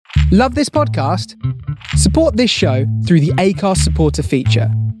Love this podcast? Support this show through the Acast supporter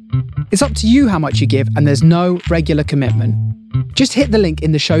feature. It's up to you how much you give, and there's no regular commitment. Just hit the link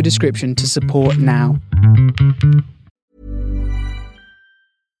in the show description to support now.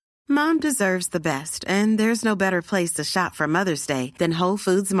 Mom deserves the best, and there's no better place to shop for Mother's Day than Whole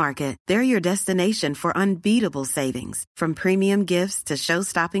Foods Market. They're your destination for unbeatable savings, from premium gifts to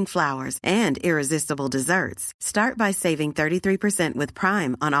show-stopping flowers and irresistible desserts. Start by saving 33% with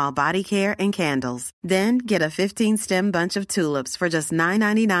Prime on all body care and candles. Then get a 15-stem bunch of tulips for just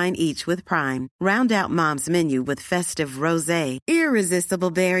 $9.99 each with Prime. Round out Mom's menu with festive rosé,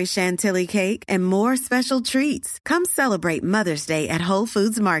 irresistible berry chantilly cake, and more special treats. Come celebrate Mother's Day at Whole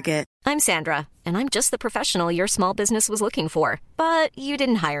Foods Market. I'm Sandra, and I'm just the professional your small business was looking for. But you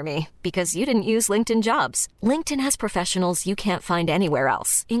didn't hire me because you didn't use LinkedIn Jobs. LinkedIn has professionals you can't find anywhere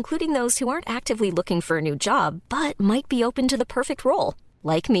else, including those who aren't actively looking for a new job, but might be open to the perfect role,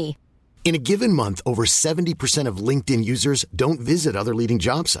 like me. In a given month, over 70% of LinkedIn users don't visit other leading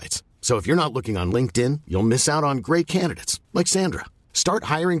job sites. So if you're not looking on LinkedIn, you'll miss out on great candidates, like Sandra. Start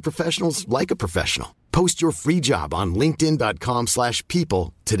hiring professionals like a professional. Post your free job on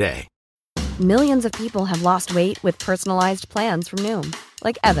linkedin.com/people today. Millions of people have lost weight with personalized plans from Noom.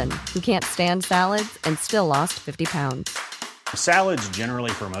 Like Evan, who can't stand salads and still lost 50 pounds. Salads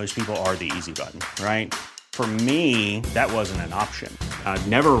generally for most people are the easy button, right? For me, that wasn't an option. I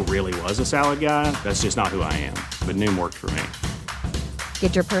never really was a salad guy. That's just not who I am. But Noom worked for me.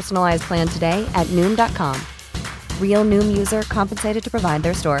 Get your personalized plan today at Noom.com. Real Noom user compensated to provide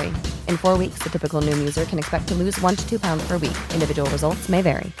their story. In 4 weeks, the typical Noom user can expect to lose 1 to 2 pounds per week. Individual results may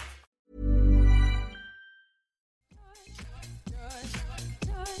vary.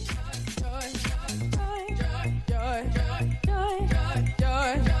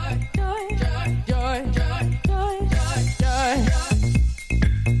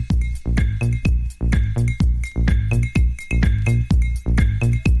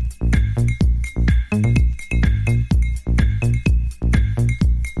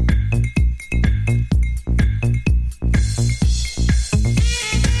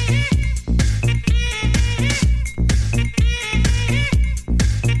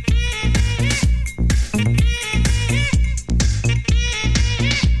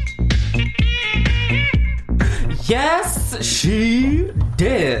 Yes, she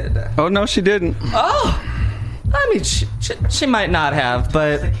did. Oh, no, she didn't. Oh, I mean, she might not have,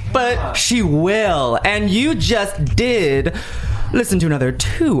 but she will. And you just did listen to another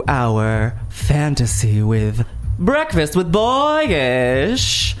 2-hour fantasy with Breakfast with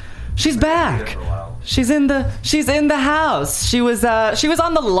Boyish. She's back. She's in the house. She was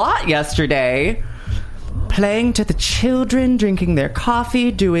on the lot yesterday, playing to the children, drinking their coffee,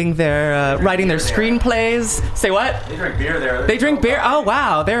 doing their writing their screenplays. Say what? They drink beer there. They drink beer? Oh,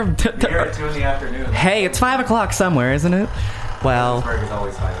 wow. They're beer at 2 in the afternoon. Hey, it's 5 o'clock somewhere, isn't it? Well,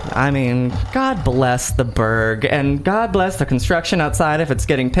 I mean, God bless the Berg, and God bless the construction outside if it's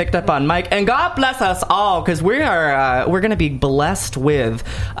getting picked up on mic, and God bless us all, because we're going to be blessed with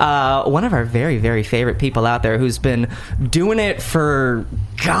one of our very, very favorite people out there who's been doing it for,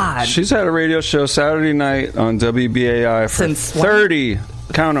 God. She's had a radio show Saturday night on WBAI for since 30.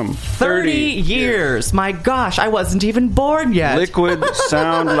 Count them. 30 years. My gosh, I wasn't even born yet. Liquid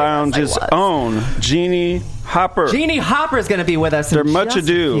Sound Lounge's own Jeannie Hopper. Jeannie Hopper is going to be with us. There's much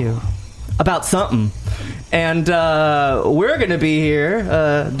ado about something. And we're going to be here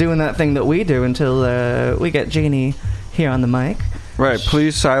doing that thing that we do until we get Jeannie here on the mic. Right.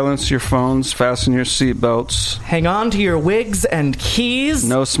 Please silence your phones. Fasten your seatbelts. Hang on to your wigs and keys.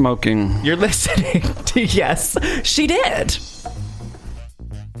 No smoking. You're listening to Yes, She Did.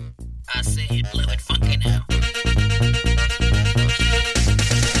 I said blow it funky now.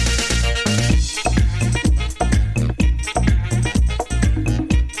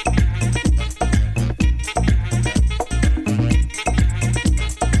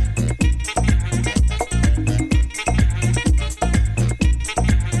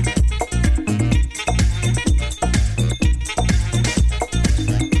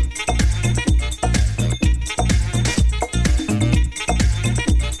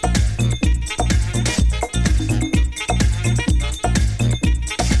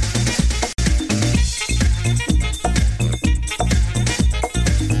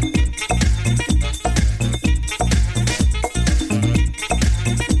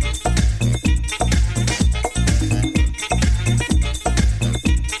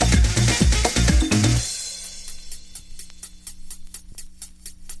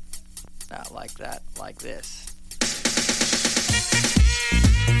 Like that, like this.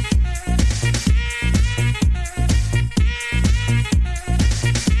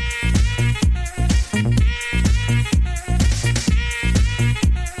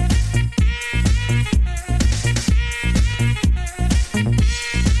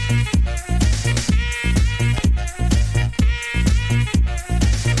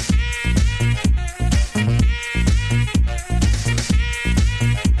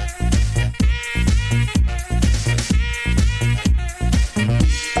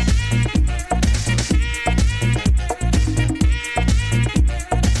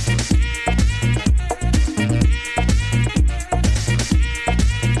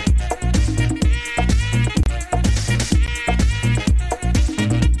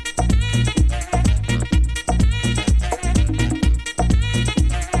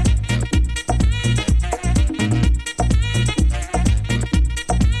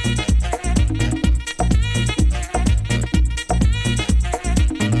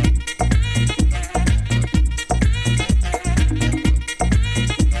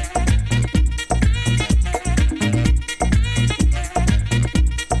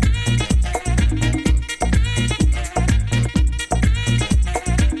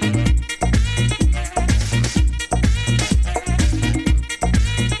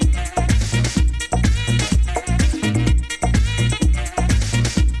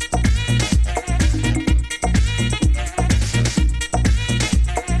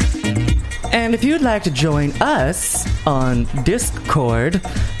 And if you'd like to join us on Discord,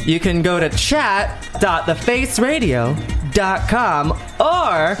 you can go to chat.thefaceradio.com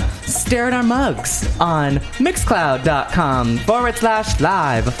or stare at our mugs on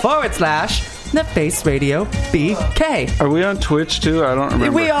mixcloud.com/live/The Face Radio BK. Are we on Twitch too? I don't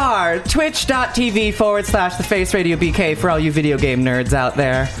remember. We are. Twitch.tv/The Face Radio BK for all you video game nerds out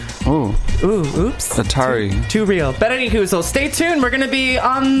there. Ooh, oops. Atari. Too real. But anywho, so stay tuned. We're going to be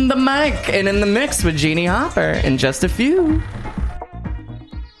on the mic and in the mix with Jeannie Hopper in just a few.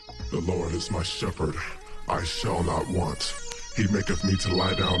 The Lord is my shepherd. I shall not want. He maketh me to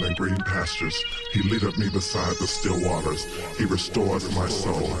lie down in green pastures. He leadeth me beside the still waters. He restoreth my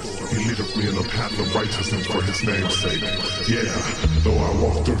soul. He leadeth me in the path of righteousness for his name's sake. Yeah, though I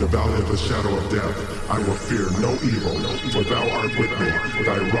walk through the valley of the shadow of death, I will fear no evil, for thou art with me.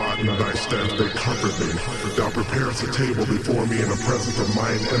 Thy rod and thy staff, they comfort me. Thou preparest a table before me in the presence of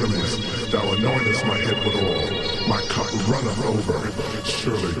mine enemies. Thou anointest my head with oil. My cup runneth over.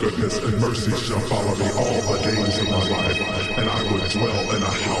 Surely goodness and mercy shall follow me all the days of my life, and I will dwell in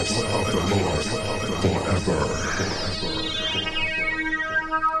the house of the Lord forever.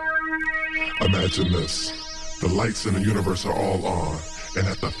 Imagine this. The lights in the universe are all on, and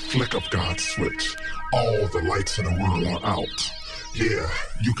at the flick of God's switch, all the lights in the world are out. Yeah,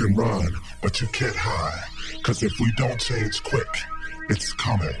 you can run, but you can't hide, because if we don't change quick, it's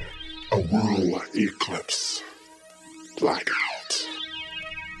coming. A world eclipse. Blackout.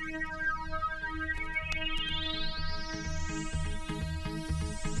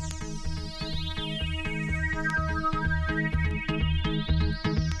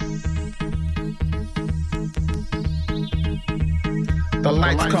 The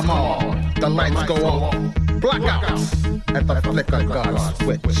lights come on, the lights go on. Blackout at the flick of God's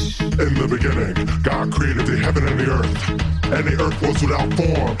switch. In the beginning, God created the heaven and the earth. And the earth was without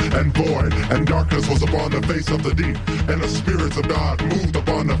form and void, and darkness was upon the face of the deep. And the spirits of God moved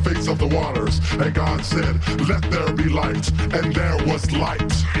upon the face of the waters. And God said, let there be light. And there was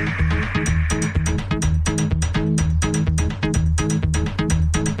light.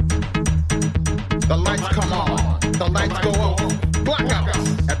 The lights come on, the lights go on. Blackout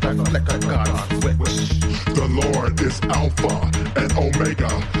at the flick of God's switch. The Lord is Alpha and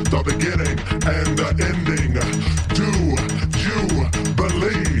Omega, the beginning and the ending. Do you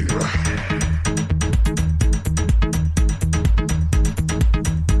believe?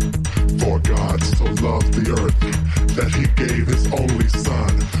 For God so loved the earth that he gave his only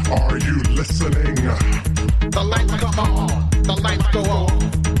son. Are you listening? The lights come on, the lights go on.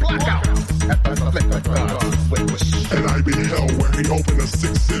 Blackout at the flick of God's switch. And I beheld where he opened the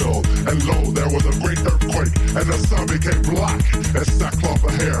sixth seal, and lo, there was a great earthquake, and the sun became black as sackcloth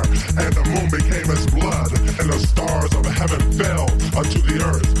of hair, and the moon became as blood, and the stars of heaven fell unto the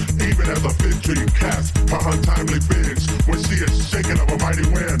earth, even as a fig tree casts her untimely figs when she is shaken of a mighty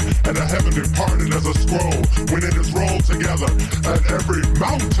wind, and the heaven departed as a scroll when it is rolled together, and every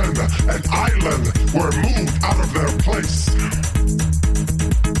mountain and island were moved out of their place.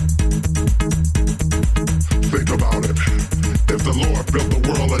 Think about it. If the Lord built the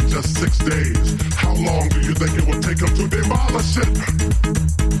world in just 6 days, how long do you think it would take him to demolish it?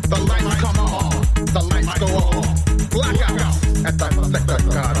 The lights come on, the lights go on. Blackout at the flick of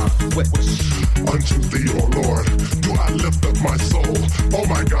God's switch. Unto thee, O Lord, do I lift up my soul. Oh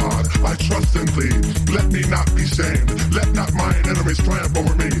my God, I trust in thee. Let me not be shamed. Let not mine enemies triumph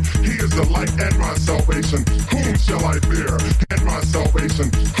over me. He is the light and my salvation. Whom shall I fear? And my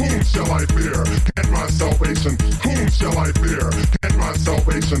salvation. Whom shall I fear? And my salvation. Whom shall I fear? And my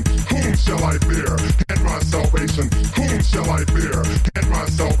salvation. Whom shall I fear? And my salvation. Whom shall I fear? And my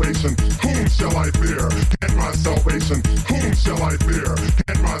salvation. Whom shall I fear? And my salvation. Whom shall I fear?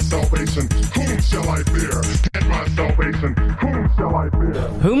 And my salvation. Whom shall I fear? And my salvation. Whom shall I fear?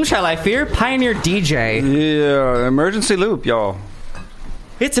 Whom shall I fear? Pioneer DJ. Yeah, emergency loop, y'all.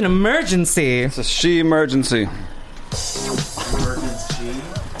 It's an emergency. It's a she-emergency.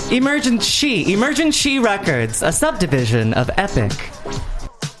 Emergency Records, a subdivision of Epic.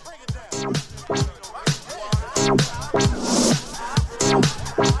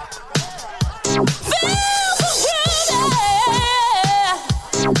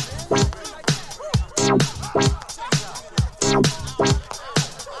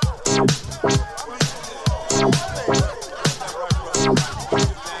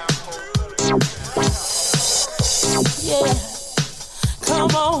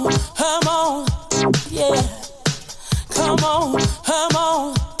 Come on, yeah. Come on,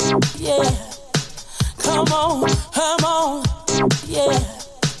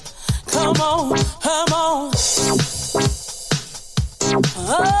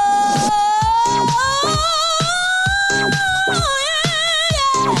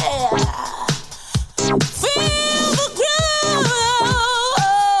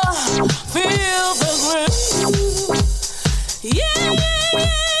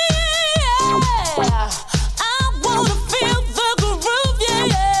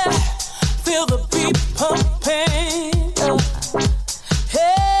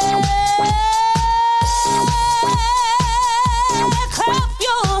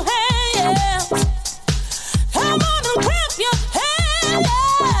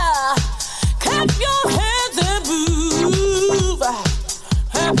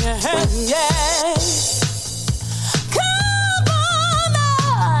 Yeah.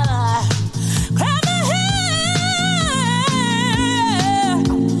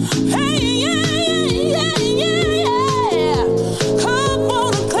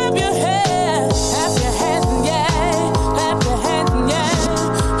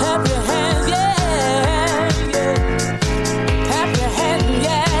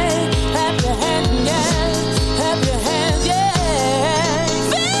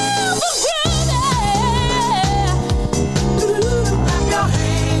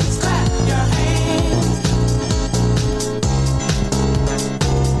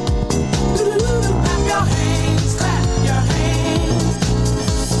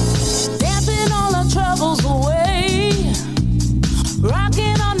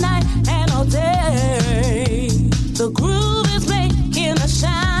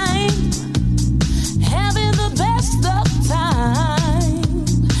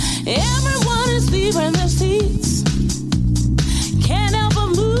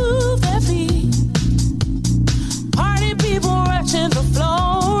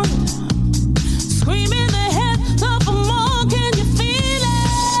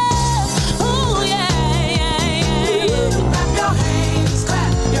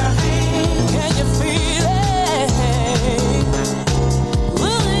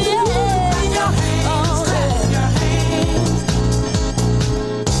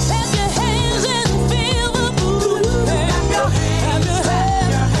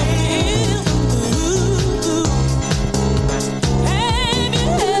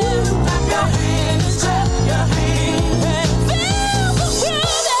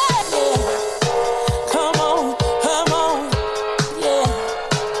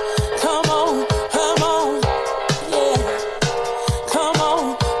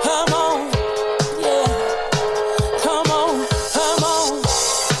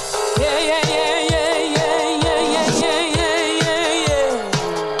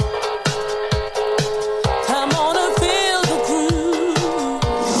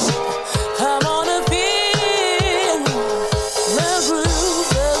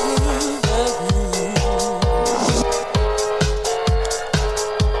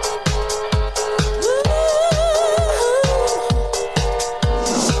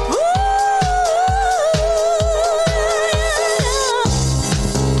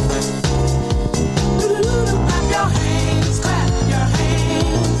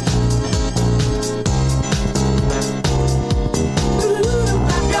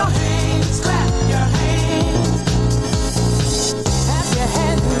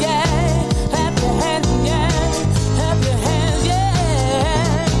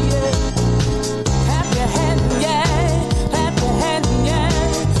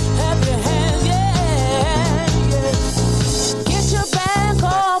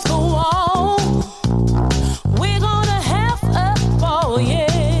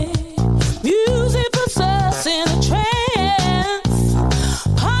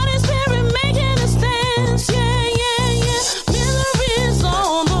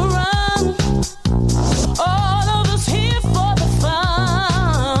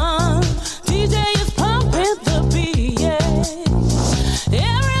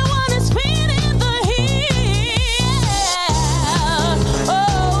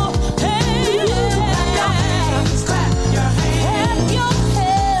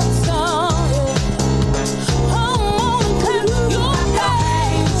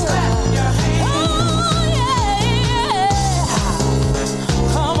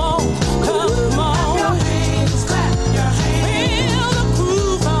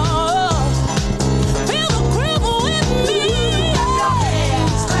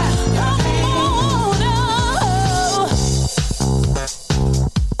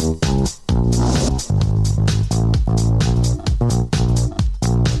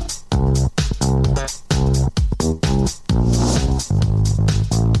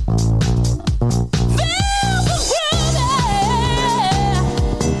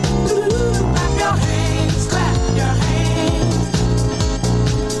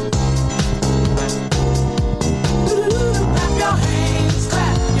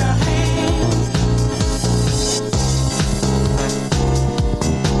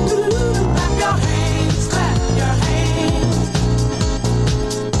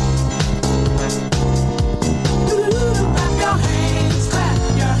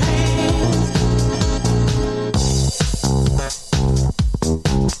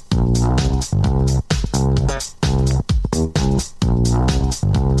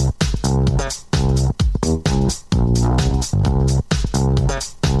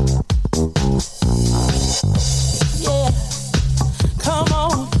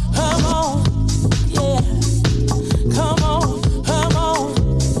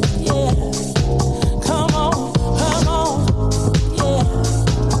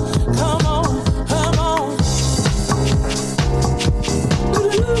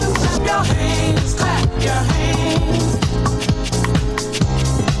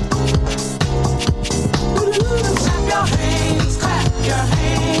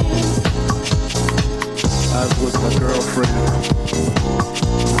 I was with my girlfriend.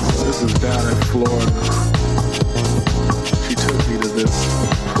 This is down in Florida. She took me to this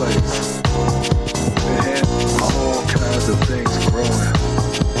place. It had all kinds of things growing.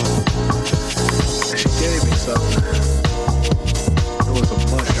 And she gave me something. It was a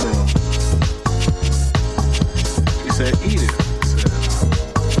mushroom. She said, eat it. I said,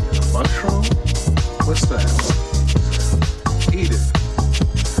 mushroom? What's that? Eat it.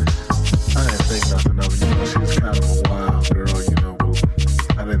 I didn't think nothing of it. You know, she was kind of a wild girl, you know,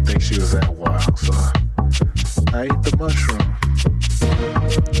 but I didn't think she was that wild, so I ate the mushroom.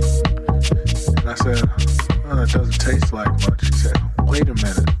 And I said, oh, it doesn't taste like much. She said, wait a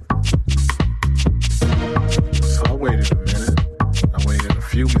minute. So I waited a minute. I waited a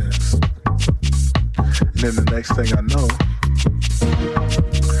few minutes. And then the next thing I know,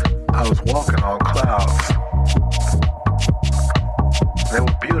 I was walking on clouds. They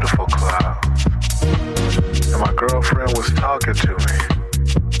were beautiful clouds. And my girlfriend was talking to me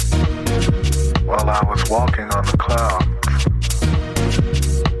while I was walking on the clouds.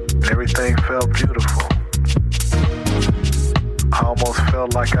 And everything felt beautiful. I almost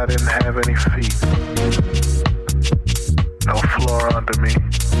felt like I didn't have any feet. No floor under me.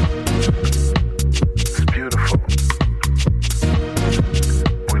 It's beautiful.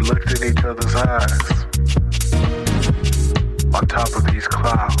 We looked in each other's eyes on top of these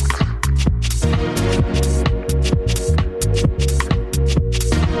clouds.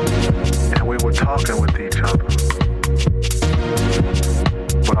 And we were talking with each other,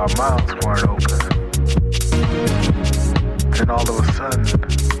 but our mouths weren't open. Then all of a sudden,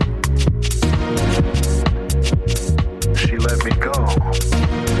 she let me go,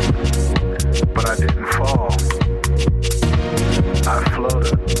 but I didn't fall. I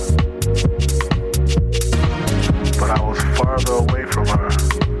floated, but I was farther away from her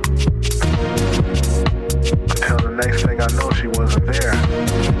until the next thing I know, she wasn't there.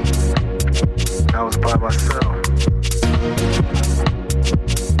 I was by myself.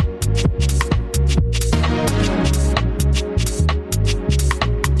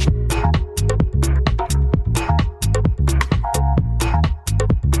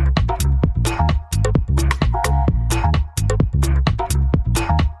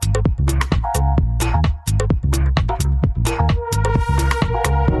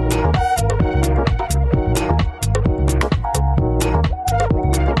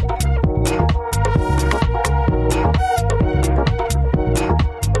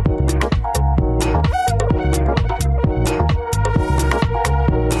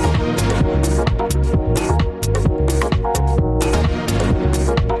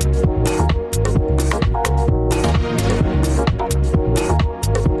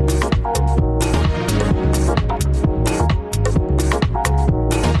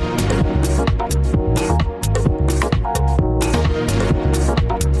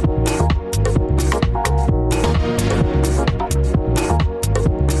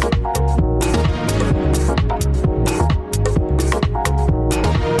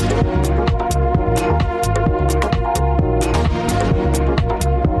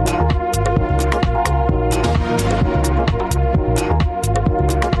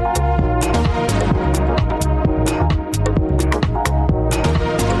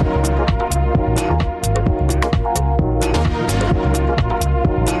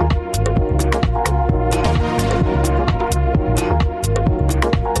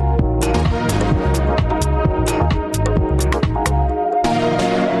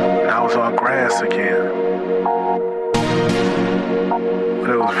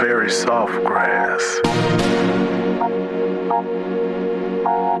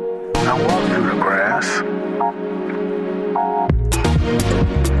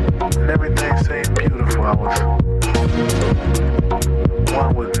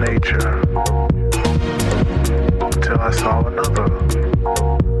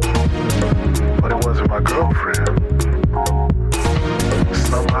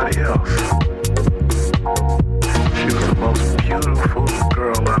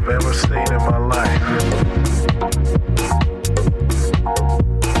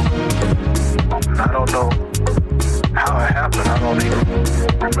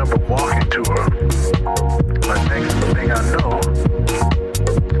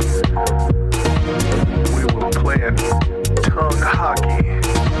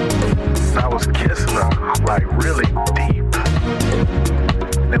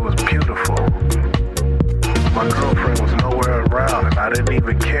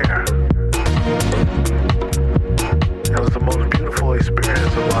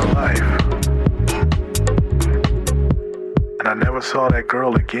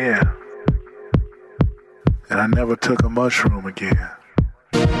 and I never took a mushroom again.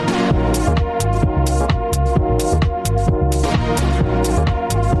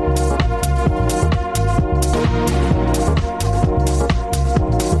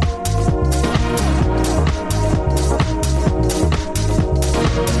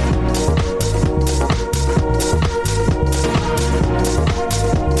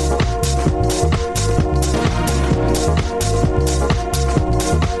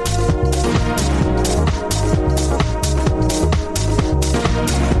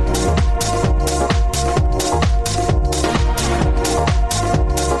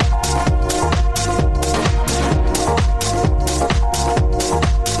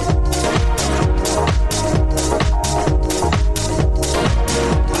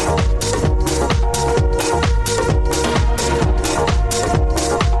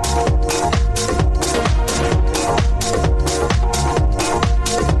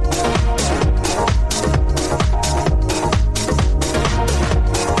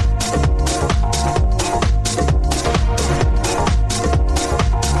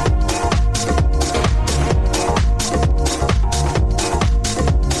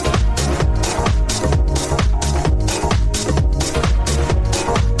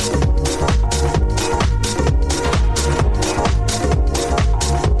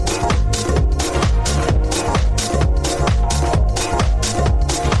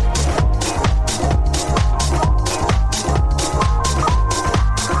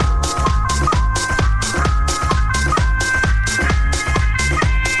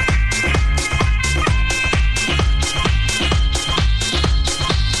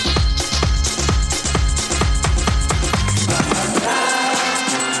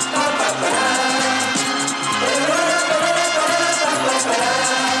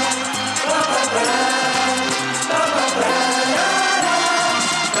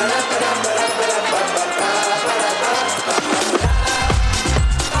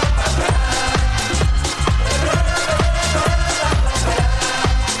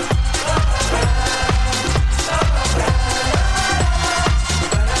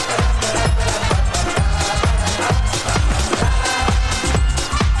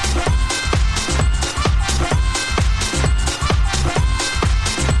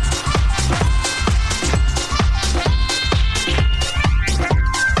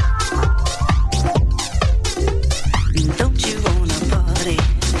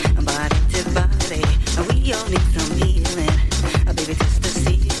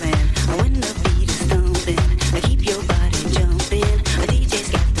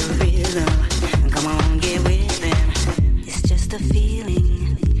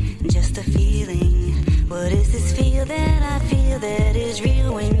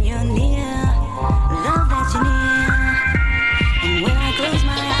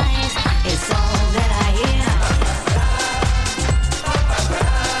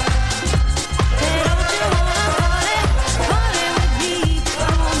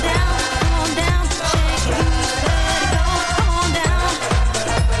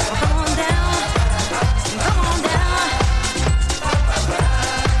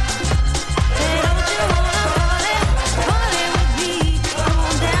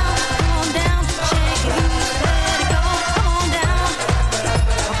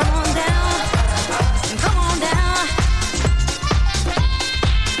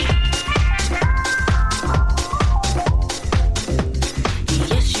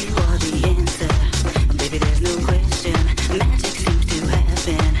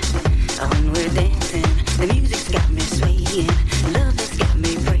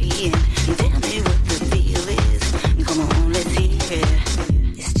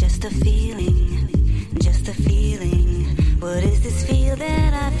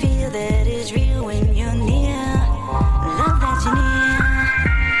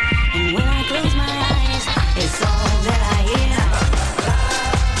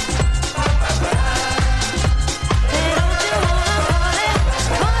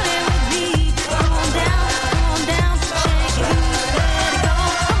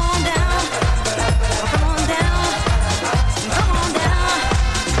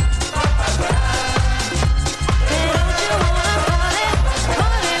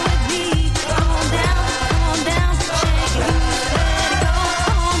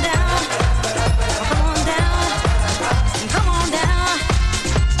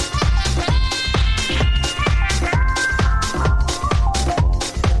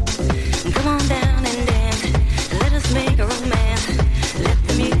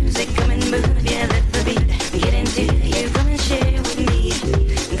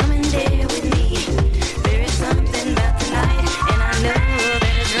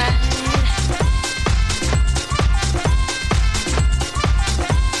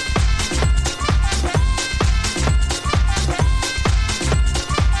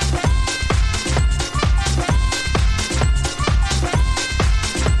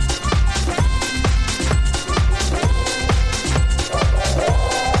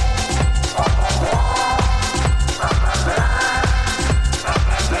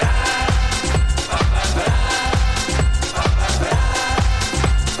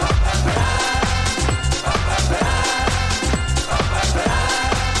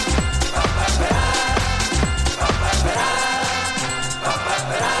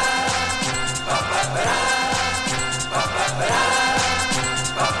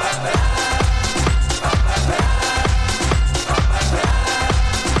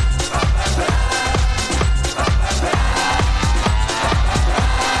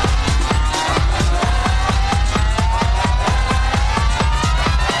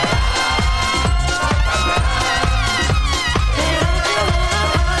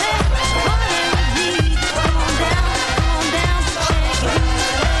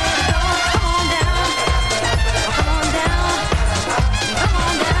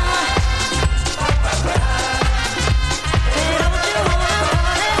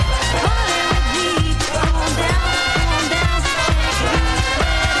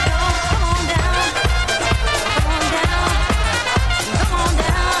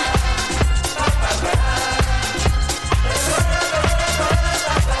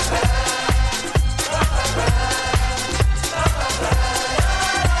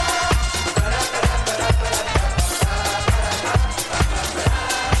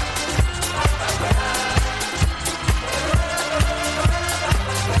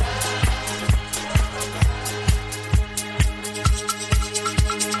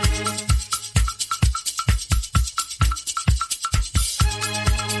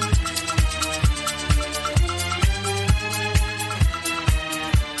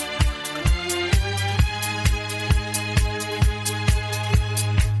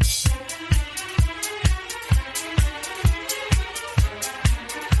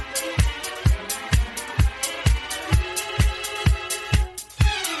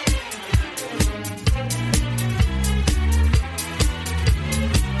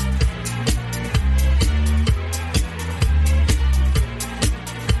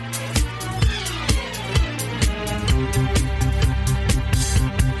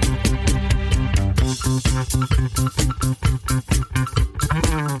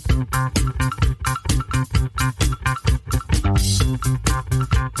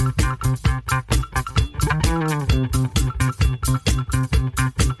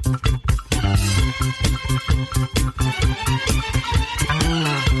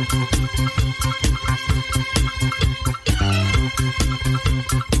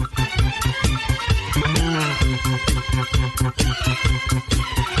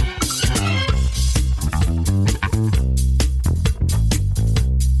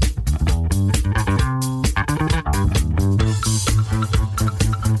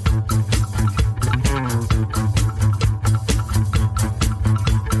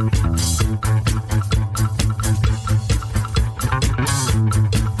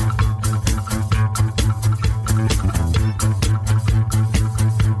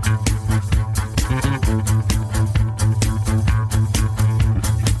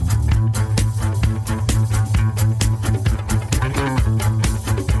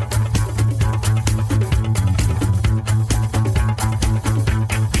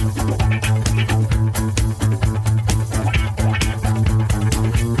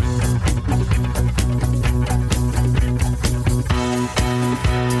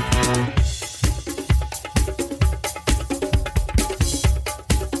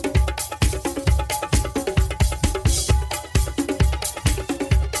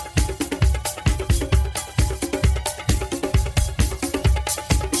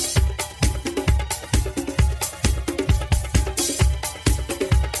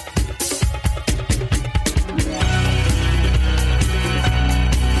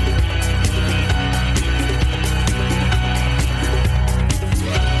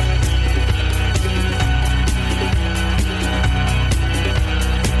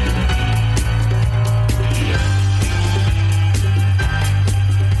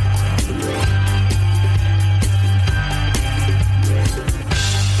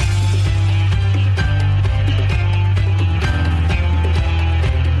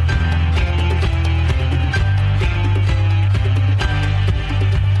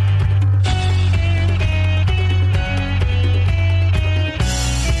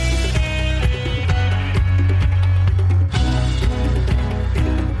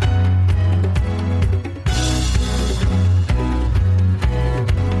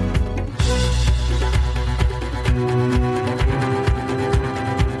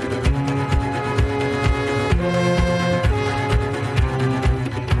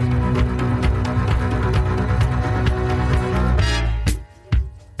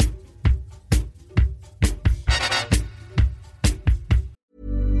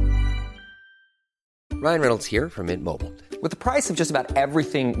 Ryan Reynolds here from Mint Mobile. With the price of just about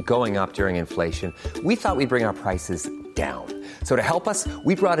everything going up during inflation, we thought we'd bring our prices down. So to help us,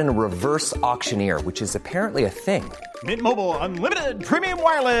 we brought in a reverse auctioneer, which is apparently a thing. Mint Mobile Unlimited Premium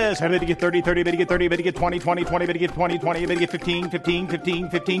Wireless. How to get 30, 30, bit to get 30, bit to get 20, 20, 20, bit to get 20, 20, bit to get 15, 15, 15,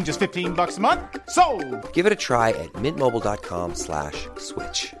 15, just $15 a month? Sold! Give it a try at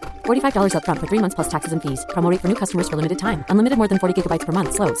mintmobile.com/switch. $45 up front for 3 months plus taxes and fees. Promo rate for new customers for limited time. Unlimited more than 40 gigabytes per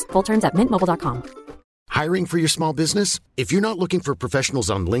month. Slows full terms at mintmobile.com. Hiring for your small business? If you're not looking for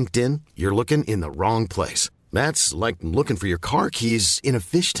professionals on LinkedIn, you're looking in the wrong place. That's like looking for your car keys in a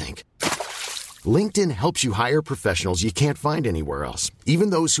fish tank. LinkedIn helps you hire professionals you can't find anywhere else, even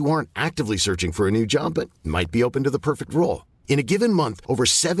those who aren't actively searching for a new job but might be open to the perfect role. In a given month, over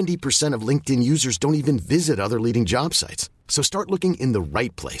 70% of LinkedIn users don't even visit other leading job sites. So start looking in the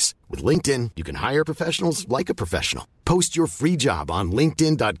right place. With LinkedIn, you can hire professionals like a professional. Post your free job on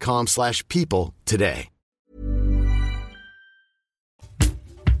linkedin.com/people today.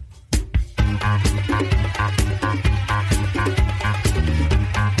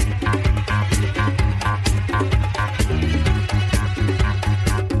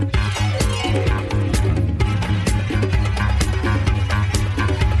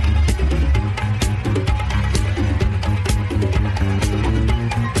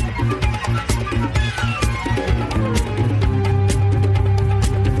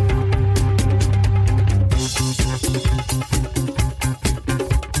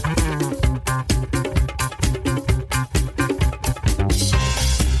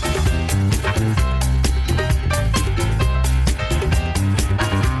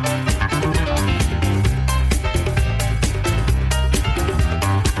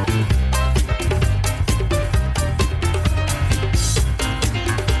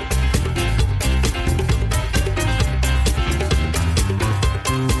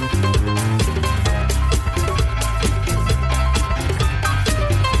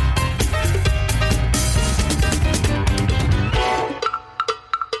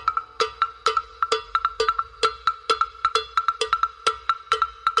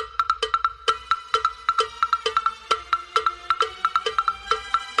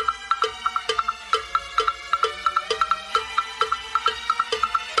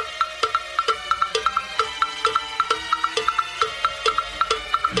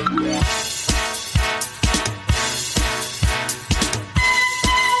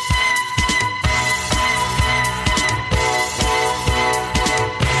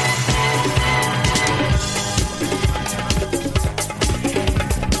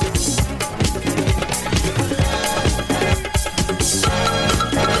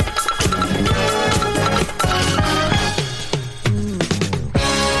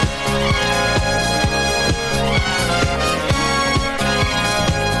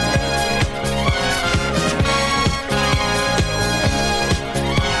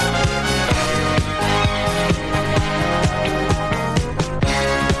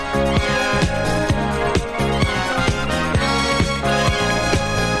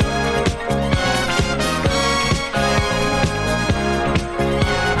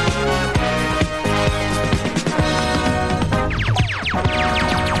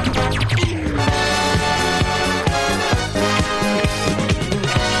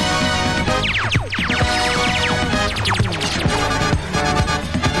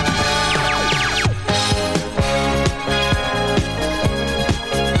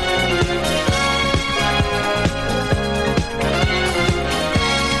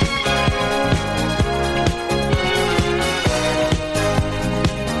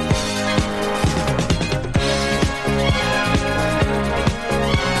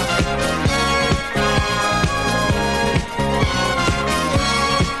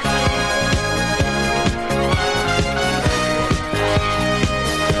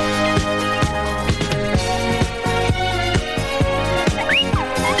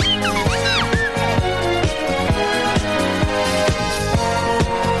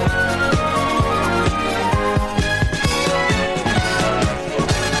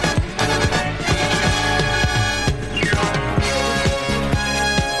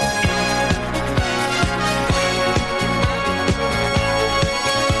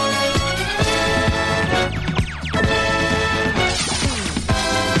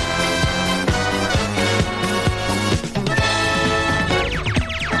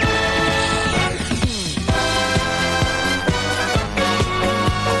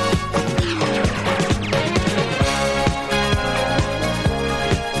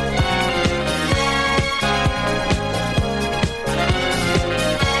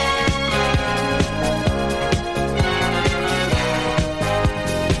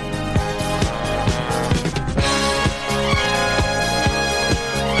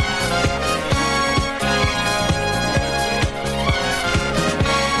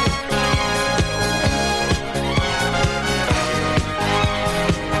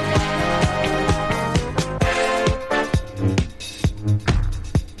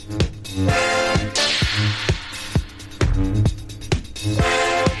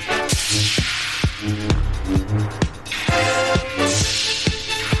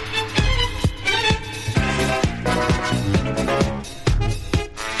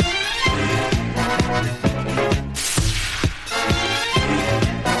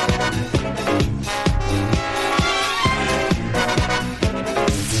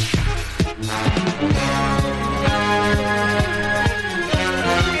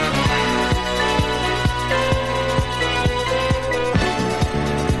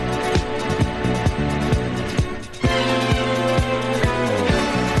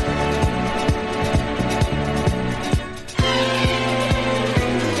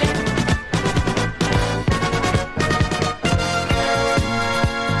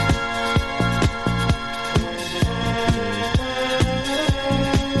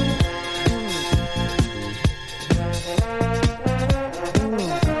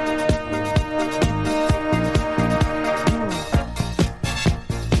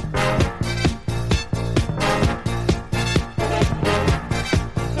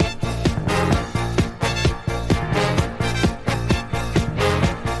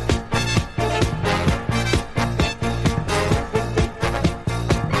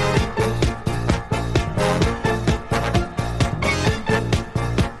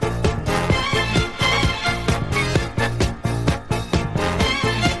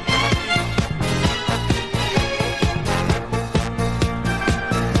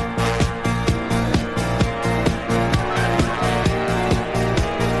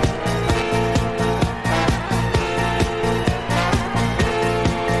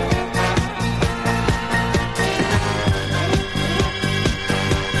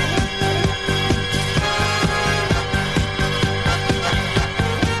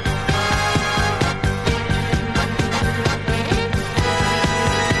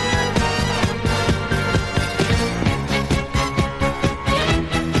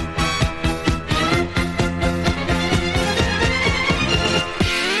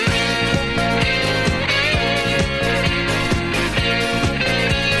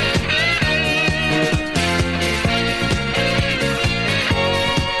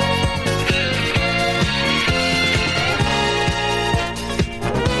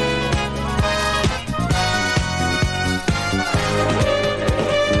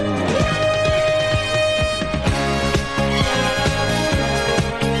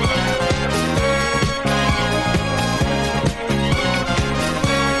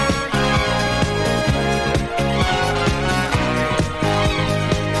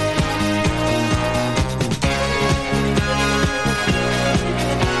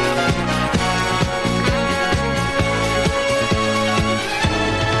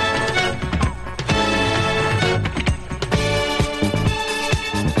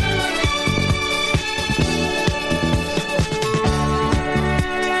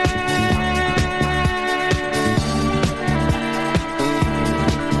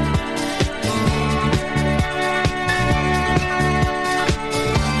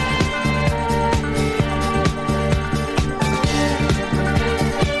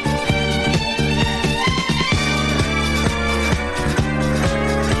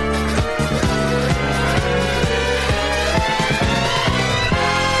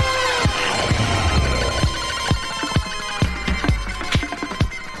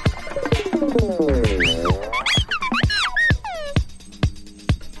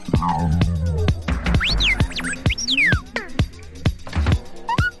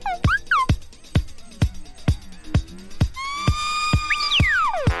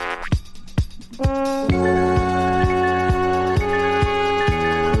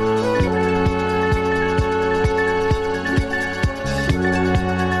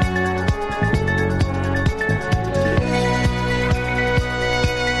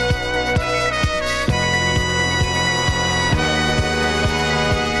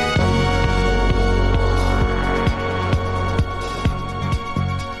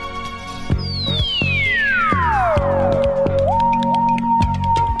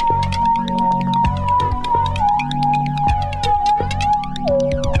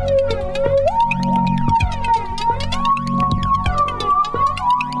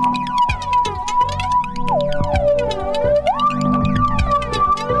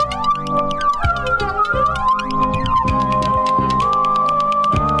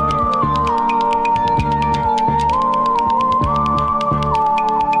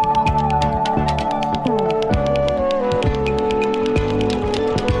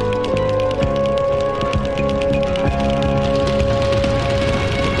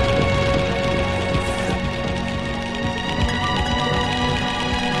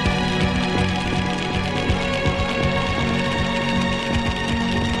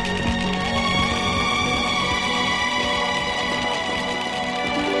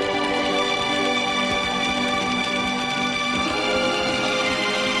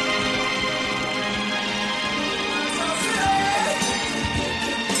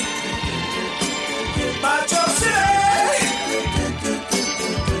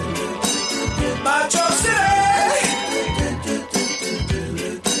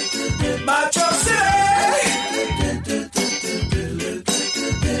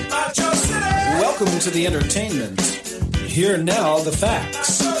 Welcome to the entertainment. Here now the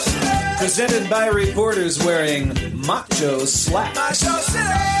facts. Presented by reporters wearing macho slacks.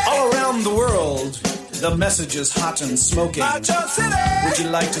 All around the world, the message is hot and smoking. Would you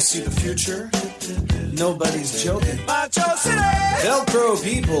like to see the future? Nobody's joking. Velcro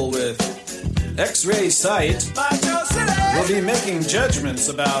people with X-ray sight will be making judgments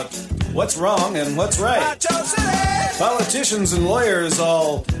about what's wrong and what's right. Politicians and lawyers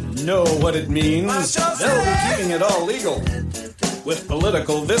all know what it means. They'll be keeping it all legal with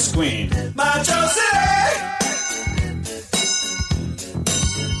political visqueen. Macho City!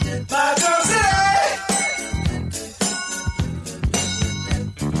 Macho City!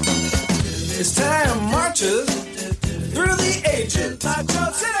 As time marches through the ages,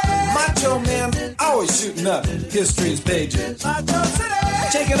 Macho City! Macho Man always shooting up history's pages. Macho City!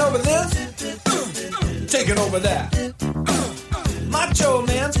 Taking over this, taking over that. Macho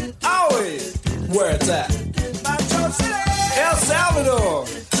Man's always where it's at. Macho City! El Salvador,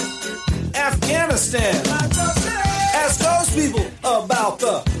 Afghanistan. Macho City! Ask those people about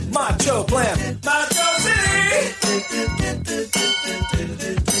the Macho Plan. Macho City!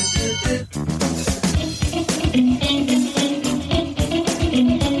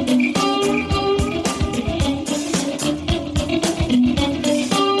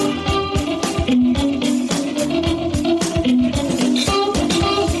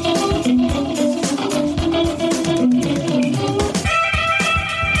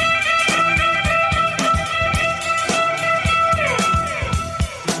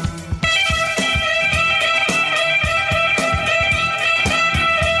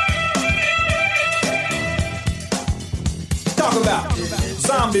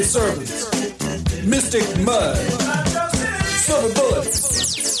 Zombie servants, mystic mud, silver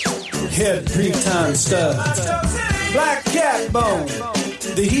bullets, head pre-time studs, black cat bone,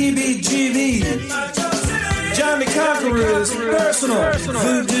 the heebie-jeebies, Johnny Conqueror's personal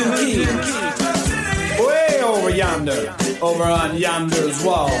voodoo key, way over yonder, over on yonder's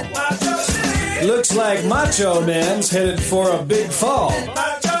wall. Looks like Macho Man's headed for a big fall.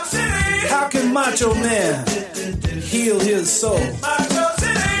 How can Macho Man heal his soul?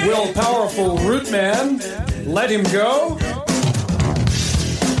 Will powerful Root Man let him go?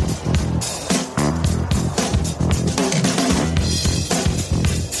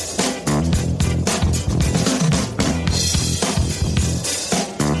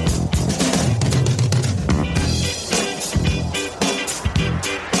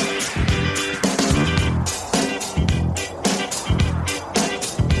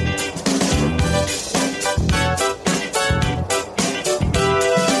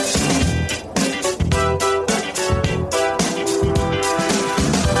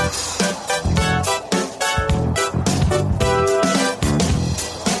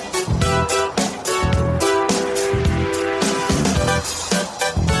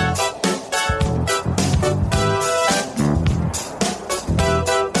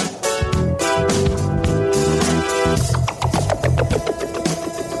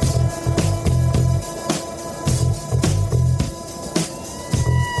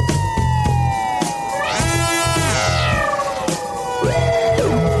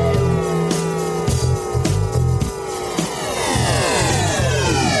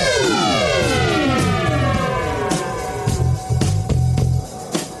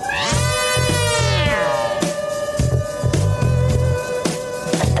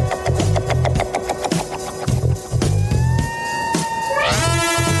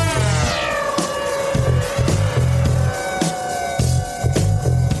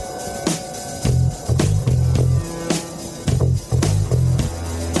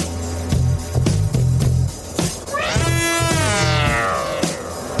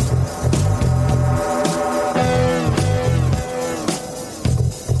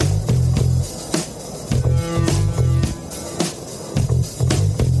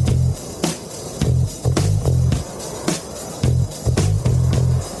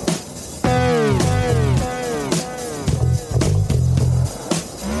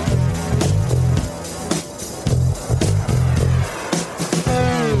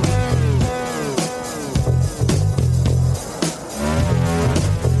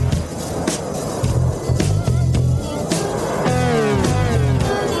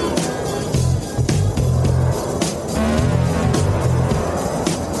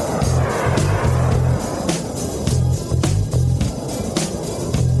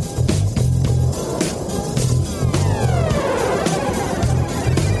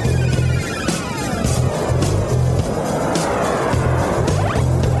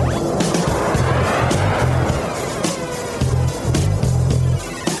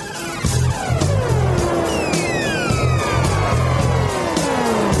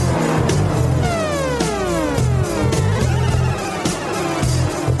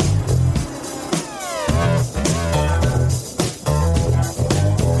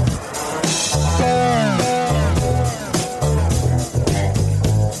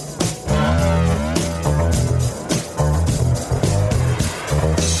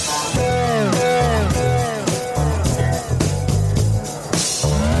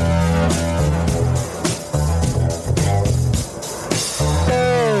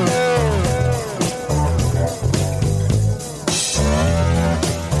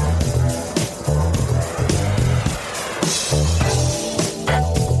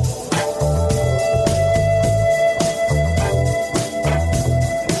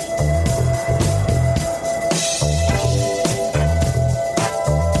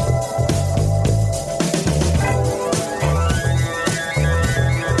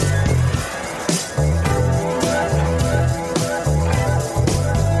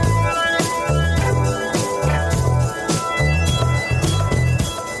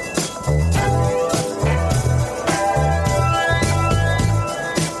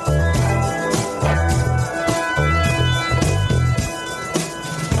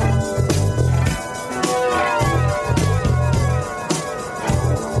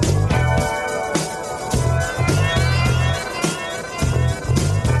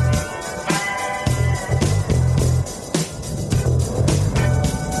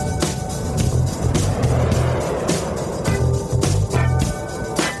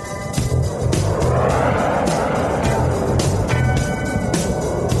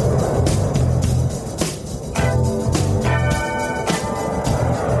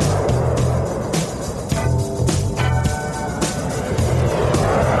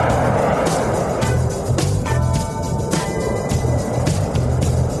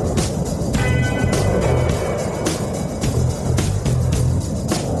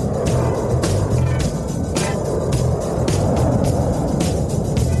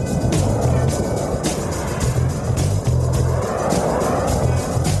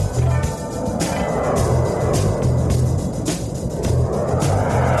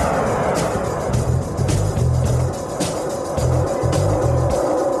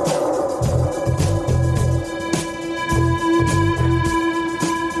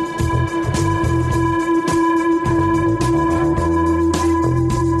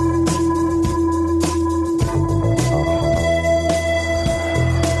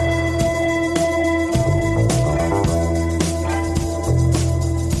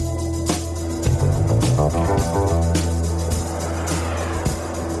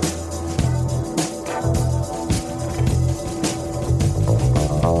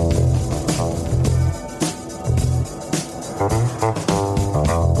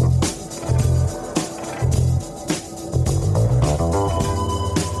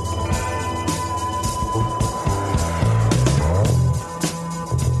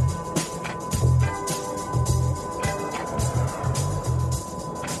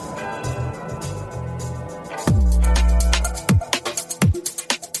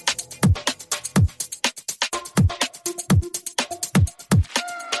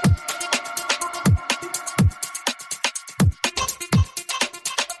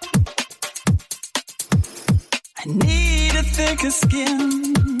 I need a thicker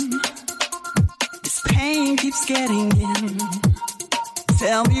skin. This pain keeps getting in.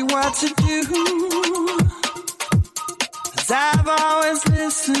 Tell me what to do, 'cause I've always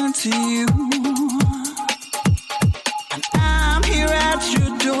listened to you. And I'm here at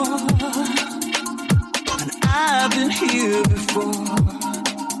your door, and I've been here before.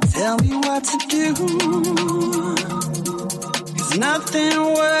 Tell me what to do, 'cause nothing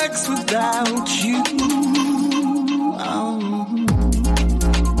works without you.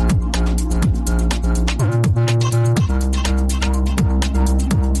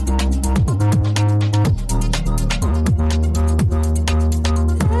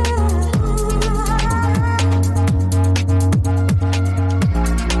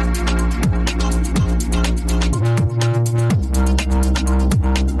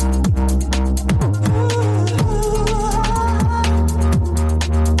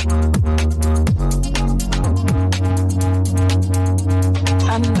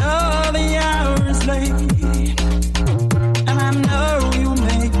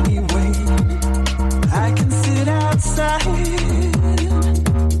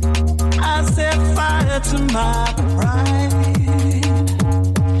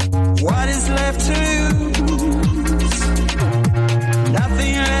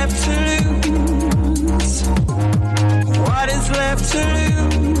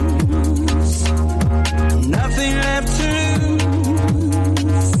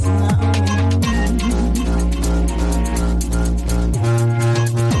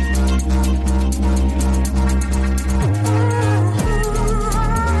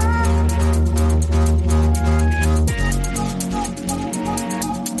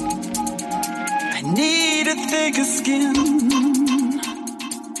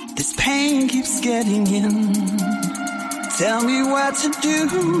 Tell me what to do.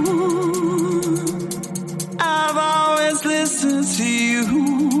 I've always listened to you.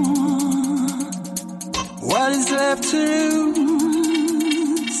 What is left to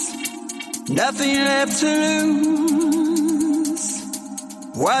lose? Nothing left to lose.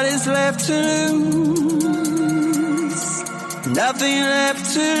 What is left to lose? Nothing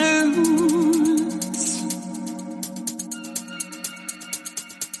left to lose.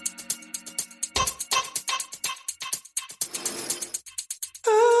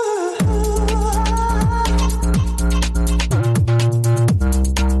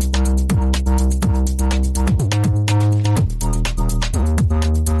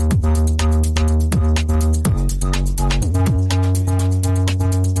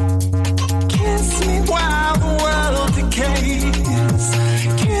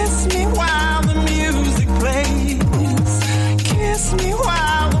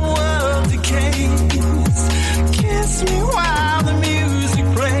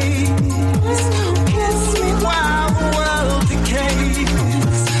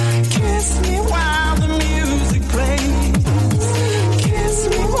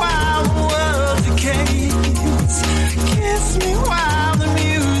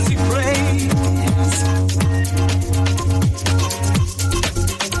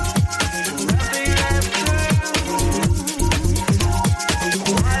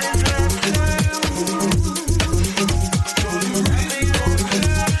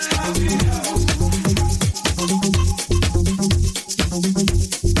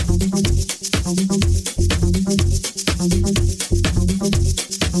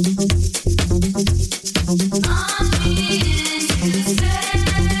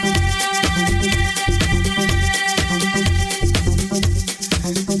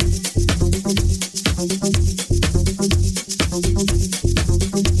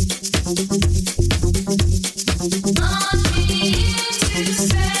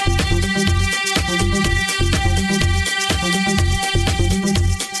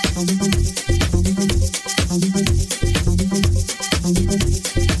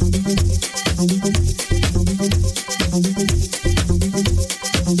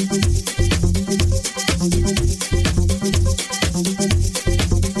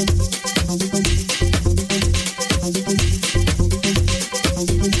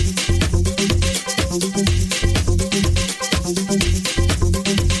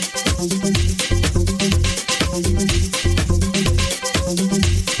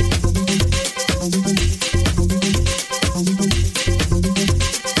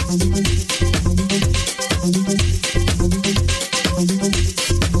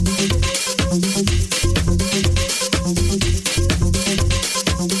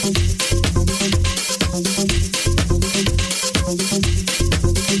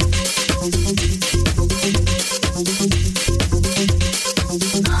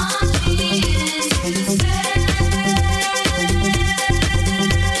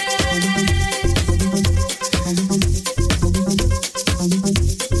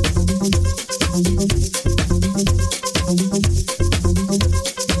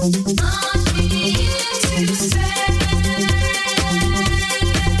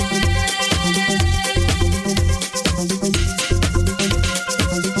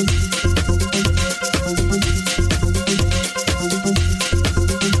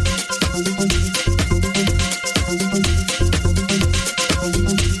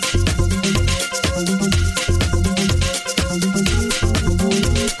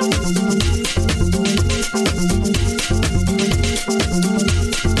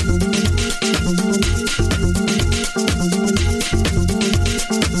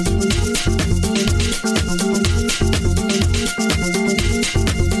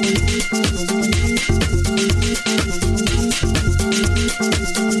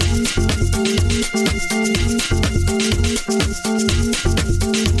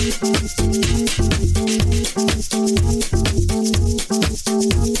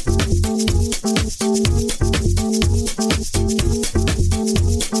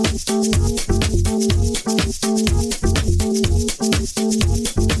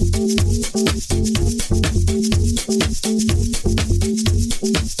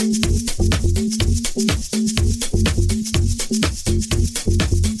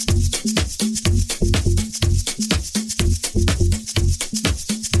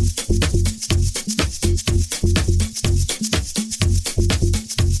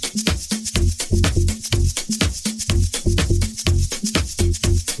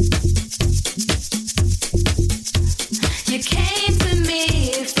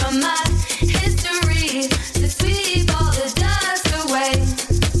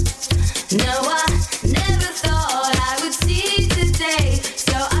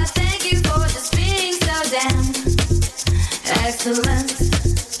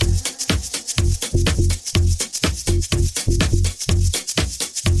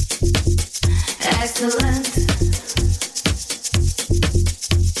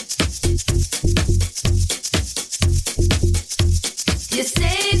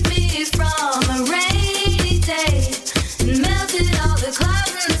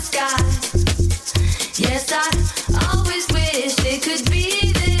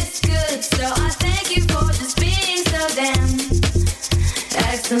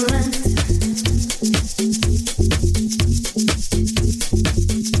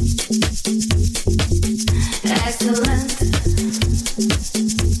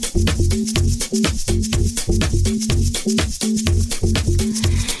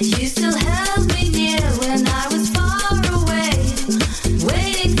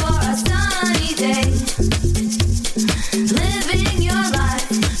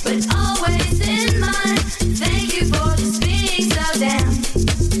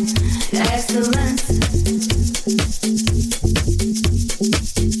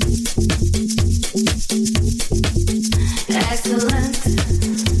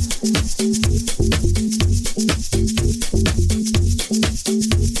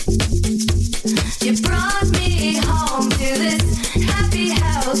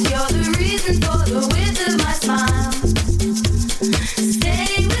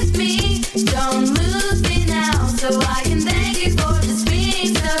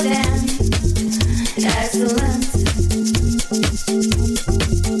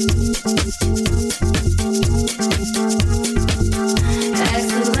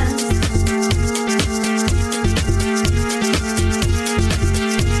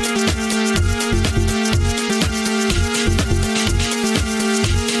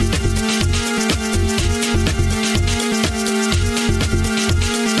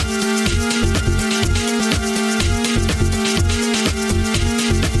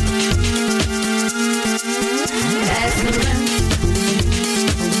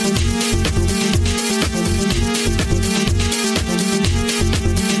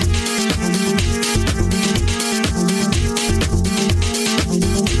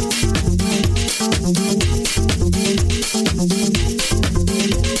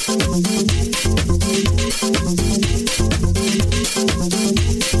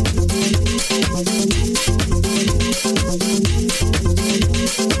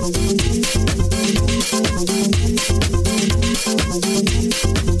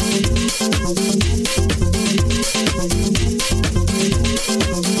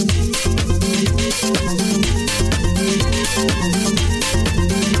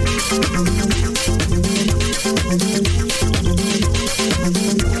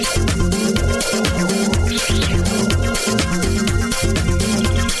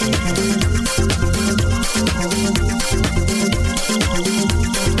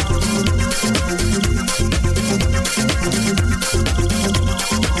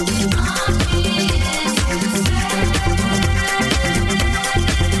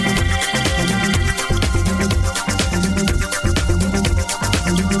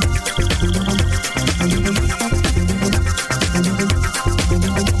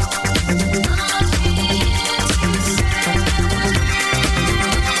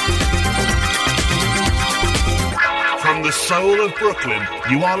 soul of Brooklyn,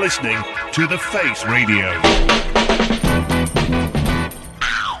 you are listening to The Face Radio.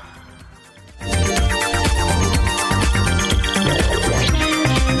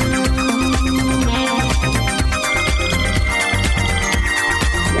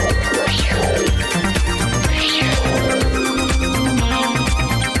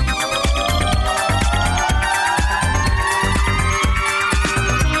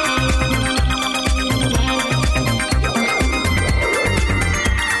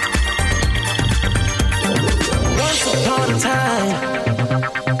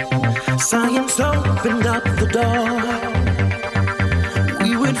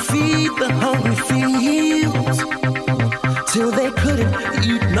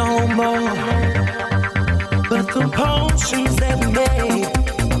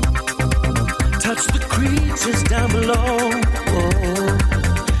 creatures down below.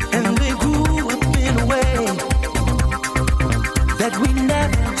 And they grew up in a way that we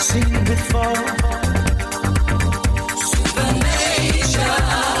never seen before.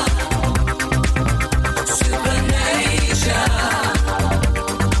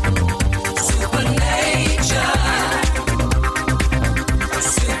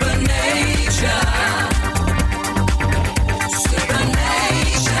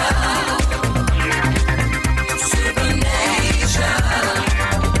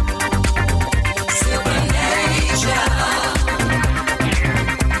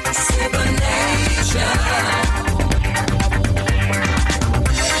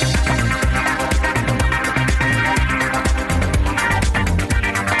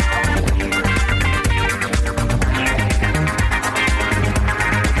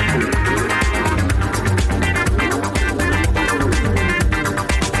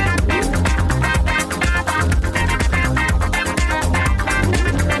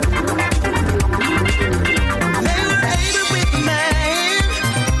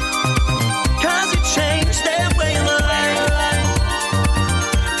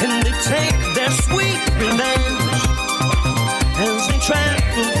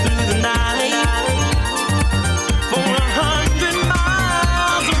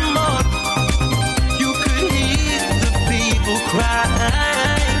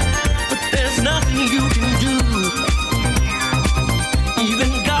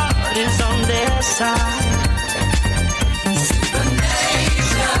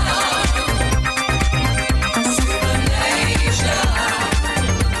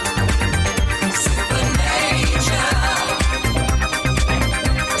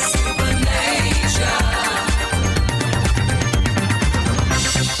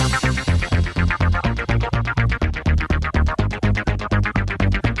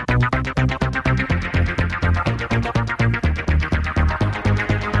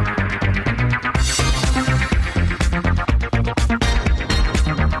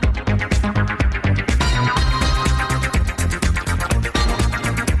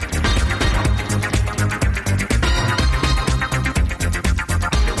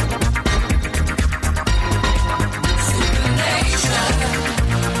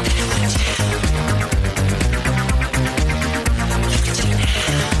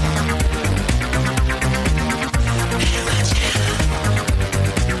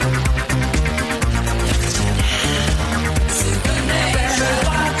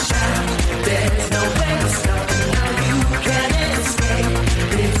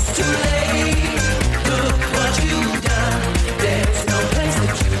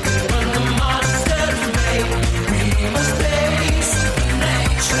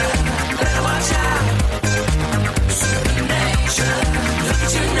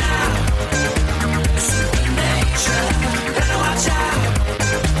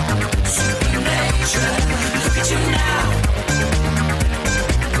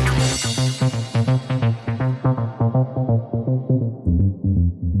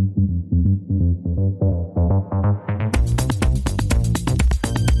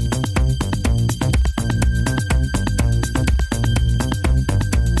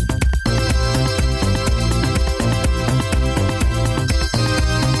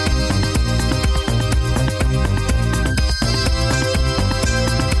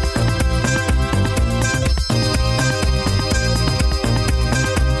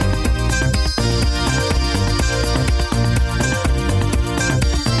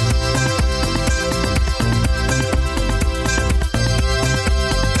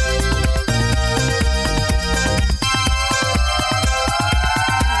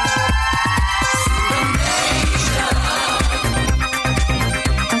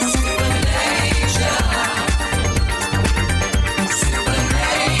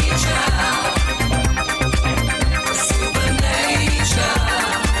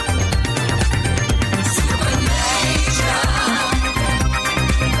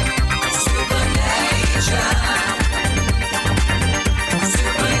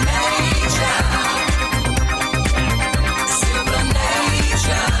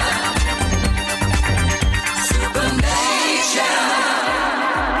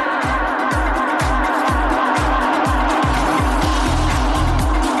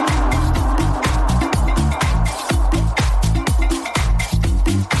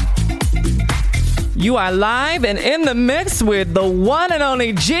 You are live and in the mix with the one and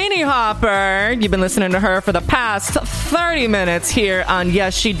only Jeannie Hopper. You've been listening to her for the past 30 minutes here on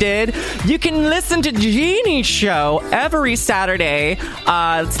Yes, She Did. You can listen to Jeannie's show every Saturday.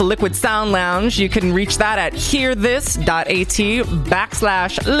 It's the Liquid Sound Lounge. You can reach that at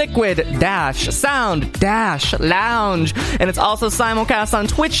hearthis.at/liquid-sound-lounge. And it's also simulcast on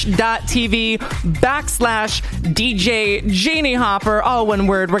twitch.tv/DJ Jeannie Hopper. All one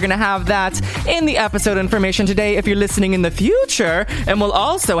word. We're going to have that in the episode information today if you're listening in the future. And we'll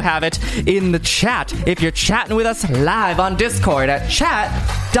also have it in the chat if you're chatting with us live on Discord at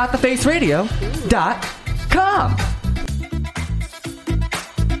chat.thefaceradio.com.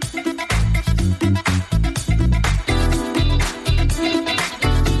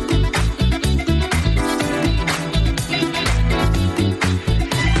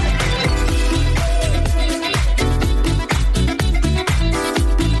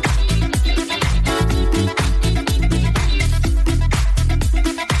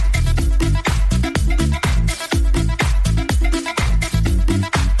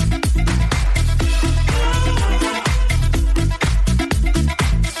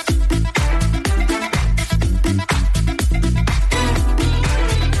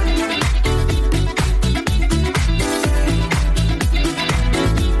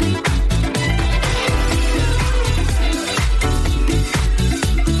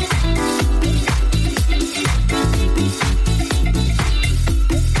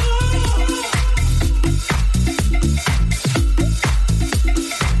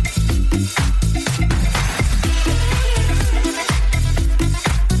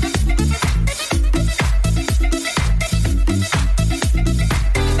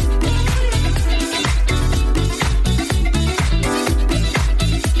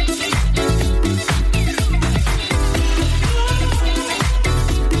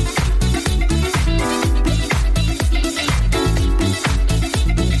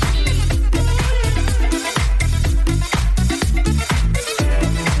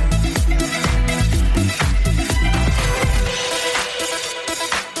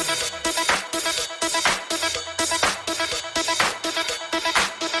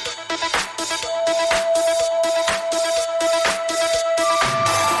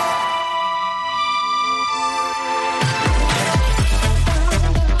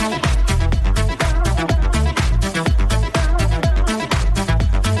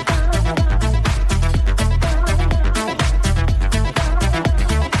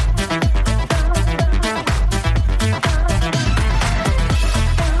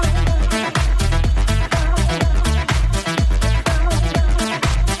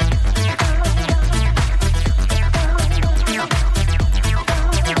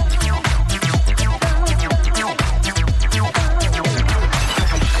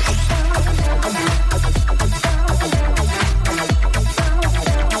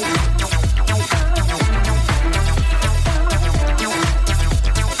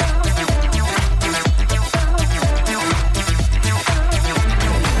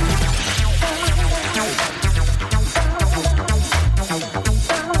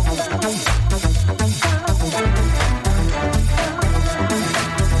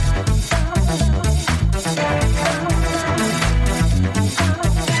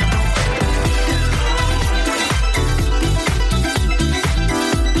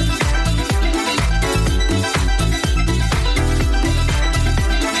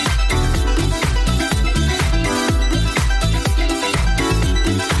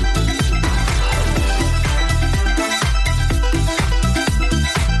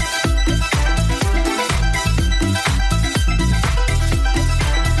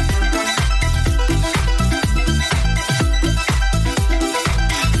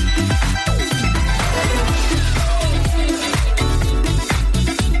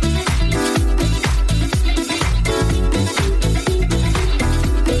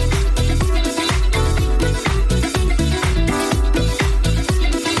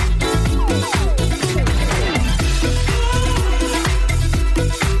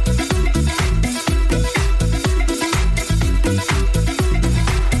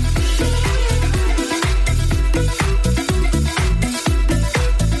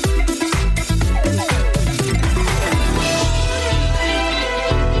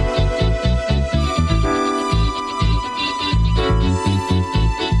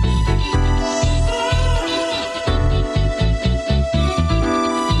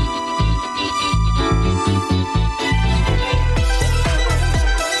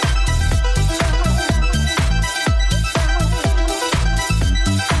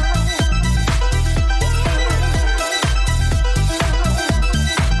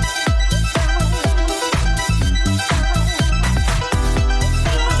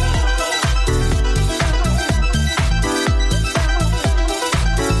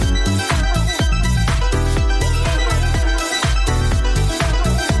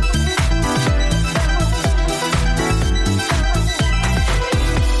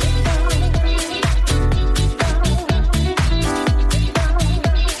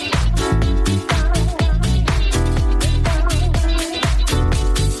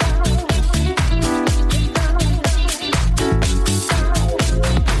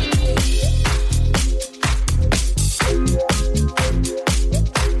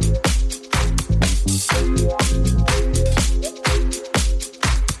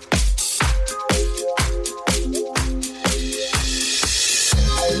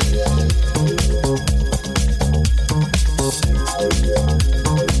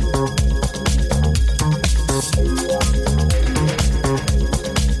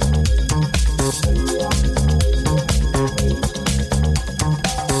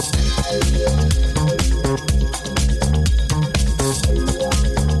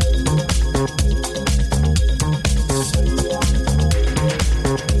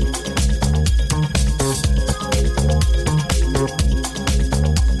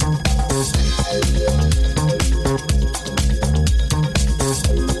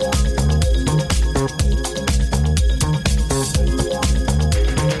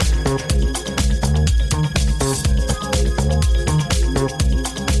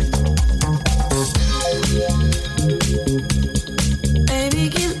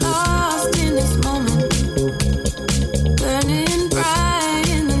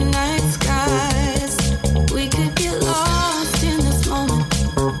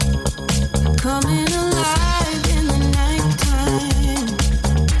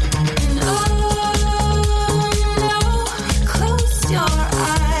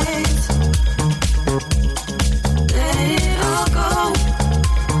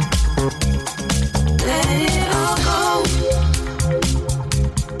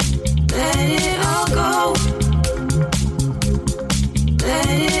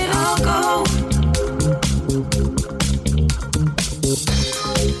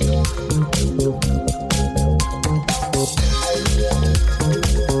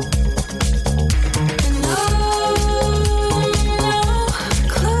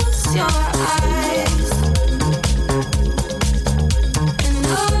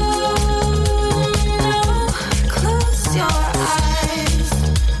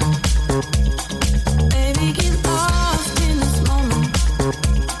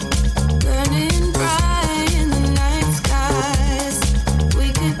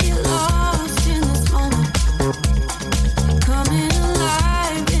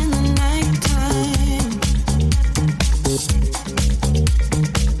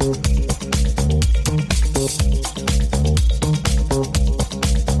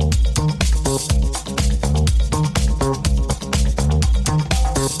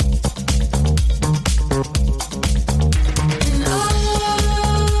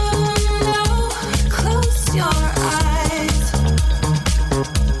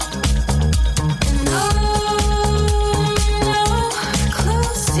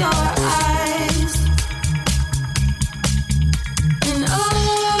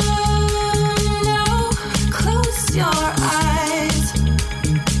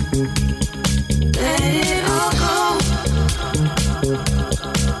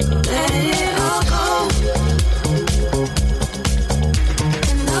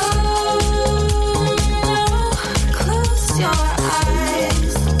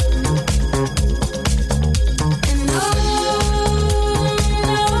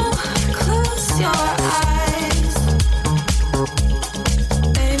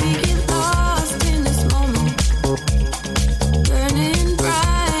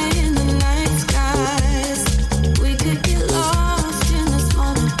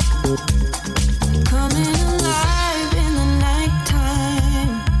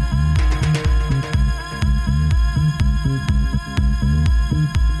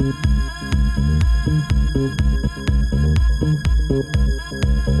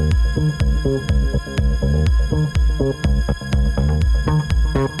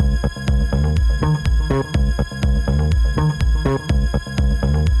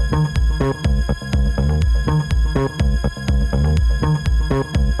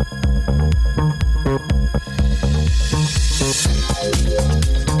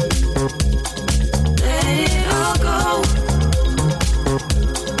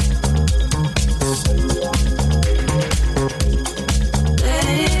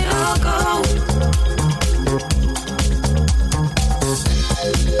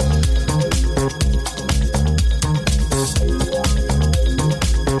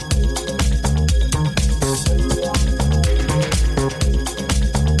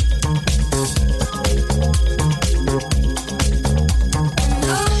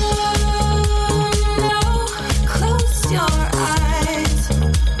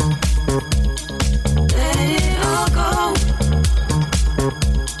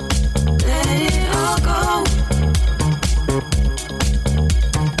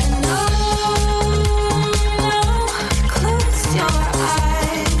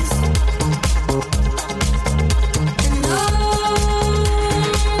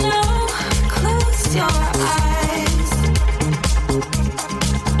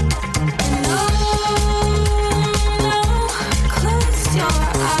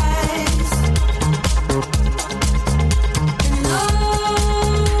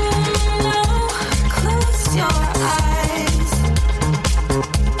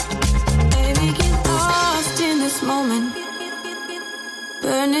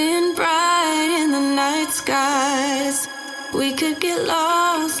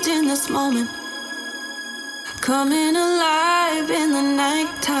 Coming alive in the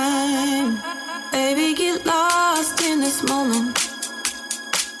nighttime. Baby, get lost in this moment.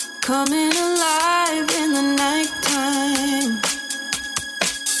 Coming alive in the nighttime.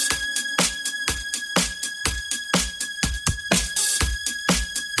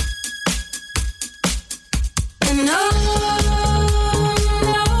 And no,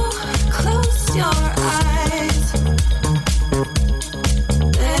 close your eyes.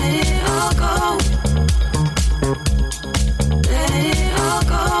 Let it all go. Let it all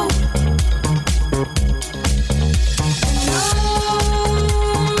go. And no,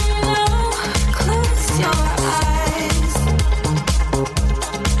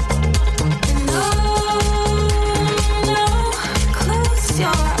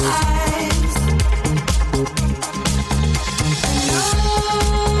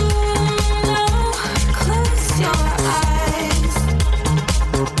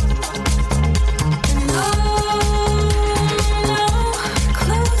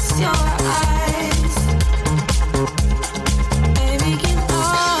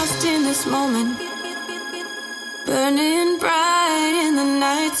 burning bright in the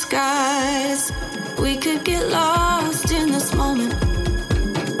night skies. We could get lost in this moment,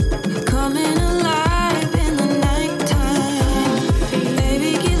 coming alive in the nighttime.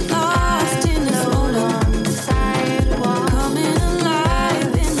 Baby, get lost in this moment, coming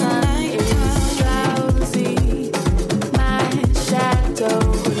alive in the nighttime. My shadow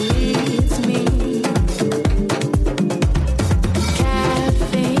leads me.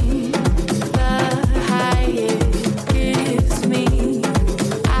 Caffeine, the highest gives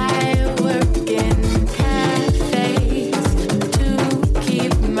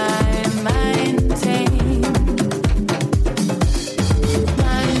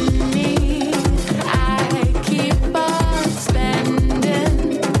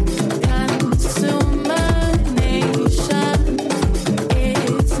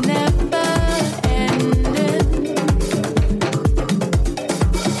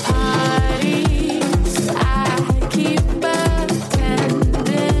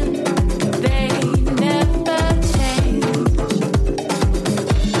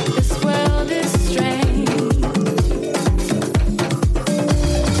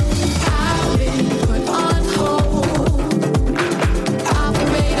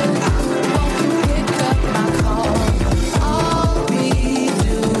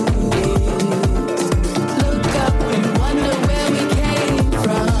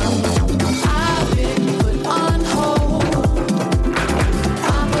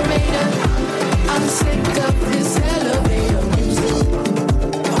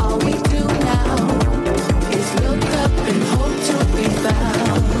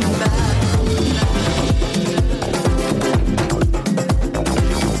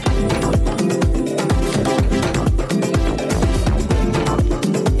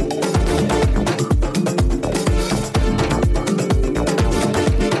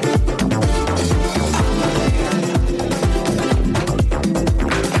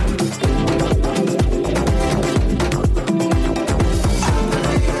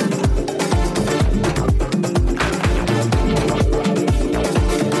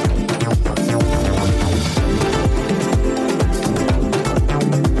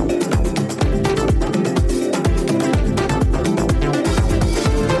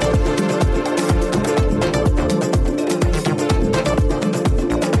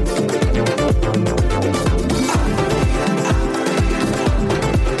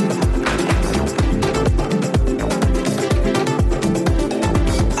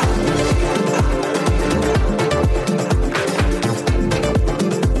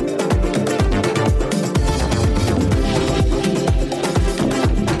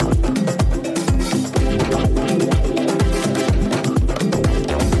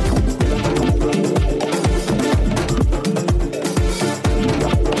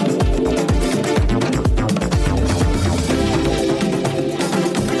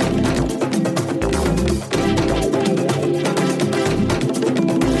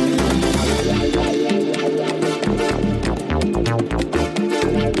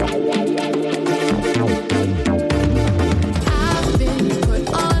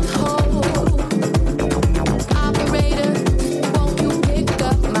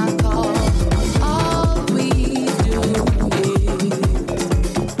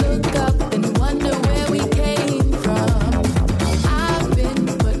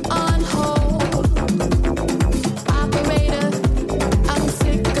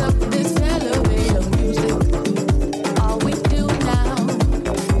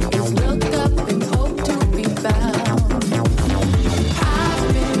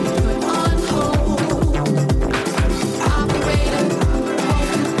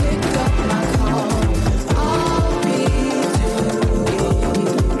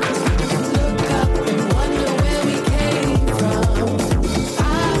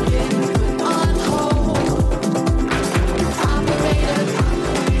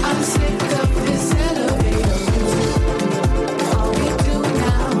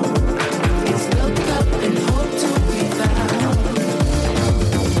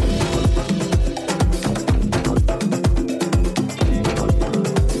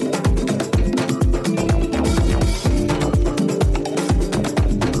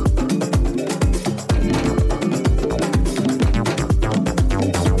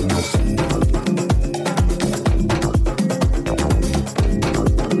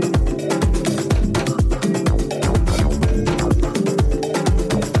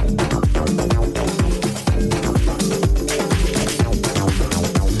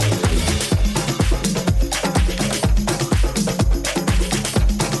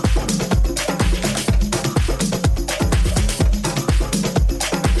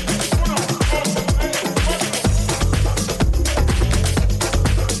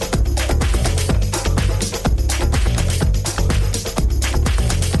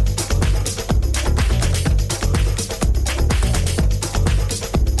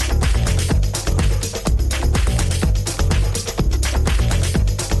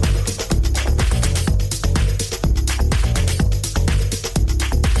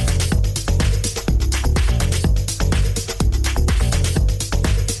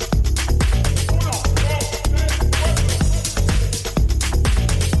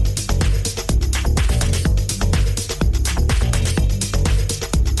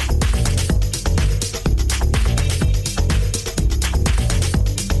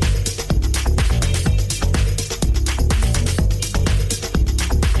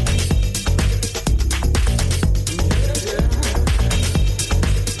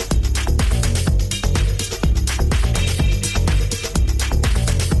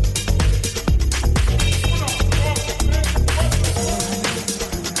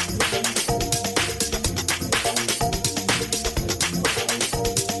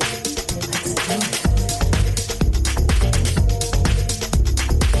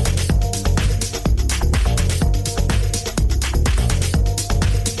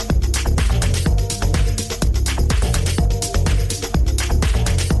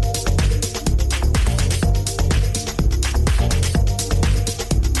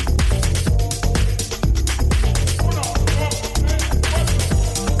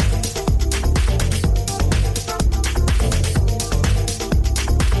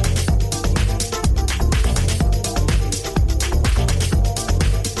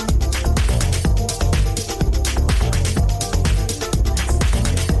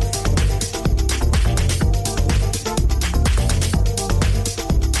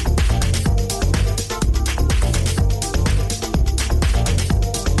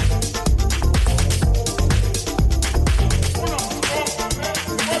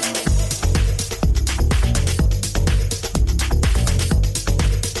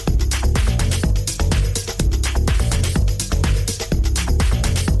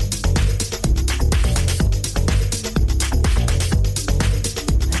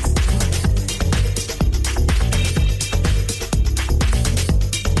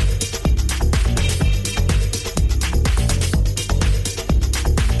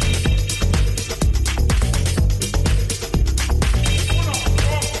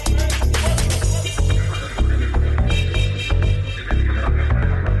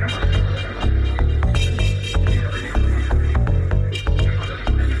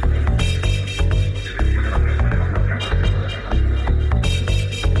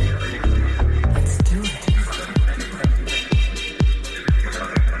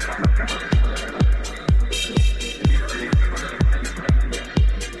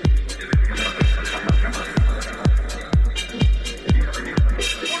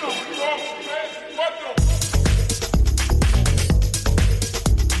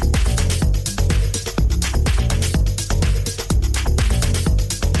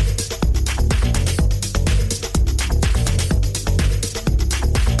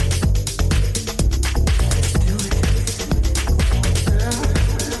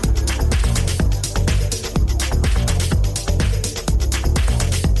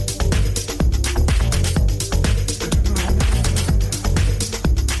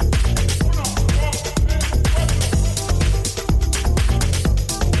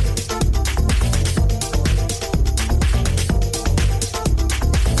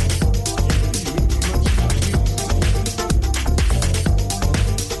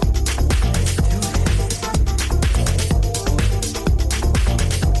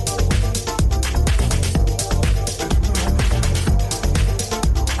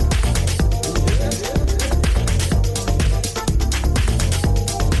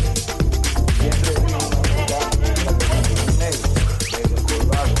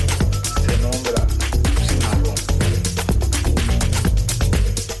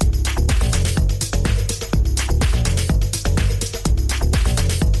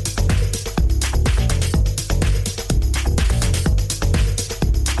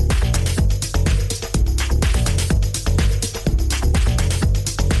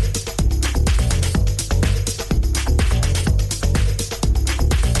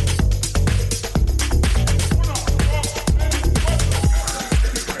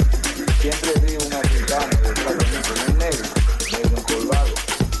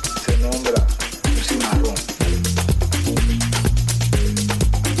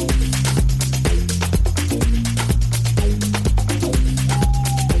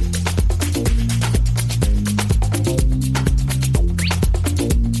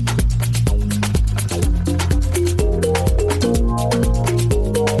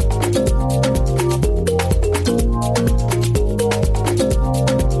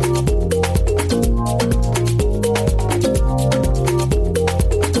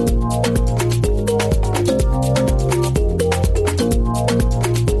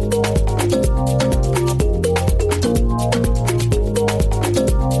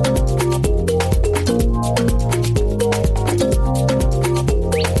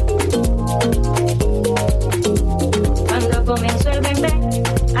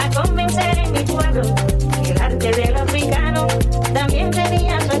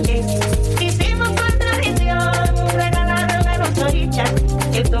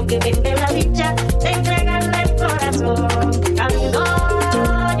el toque vende la dicha de entregarle el corazón. Amigo,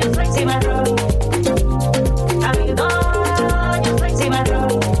 yo soy cimarrón. Amigo, yo soy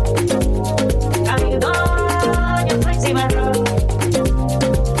cimarrón. Amigo, yo soy cimarrón.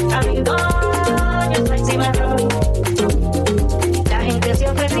 Amigo, yo soy cimarrón. La gente se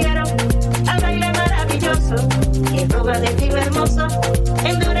ofrecieron al baile maravilloso y el roba de estilo hermoso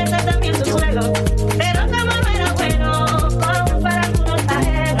endurece también su suelo, pero como no era bueno, aún para algunos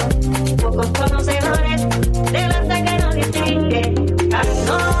ajenos, pocos conocedores del arte que nos distingue.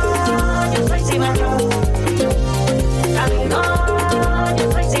 Amigo, yo soy cimarrón. Amigo, yo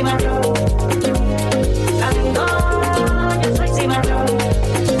soy cimarrón. Amigo, yo soy cimarrón.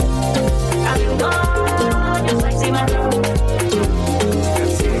 Amigo, yo soy cimarrón.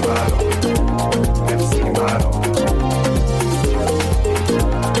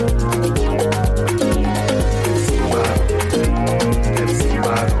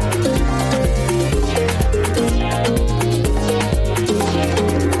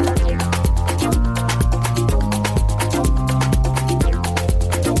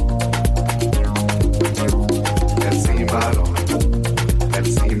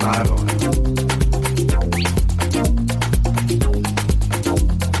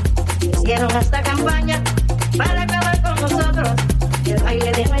 Hicieron esta campaña para acabar con nosotros. El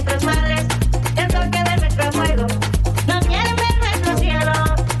baile de nuestras madres, el toque de nuestro fuego. No quieren ver nuestro cielo,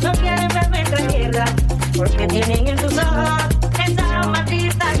 no quieren ver nuestra tierra, porque tienen en sus ojos esa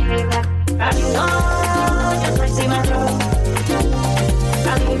maldita guerra. Amigo, yo soy cimarrón.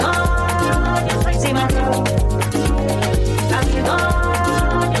 Amigo, yo soy cimarrón. Amigo,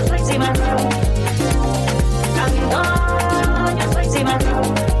 yo soy cimarrón. Amigo, yo soy cimarrón.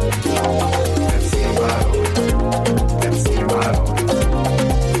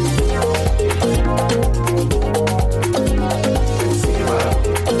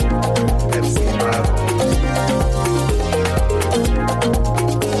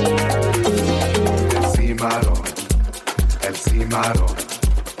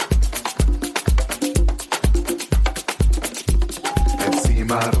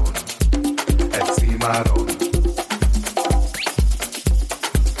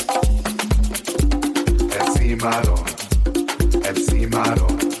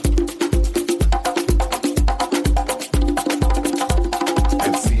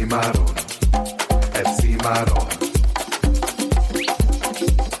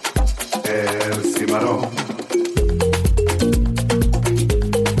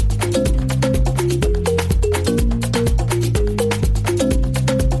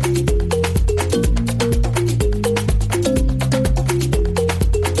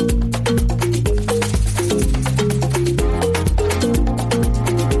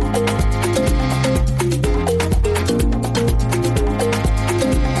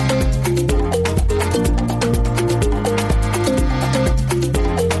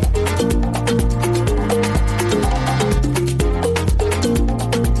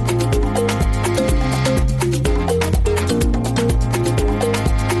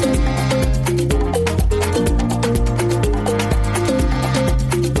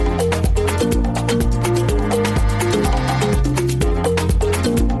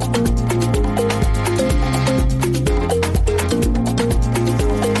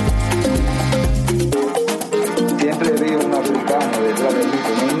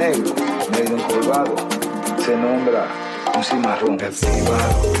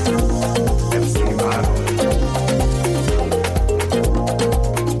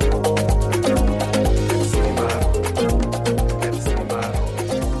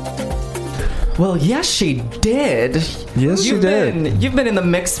 Well, yes, she did. Yes, she did. You've been in the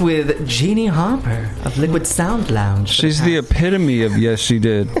mix with Jeannie Harper of Liquid Sound Lounge. She's the epitome of yes, she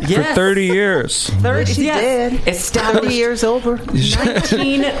did. Yes. For 30 years. 30, She did. Established 30 years over.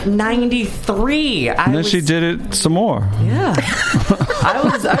 1993. And then she did it some more. Yeah. I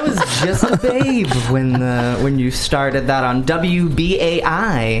was just a babe when you started that on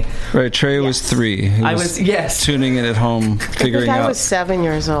WBAI. Right, Trey was 3. He was tuning in at home, figuring I out. was 7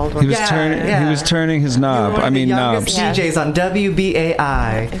 years old. He was He was turning his knob. I mean knobs. DJs on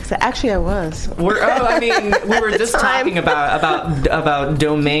WBAI. Actually, I was. We were just talking about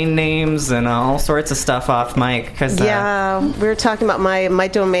domain names and all sorts of stuff off mic. Yeah, we were talking about my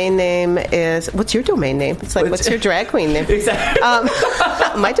domain name is. What's your domain name? It's like what's your drag queen name? Exactly.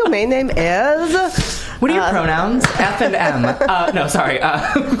 My domain name is What are your pronouns? F and M. No, sorry.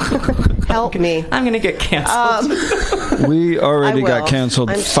 Help me. I'm going to get canceled. We already got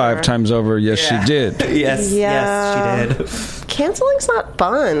canceled I'm 5 sure. times over. Yes, she did. Yes, Yeah. yes, she did. Cancelling's not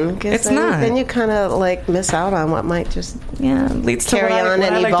fun. 'Cause It's then, not. Then you kind of like miss out on what might just leads to carry what on I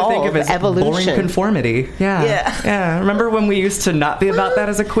and like evolve. to think of as evolution. boring conformity. Yeah. Remember when we used to not be about that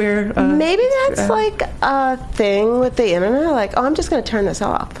as a queer? Maybe that's like a thing with the internet. Like, oh, I'm just going to turn this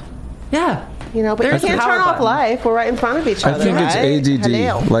off. Yeah. You know, but There's you can't a power turn off button. life. We're right in front of each I other. think right? it's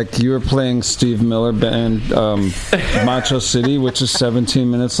Hello. ADD. Like you were playing Steve Miller Band, Macho City, which is 17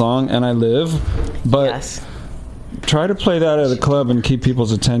 minutes long, and I live. But try to play that at a club and keep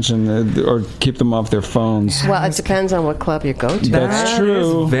people's attention, or keep them off their phones. Well, it depends on what club you go to. That's right?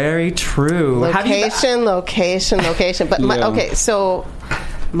 true. Very true. Location. But Yeah. okay, so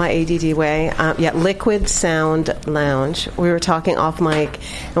my ADD way, Liquid Sound Lounge. We were talking off mic,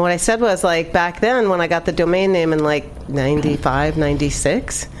 and what I said was, like, back then when I got the domain name in like 95,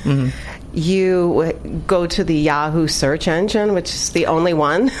 96, you go to the Yahoo search engine, which is the only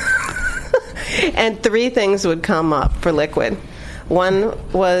one, and 3 things would come up for Liquid. One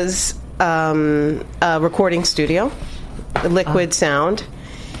was a recording studio, Liquid Sound,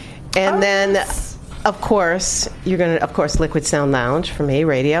 and then of course Liquid Sound Lounge for me,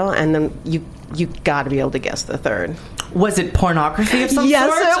 radio, and then you got to be able to guess the third. Was it pornography of some Yes,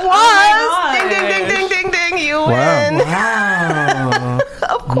 sort? it was. Oh my Ding, God. ding, ding, ding, ding, ding. You Wow. win. Wow.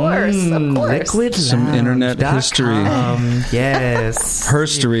 Of course. Liquid Some internet history. Yes.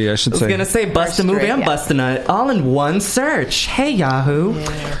 Herstory, I should I was say. going to say bust a move and bust a nut all in one search. Hey, Yahoo.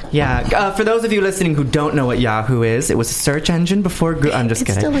 Yeah. For those of you listening who don't know what Yahoo is, it was a search engine before Google. I'm just It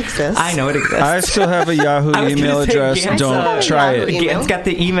kidding. still exists. I know it exists. I still have a Yahoo I was gonna email say, address. Gant's Don't try Yahoo it. email. Gant's got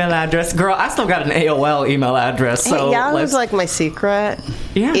the email address. Girl, I still got an AOL email address. So Hey, Yahoo's let's- like my secret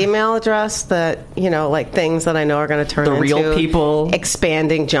email address that, like things that I know are going to turn The into real people.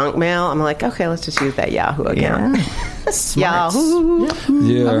 expanding junk mail. I'm like, okay, let's just use that Yahoo account. Smart. Yahoo.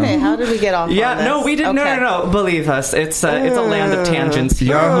 Yeah. Okay, how did we get off Yeah, on this? no, we didn't. Okay. No. Believe us, it's a land of tangents.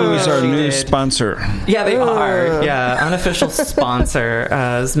 here. Yahoo is our She new did. sponsor. Yeah, they are. Yeah, unofficial sponsor,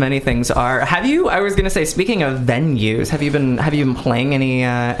 as many things are. Have you? I was going to say, speaking of venues, have you been playing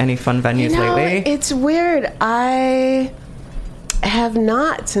any fun venues lately? It's weird. I have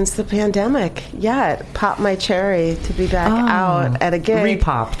not since the pandemic yet popped my cherry to be back out at a gig.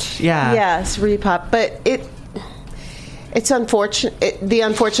 Repopped, yeah. Yes, repopped. But it's unfortunate. The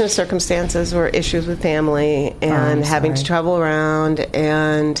unfortunate circumstances were issues with family and having to travel around.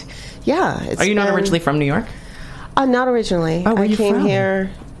 And Are you not originally from New York? Not originally. Oh, where I you came from?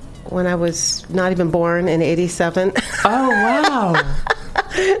 here when I was not even born in '87. Oh wow.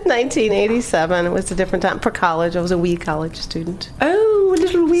 1987. It was a different time for college. I was a wee college student. Oh, a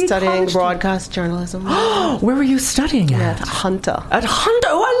little wee studying college broadcast journalism. Where were you studying at? Hunter. At Hunter.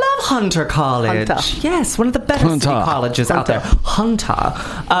 Oh, I love Hunter College. Hunter. Yes, one of the better city colleges out there. Hunter.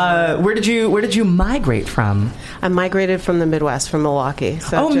 Where did you migrate from? I migrated from the Midwest, from Milwaukee.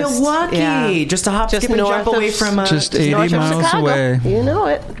 So Milwaukee. Just a hop, skip, and jump away from. Just 80 north of miles Chicago. away. You know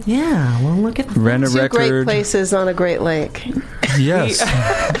it. Yeah. Well, look at Rent a Two great record. places on a great lake. Yes.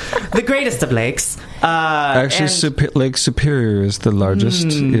 the greatest of lakes. Actually, Lake Superior is the largest,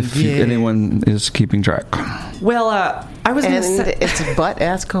 if anyone is keeping track. Well, I was going to And say. it's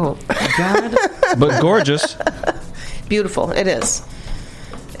butt-ass cold. God. But gorgeous. Beautiful. It is.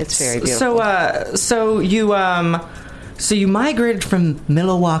 It's very beautiful. So you migrated from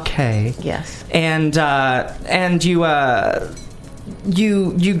Milwaukee. Yes. And you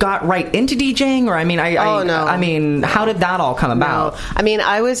got right into DJing, or no. I mean, how did that all come about? No. I mean,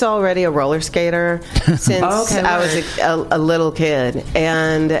 I was already a roller skater since I was a little kid,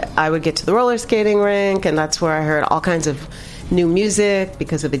 and I would get to the roller skating rink, and that's where I heard all kinds of new music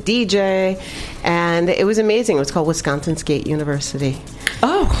because of a DJ, and it was amazing. It was called Wisconsin Skate University.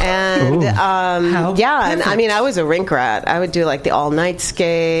 Oh, and How and I mean, I was a rink rat. I would do like the all-night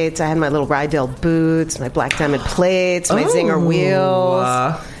skates. I had my little Rydell boots, my black diamond plates, my Zinger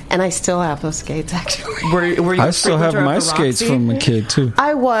wheels. And I still have those skates, actually. Were you I still have my skates from a kid, too.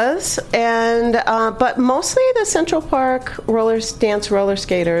 I was, and but mostly the Central Park dance roller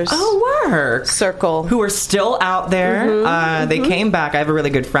skaters. Oh, work. Circle. Who are still out there. They came back. I have a really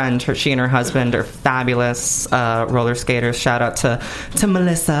good friend. She and her husband are fabulous roller skaters. Shout out to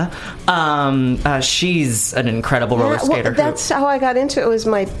Melissa. She's an incredible roller skater. Well, that's how I got into it. Was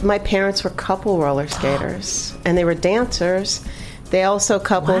my parents were couple roller skaters, and they were dancers. They also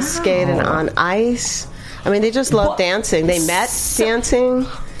skated on ice. I mean, they just loved dancing. They met dancing.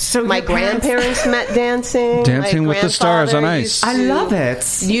 So my your parents- grandparents met dancing. Dancing My with the Stars on grandfather Ice. used I to- love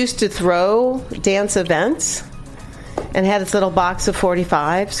it. Used to throw dance events and had this little box of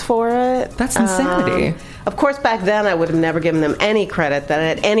 45s for it. That's insanity. Of course, back then I would have never given them any credit that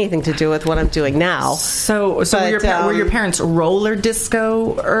it had anything to do with what I'm doing now. So were But, your parents roller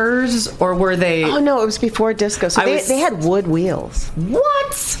disco-ers, or were they? Oh no, it was before disco. So I they, was- they had wood wheels.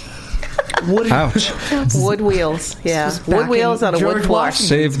 What? Wood, Ouch. Wood wheels, yeah. This was back Wood wheels in on a George wood floor. Washington's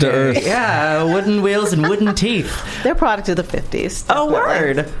Save the day. earth. Yeah, wooden wheels and wooden teeth. They're a product of the 50s. Oh,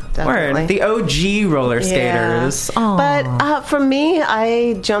 word. Definitely. Word. The OG roller skaters. Yeah. But for me,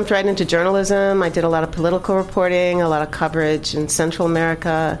 I jumped right into journalism. I did a lot of political reporting, a lot of coverage in Central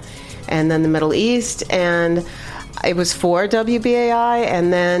America and then the Middle East. And it was for WBAI.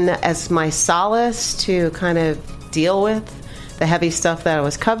 And then as my solace to kind of deal with the heavy stuff that I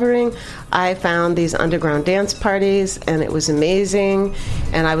was covering, I found these underground dance parties, and it was amazing.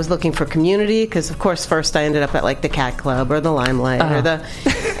 And I was looking for community because, of course, first I ended up at like the Cat Club or the Limelight or the,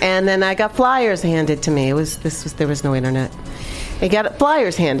 and then I got flyers handed to me. There was no internet. You got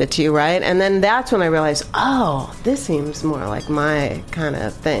flyers handed to you, right? And then that's when I realized, oh, this seems more like my kind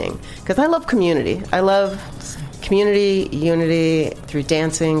of thing because I love community. I love community, unity through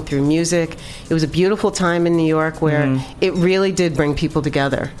dancing, through music. It was a beautiful time in New York where it really did bring people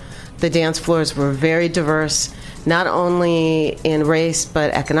together. The dance floors were very diverse, not only in race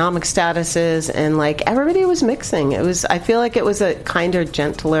but economic statuses, and like everybody was mixing. I feel like it was a kinder,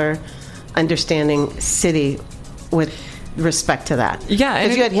 gentler, understanding city with respect to that. Yeah, and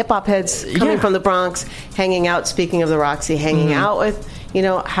because you had hip hop heads coming from the Bronx, hanging out. Speaking of the Roxy, hanging out with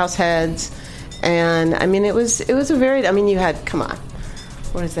house heads. And I mean, it was a very. I mean, you had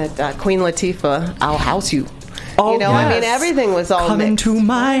what is that? Queen Latifah, I'll house you. Oh, I mean, everything was all Come mixed. into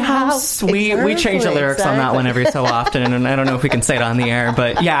my house. We change the lyrics on that one every so often, and I don't know if we can say it on the air,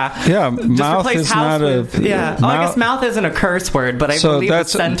 but yeah. Yeah, Just mouth replace is house not with, a. yeah. Oh, I guess mouth isn't a curse word, but I believe the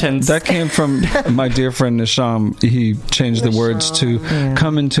sentence. That came from my dear friend Nisham. He changed the words to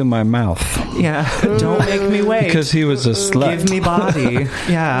 "come into my mouth." Yeah, don't make me wait. Because he was a slut. Give me body.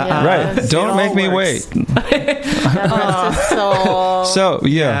 Yeah. Right. Don't make me wait. So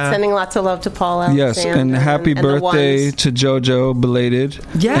yeah. Sending lots of love to Paul Alexander. Yes, and happy the birthday ones. to JoJo, belated.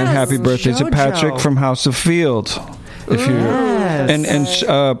 Yes, and happy birthday to JoJo. Patrick from House of Field. If you and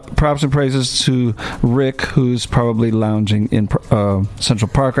props and praises to Rick, who's probably lounging in Central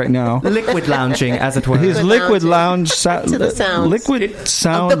Park right now. Liquid lounging, as it were. He's liquid lounge, To the sounds liquid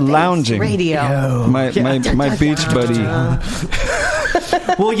sound lounging. Radio. My beach buddy.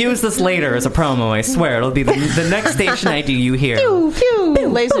 We'll use this later as a promo, I swear. It'll be the next station ID you hear. Pew, pew,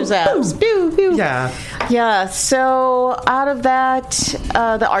 laser zaps. Pew, pew. Yeah. Yeah, so out of that,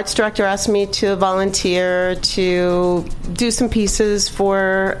 the arts director asked me to volunteer to do some pieces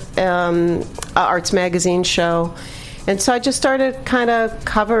for an arts magazine show. And so I just started kind of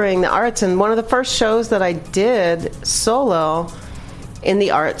covering the arts. And one of the first shows that I did solo in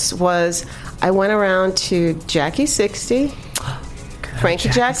the arts was I went around to Jackie 60, Frankie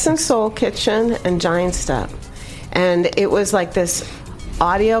Jackson Soul Kitchen, and Giant Step. And it was like this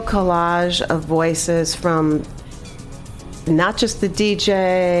audio collage of voices from not just the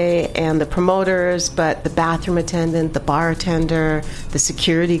DJ and the promoters, but the bathroom attendant, the bartender, the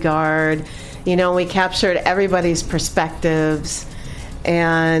security guard. You know, we captured everybody's perspectives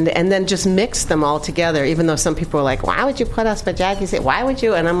and then just mixed them all together, even though some people were like, why would you put us with Jackie? Why would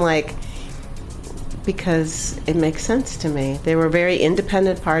you? And I'm like, because it makes sense to me. They were very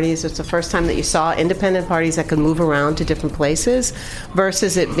independent parties. It's the first time that you saw independent parties that could move around to different places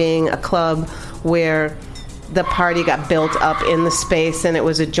versus it being a club where the party got built up in the space and it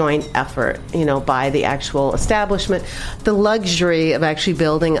was a joint effort, you know, by the actual establishment. The luxury of actually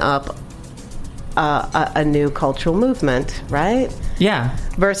building up a new cultural movement, right? Yeah.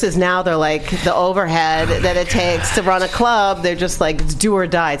 Versus now they're like the overhead that it takes to run a club. They're just like, it's do or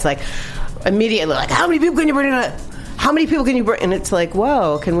die. It's like immediately like, how many people can you bring in? How many people can you bring? And it's like,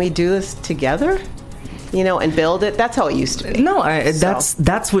 whoa, can we do this together? You know, and build it. That's how it used to be. No,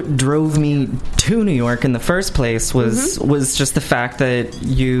 that's what drove me to New York in the first place was just the fact that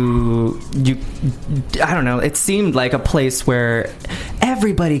you I don't know, it seemed like a place where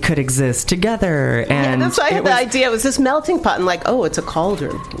everybody could exist together. And yeah, that's why I had the idea. It was this melting pot, and like, oh, it's a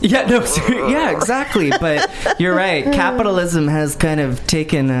cauldron. Yeah, no, yeah, exactly. But you're right. Capitalism has kind of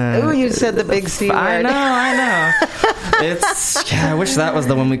taken a. Ooh, you said the big C word. I know. It's. Yeah, I wish that was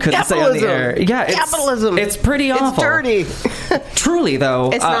the one we couldn't say on the air. Yeah, capitalism. It's pretty awful. It's dirty. Truly, though,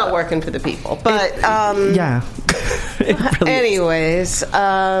 it's not working for the people. But yeah. Anyways,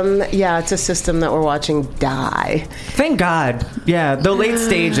 yeah, it's a system that we're watching die. Thank God. Yeah, the late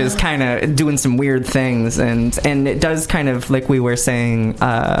stage is kind of doing some weird things, and it does kind of, like we were saying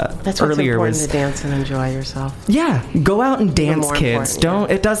That's what's earlier, important, was to dance and enjoy yourself. yeah, go out and dance, more kids. important,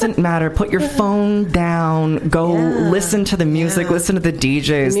 Don't. It doesn't matter. Put your phone down. Go listen to the music. Listen to the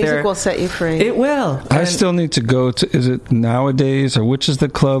DJs. Music will set you free. It will. I still need to go to, is it Nowadays, or which is the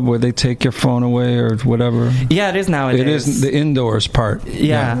club where they take your phone away or whatever? Yeah, it is Nowadays. It is the indoors part.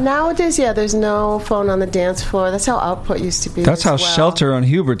 Yeah. Nowadays, there's no phone on the dance floor. That's how Output used to be. That's how as well. Shelter on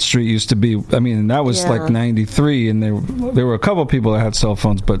Hubert Street used to be. I mean, that was like 93, and there were a couple people that had cell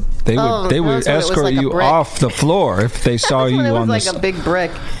phones, but they would escort you off the floor if they saw you when it was on like the a big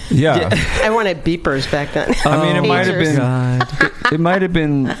brick. Yeah. I wanted beepers back then. I mean, it might have been Pagers. it might have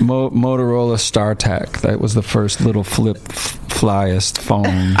been Motorola StarTAC. That was the first little flyest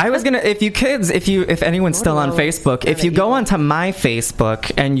phone. I was gonna, if anyone's still on Facebook, if you go onto my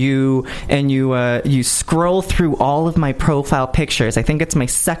Facebook and you scroll through all of my profile pictures, I think it's my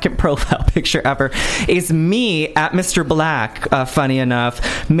second profile picture ever, is me at Mr. Black, funny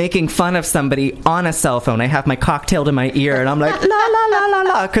enough, making fun of somebody on a cell phone. I have my cocktail to my ear and I'm like, la la la la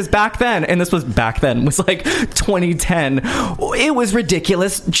la, because back then, and this was like 2010, it was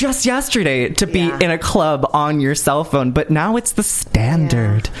ridiculous just yesterday to be in a club on your cell phone, but now it's the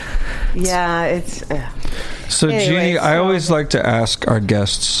standard. Yeah, it's... So, Anyway, Jeannie, I always like to ask our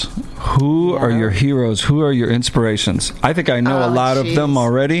guests, who are your heroes? Who are your inspirations? I think I know a lot of them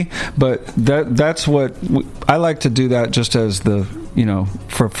already, but that's what... I like to do that just as the,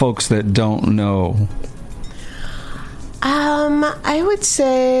 for folks that don't know. I would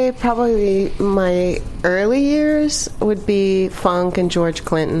say probably my early years would be funk and George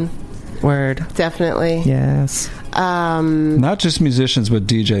Clinton. Word. Definitely. Yes. Not just musicians, but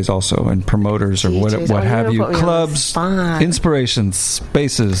DJs also, and promoters, or DJs. what have you. Put me on the Clubs, spot. inspirations,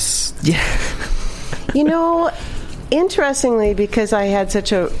 spaces. Yeah. Interestingly, because I had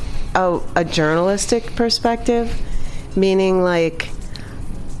such a journalistic perspective, meaning like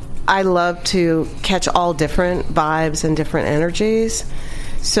I love to catch all different vibes and different energies.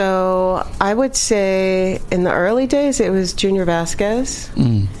 So I would say in the early days it was Junior Vasquez.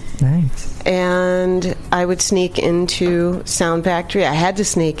 Nice. And I would sneak into Sound Factory. I had to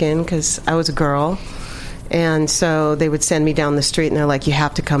sneak in because I was a girl. And so they would send me down the street and they're like, you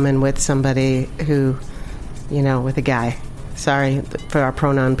have to come in with somebody who, with a guy. Sorry for our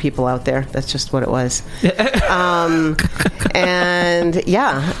pronoun people out there. That's just what it was. And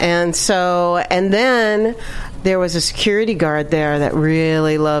then there was a security guard there that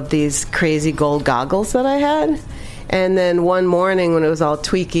really loved these crazy gold goggles that I had. And then one morning when it was all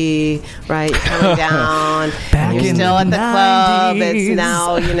tweaky, right, coming down, you're still at the club. It's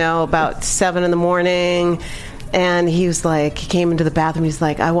now, about 7 a.m. And he was like, he came into the bathroom. He's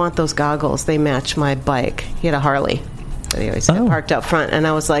like, I want those goggles. They match my bike. He had a Harley that he always had parked up front. And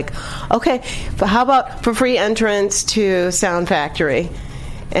I was like, okay, but how about for free entrance to Sound Factory?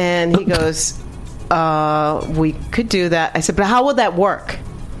 And he goes, we could do that. I said, but how would that work?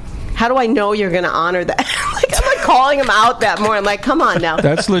 How do I know you're going to honor that? I'm like calling him out that morning. I'm like, come on now.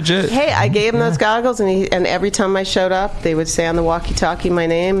 That's legit. Hey, I gave him those goggles, and every time I showed up, they would say on the walkie-talkie my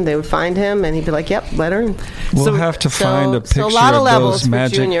name. They would find him, and he'd be like, yep, let her in. We'll have to find a picture a lot of levels those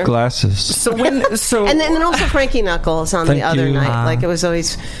magic Junior. glasses. And then also Frankie Knuckles on the other night. Like, it was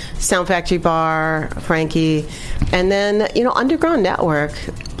always Sound Factory Bar, Frankie. And then, Underground Network.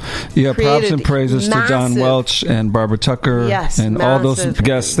 Yeah, props and praises to Don Welch and Barbara Tucker and all those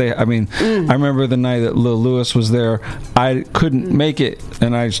guests. I remember the night that Lil Lewis was there. I couldn't make it,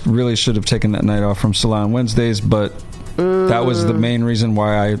 and I really should have taken that night off from Salon Wednesdays, but that was the main reason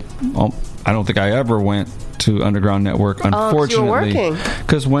why I don't think I ever went to Underground Network, unfortunately,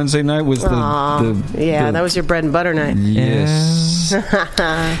 because Wednesday night was that was your bread and butter night. Yes.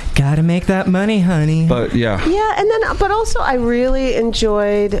 Gotta make that money, honey. But and then but also I really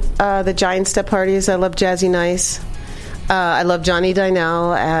enjoyed the Giant Step parties. I love Jazzy Nice. I love Johnny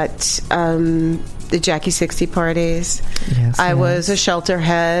Dynell at the Jackie 60 parties. I was a Shelter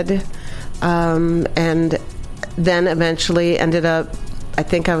head, and then eventually ended up, I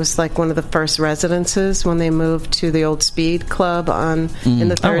think I was like one of the first residences when they moved to the old Speed Club in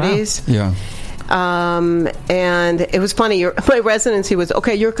the 30s. Oh, wow. Yeah. And it was funny. My residency was,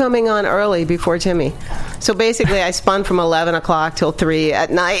 okay, you're coming on early before Timmy. So basically, I spun from 11 o'clock till 3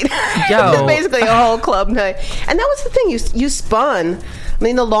 at night. Basically a whole club night. And that was the thing. You spun. I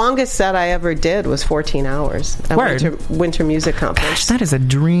mean, the longest set I ever did was 14 hours at Winter Music Conference. Gosh, that is a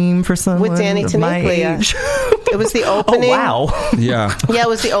dream for someone with Danny of my Tenaglia. age. It was the opening. Oh, wow. Yeah. Yeah, it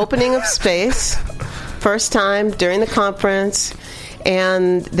was the opening of Space. first time during the conference.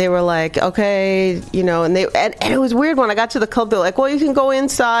 And they were like, okay, you know, and it was weird when I got to the club. They're like, well, you can go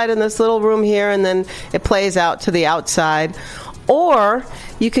inside in this little room here, and then it plays out to the outside. Or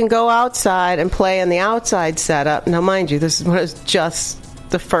you can go outside and play in the outside setup. Now, mind you, this was just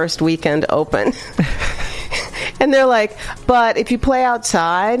the first weekend open. And they're like, but if you play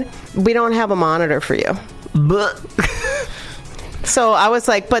outside, we don't have a monitor for you. So I was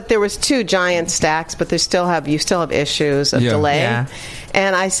like, but there was 2 giant stacks, but you still have issues of delay. Yeah.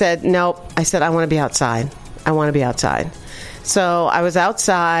 And I said, nope. I said, I want to be outside. I want to be outside. So I was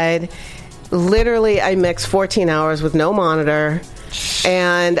outside. Literally, I mixed 14 hours with no monitor.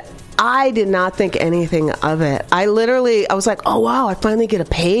 And I did not think anything of it. I was like, oh, wow, I finally get a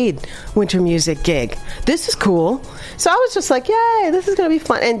paid winter music gig. This is cool. So I was just like, yay, this is going to be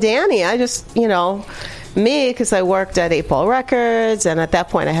fun. And Danny, I just, you know, me, because I worked at 8-Ball Records, and at that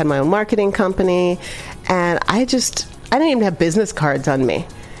point I had my own marketing company, and I didn't even have business cards on me.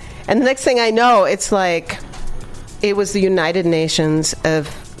 And the next thing I know, it's like it was the United Nations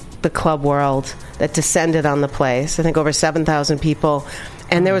of the club world that descended on the place. I think over 7,000 people.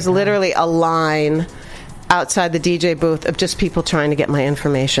 And there was literally a line outside the DJ booth of just people trying to get my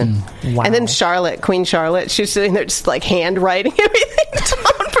information. Wow. And then Queen Charlotte, she was sitting there just like handwriting everything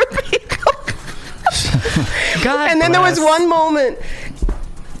down for people. God and then bless. there was one moment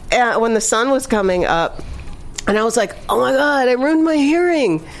when the sun was coming up, and I was like, oh my God, I ruined my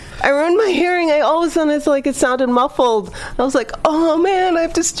hearing. All of a sudden, it's like it sounded muffled. I was like, oh man,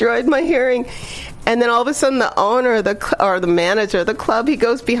 I've destroyed my hearing. And then all of a sudden, the owner or the manager of the club, he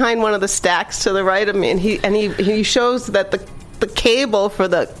goes behind one of the stacks to the right of me, and he shows that the cable for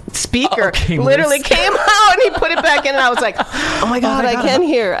the speaker literally came out, and he put it back in, and I was like, oh my God, I can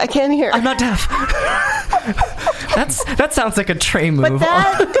hear. I'm not deaf. That sounds like a Trey move.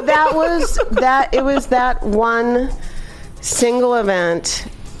 But it was that one single event.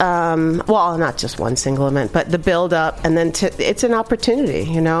 Well, not just one single event, but the build up, and then it's an opportunity,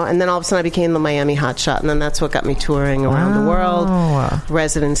 you know. And then all of a sudden, I became the Miami hotshot, and then that's what got me touring around the world.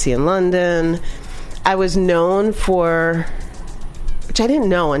 Residency in London. I was known for, which I didn't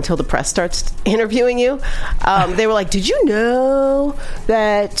know until the press starts interviewing you. They were like, did you know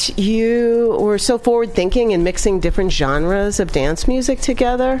that you were so forward thinking in mixing different genres of dance music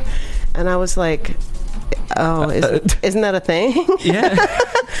together? And I was like, oh, isn't that a thing? Yeah.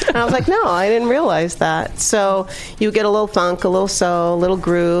 And I was like, no, I didn't realize that. So you get a little funk, a little soul, a little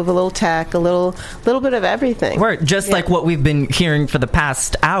groove, a little tech, a little bit of everything. Word, just like what we've been hearing for the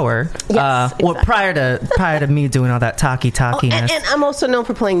past hour. Yes, well, prior to me doing all that talky-ness. And I'm also known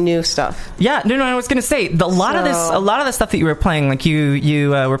for playing new stuff. Yeah, no, I was gonna say a lot of the stuff that you were playing, like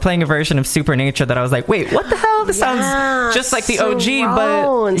you were playing a version of Supernature that I was like, wait, what the hell? This sounds just like the OG,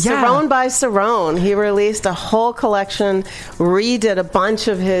 but yeah. Cerrone by Cerrone. He released a whole collection, redid a bunch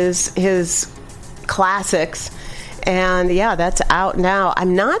of his classics, and yeah, that's out now.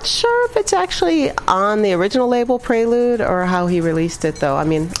 I'm not sure if it's actually on the original label Prelude or how he released it, though. I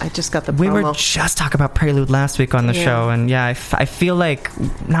mean, I just got the promo. We were just talking about Prelude last week on the show, and yeah, I feel like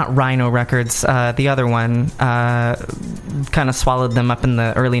not Rhino Records, the other one, kind of swallowed them up in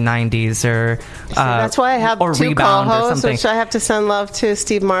the early 90s, or that's why I have or two Rebound or co-hosts, something. which I have to send love to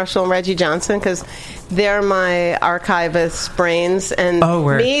Steve Marshall and Reggie Johnson, because they're my archivist brains, and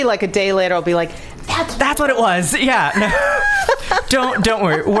me, like a day later, I'll be like, that's what it was. Yeah. No. Don't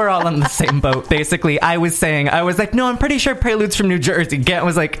worry. We're all on the same boat, basically. I was like, no, I'm pretty sure Prelude's from New Jersey. Gant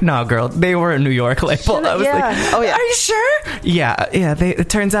was like, no, girl, they were a New York label. I was like, oh yeah, are you sure? Yeah. It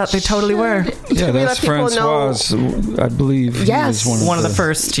turns out they totally were. Yeah, that's Francois, I believe. Yes. He was one of the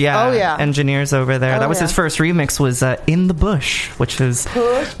first engineers over there. That was his first remix, was In the Bush, which is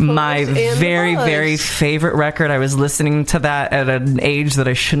my very, very favorite record. I was listening to that at an age that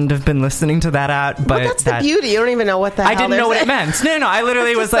I shouldn't have been listening to that at. But that's the beauty. You don't even know what the hell I didn't know what it meant. No. I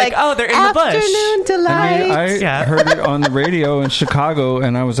literally was like, oh, they're in the bush. Afternoon delight. I heard it on the radio in Chicago,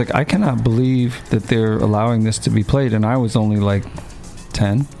 and I was like, I cannot believe that they're allowing this to be played. And I was only like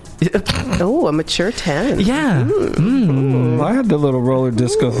 10. Oh, a mature 10. Yeah. Well, I had the little roller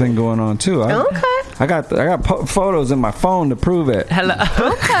disco thing going on too. I got photos in my phone to prove it. Hello.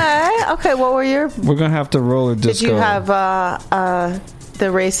 Okay. What were your? We're gonna have to roller disco. Did you have the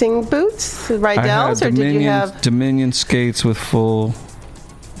racing boots, the Rydell's, or did you have Dominion skates with full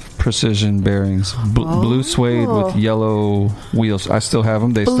precision bearings. Blue suede with yellow wheels. I still have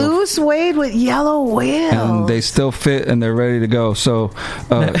them. They Blue suede with yellow wheels. and they still fit and they're ready to go. So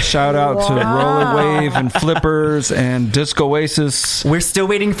shout out to Roller Wave and Flippers and Disco Oasis. We're still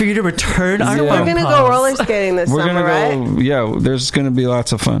waiting for you to return our We're phone going to calls. go roller skating this We're summer, right? gonna go. Yeah, there's gonna be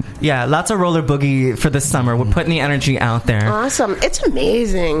lots of fun. Yeah, lots of roller boogie for this summer. We're putting the energy out there. Awesome. It's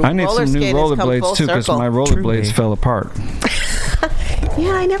amazing. I need Roller some new skating's come full rollerblades too because circle. my rollerblades fell apart.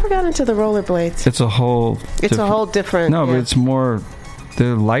 Yeah, I never got into the rollerblades. It's a whole. It's a whole different. No, yeah. but it's more.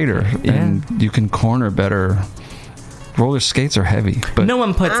 They're lighter and you can corner better. Roller skates are heavy, but No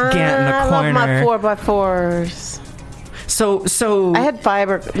one puts Gant in the I corner. love my 4x4s. So I had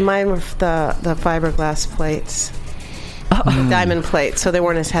mine were the fiberglass plates. Diamond plates, so they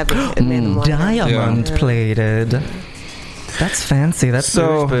weren't as heavy. It made them lighter. diamond plated. That's fancy. That's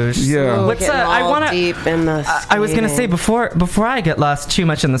So, boosh. yeah. What's I want to. deep in the. I was gonna say before I get lost too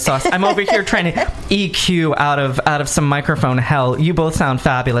much in the sauce, I'm over here trying to EQ out of some microphone hell. You both sound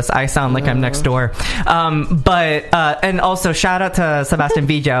fabulous. I sound like I'm next door. And also shout out to Sebastian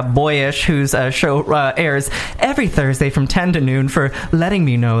Villa, Boyish, whose show airs every Thursday from 10 to noon, for letting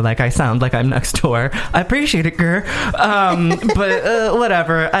me know like I sound like I'm next door. I appreciate it, girl. But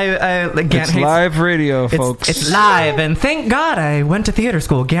whatever. it's live radio, folks. It's live, and thank God I went to theater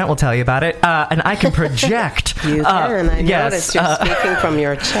school. Gant will tell you about it, and I can project. You can. I yes, noticed you're speaking from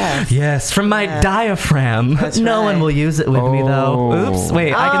your chest. Yes, from my diaphragm. That's no right. one will use it with me, though. Oops.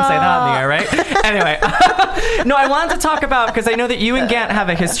 Wait, I can say that on the air, right? Anyway. No, I wanted to talk about, because I know that you and Gant have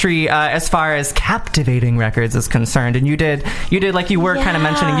a history as far as captivating records is concerned, and you did like you were kind of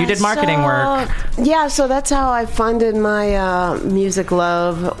mentioning, you did marketing work. Yeah, so that's how I funded my music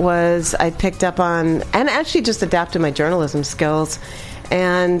love. Was I picked up on and actually just adapted my journalism skills.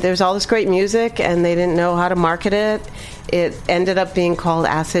 And there's all this great music, and they didn't know how to market it. It ended up being called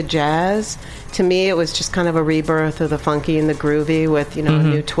acid jazz. To me, it was just kind of a rebirth of the funky and the groovy with, a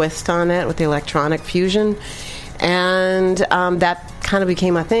new twist on it with the electronic fusion. And that kind of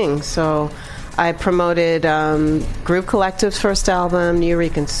became my thing. So I promoted Groove Collective's first album, New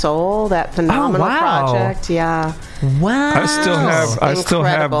Rican Soul, that phenomenal project. Yeah. Wow. I still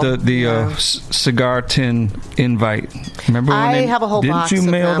have the cigar tin invite. Remember when I have a whole didn't box you of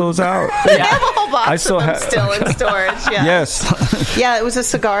mail them. those out? I have a whole box I still of them have- still in storage. Yeah. Yes. Yeah, it was a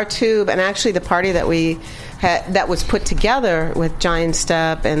cigar tube, and actually the party that we had, that was put together with Giant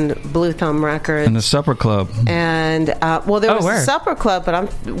Step and Blue Thumb Records. And the Supper Club. And there was the Supper Club,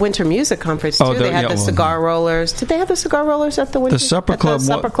 but Winter Music Conference too. They had the cigar rollers. Did they have the cigar rollers at the Winter? The Supper Club,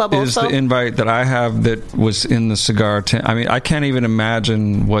 is also? the invite that I have that was in the cigar tin. I mean, I can't even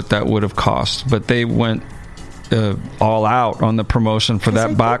imagine what that would have cost, but they went all out on the promotion for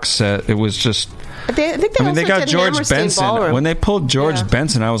that box set. It was just. I think they got George Benson. Ballroom. When they pulled George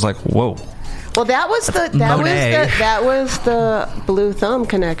Benson, I was like, whoa. Well, that was the Blue Thumb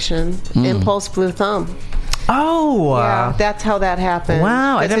connection. Impulse Blue Thumb. Oh, yeah, that's how that happened.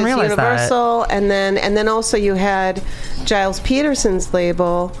 Wow, I didn't realize Universal, that. And then also you had Giles Peterson's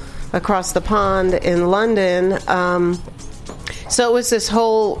label across the pond in London. So it was this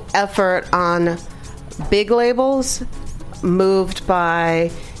whole effort on big labels moved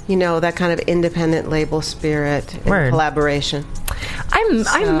by that kind of independent label spirit and collaboration.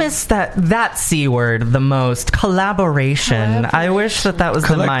 I miss that C word the most. Collaboration. I wish that was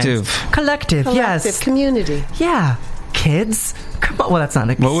Collective. the mind. Collective, yes. Community. Yeah. Kids. Come on. Well, that's not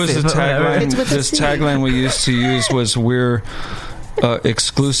What was the tagline? This tagline we used to use was "We're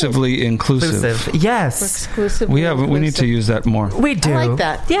exclusively inclusive." Yes. Exclusively We need to use that more. We do. I like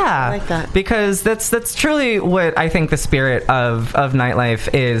that. Yeah. I like that. Because that's truly what I think the spirit of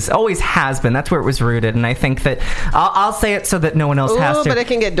nightlife is, always has been. That's where it was rooted. And I think that I'll say it so that no one else has to. But it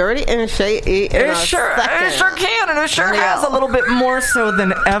can get dirty and shady. It sure can, and it sure has a little bit more so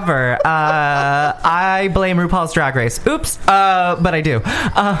than ever. I blame RuPaul's Drag Race. Oops, but I do.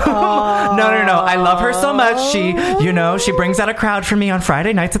 No. I love her so much. She brings out a crowd for me on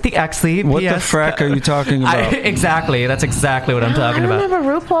Friday nights at the X-Lead. What the frack are you talking about? Exactly. That's exactly what I'm talking about. I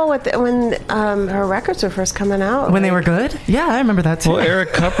remember RuPaul when her records were first coming out. When they were good? Yeah, I remember that too. Well,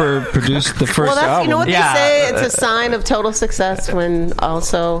 Eric Cupper produced the first album. You know what they say? It's a sign of total success when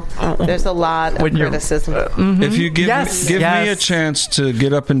also there's a lot of criticism. If you give me a chance to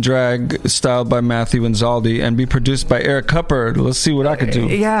get up and drag, styled by Matthew and Zaldi, and be produced by Eric Cupper, let's see what I could do.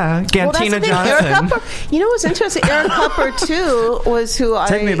 Yeah, Gantina Johnson. Eric Cupper, what's interesting? Eric Cupper too was who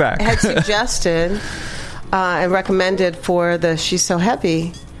Take me back. had suggested and recommended for the She's So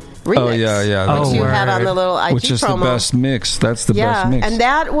Heavy remix. Oh yeah. Which you had on the little IG which is promo. the best mix. That's the best mix. And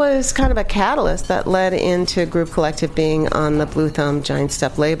that was kind of a catalyst that led into Groove Collective being on the Blue Thumb Giant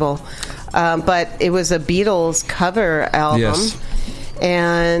Step label. But it was a Beatles cover album. Yes.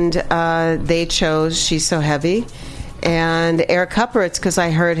 And they chose She's So Heavy. And Eric Kuppertz, because I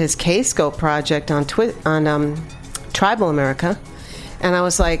heard his K-Scope project on Tribal America. And I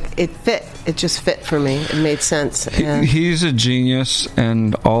was like, it fit. It just fit for me. It made sense. And He's a genius,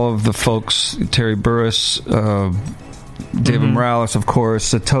 and all of the folks, Terry Burris, David Morales, of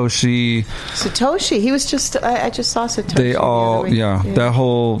course, Satoshi. He was just, I just saw Satoshi. They all, that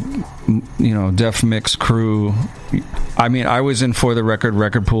whole, Def Mix crew. I mean, I was in For the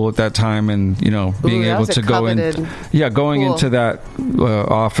Record pool at that time, and being able to go in, going into that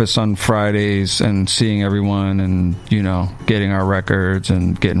office on Fridays and seeing everyone, and getting our records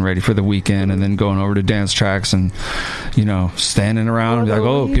and getting ready for the weekend, and then going over to dance tracks and standing around and be like,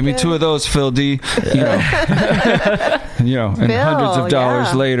 oh, give me 2 of those, Phil D. And hundreds of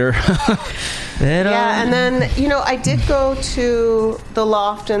dollars later. And then I did go to the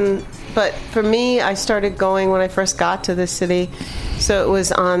Loft, but for me, I started going when I first got to the city. So it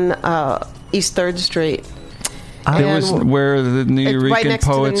was on East 3rd Street. It was where the Nuyorican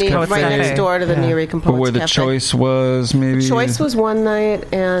Poets Cafe. Right next door to the Nuyorican Poets Cafe. Or where the Choice was, maybe? Choice was one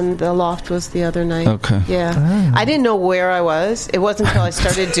night, and the Loft was the other night. Okay. Yeah. I didn't know where I was. It wasn't until I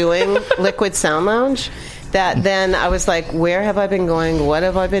started doing Liquid Sound Lounge that then I was like, where have I been going? What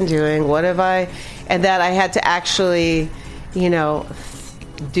have I been doing? And that I had to actually,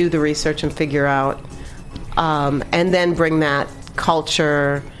 do the research and figure out, and then bring that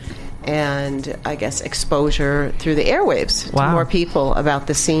culture and, I guess, exposure through the airwaves to more people about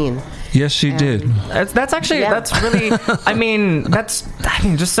the scene. Yes, you did. That's actually that's really. I mean, that's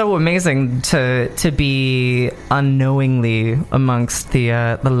just so amazing to be unknowingly amongst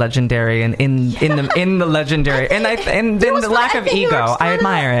the legendary and in the legendary, and the lack of ego. I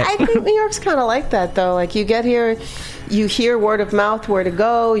admire it. I think New York's kind of like that, though. Like, you get here, you hear word of mouth where to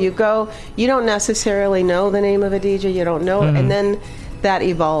go. You go. You don't necessarily know the name of a DJ. You don't know, and then that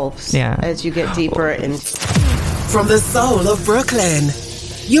evolves as you get deeper in. From the soul of Brooklyn,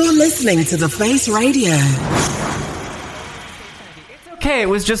 you're listening to The Face Radio. Okay, it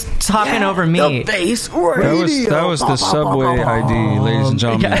was just talking over me. The Face Radio. That was the subway ID, ladies and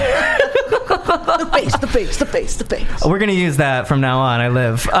gentlemen. The bass. We're gonna use that from now on. I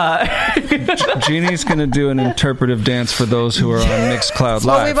live. Jeannie's gonna do an interpretive dance for those who are on Mixcloud Live.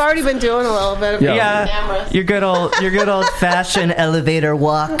 Well, we've already been doing a little bit of cameras. Your good old fashioned elevator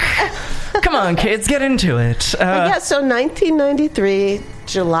walk. Come on, kids, get into it. So 1993,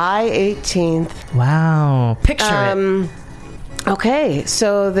 July 18th. Wow, picture it. Okay,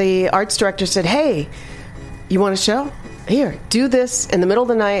 so the arts director said, "Hey, you want a show? Here, do this in the middle of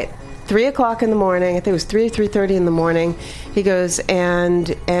the night." 3 o'clock in the morning, I think it was 3:30 in the morning. He goes,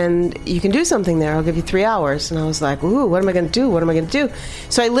 and you can do something there. I'll give you 3 hours. And I was like, ooh, what am I going to do?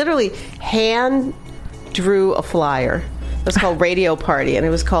 So I literally hand drew a flyer. It was called Radio Party, and it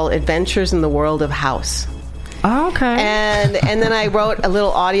was called Adventures in the World of House. Oh, okay. And then I wrote a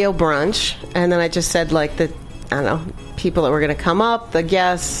little audio brunch, and then I just said, like, people that were going to come up, the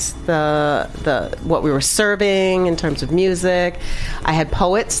guests, the what we were serving in terms of music. I had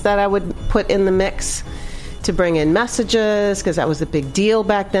poets that I would put in the mix to bring in messages, because that was a big deal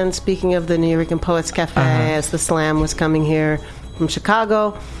back then, speaking of the Nuyorican Poets Cafe, as the Slam was coming here from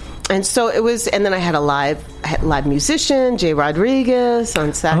Chicago. And so it was, and then I had a live musician, Jay Rodriguez,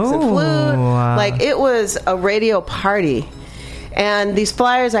 on sax and flute. Like, it was a radio party. And these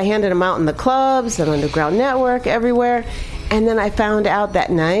flyers, I handed them out in the clubs, and Underground Network, everywhere. And then I found out that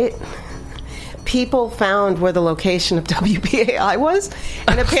night, people found where the location of WBAI was.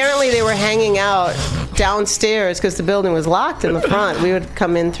 And apparently they were hanging out downstairs because the building was locked in the front. We would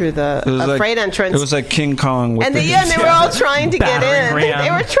come in through the freight entrance. It was like King Kong. With they were all trying to get in.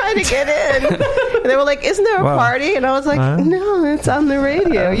 They were trying to get in. And they were like, isn't there a party? And I was like, no, it's on the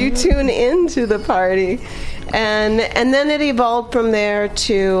radio. You tune into the party. And then it evolved from there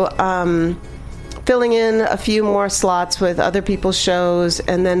to filling in a few more slots with other people's shows.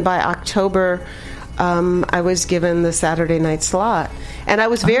 And then by October, I was given the Saturday night slot. And I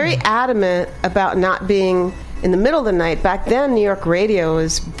was very adamant about not being in the middle of the night. Back then, New York radio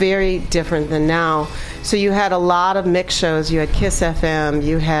was very different than now. So you had a lot of mix shows. You had Kiss FM.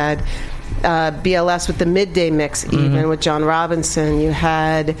 You had BLS with the midday mix, even with John Robinson. You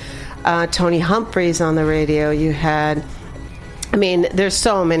had Tony Humphries on the radio. You had, there's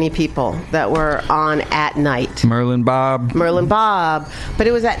so many people that were on at night. Merlin Bob. But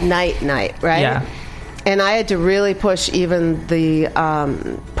it was at night, right? Yeah. And I had to really push even the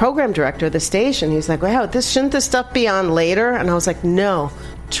program director of the station. He's like, wow, shouldn't this stuff be on later? And I was like, no,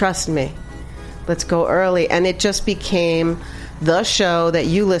 trust me. Let's go early. And it just became the show that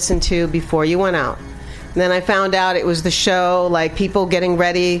you listened to before you went out. And then I found out it was the show, like people getting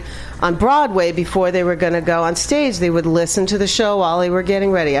ready on Broadway before they were going to go on stage. They would listen to the show while they were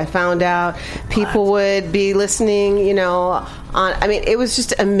getting ready. I found out people would be listening, you know, on. I mean, it was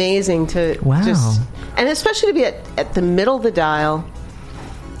just amazing to just, and especially to be at the middle of the dial,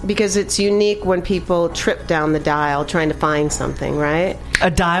 because it's unique when people trip down the dial trying to find something, right?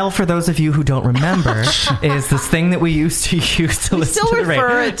 A dial, for those of you who don't remember, is this thing that we used to listen to the radio. We still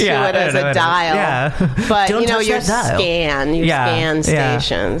refer to it as a dial. Yeah. But, Don't you know, touch you that dial. scan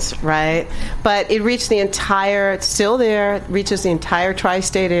stations, right? But it reached it's still there, it reaches the entire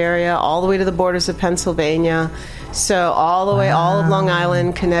tri-state area, all the way to the borders of Pennsylvania. So all the way, all of Long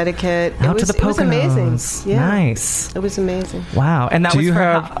Island, Connecticut. Out to the It was amazing. Poconos. Yeah. Nice. It was amazing. Wow. And that Do was you for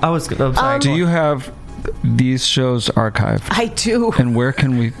have- I'm sorry. Do you have these shows archived? I do. And where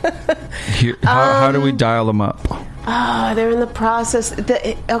can we hear? How do we dial them up? They're in the process.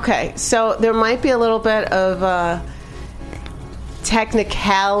 Okay, so there might be a little bit of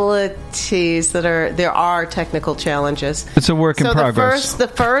technicalities there are technical challenges. It's a work in progress. The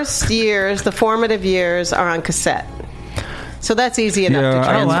first years, the formative years, are on cassette. So that's easy enough to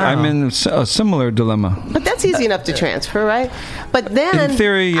transfer. I'm in a similar dilemma. But that's easy enough to transfer, right? But then, In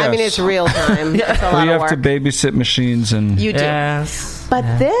theory, yes. I mean, it's real time. It's a lot Well, you of have work. to babysit machines and You do. Yes. But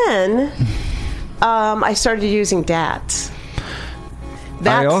then I started using DATs.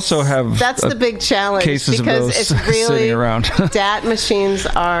 I also have That's the big challenge cases of because those it's really sitting around. DAT machines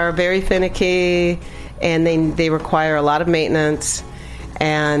are very finicky and they require a lot of maintenance,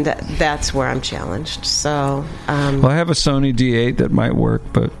 and that's where I'm challenged. So, well, I have a Sony D8 that might work,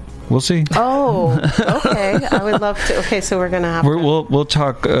 but we'll see. Oh, okay. I would love to. Okay, so we're gonna have to. We'll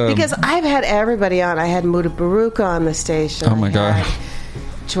talk Because I've had everybody on. I had Muta Baruka on the station. Oh my God.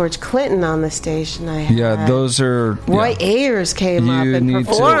 George Clinton on the station. I had Yeah, those are Roy Ayers came up You and need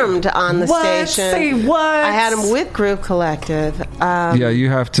to- performed on the What? station. Say what? I had him with Groove Collective. Yeah, you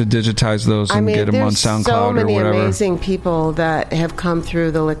have to digitize those and I mean, get them on there's SoundCloud so or many whatever. amazing people that have come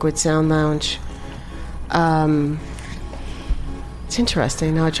through the Liquid Sound Lounge. It's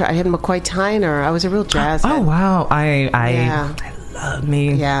interesting. No, I had McCoy Tyner. I was a real jazz head. Oh wow! I Yeah. love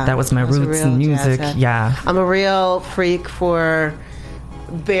me. Yeah, that was my I was a roots real in jazz music. head. Yeah. I'm a real freak for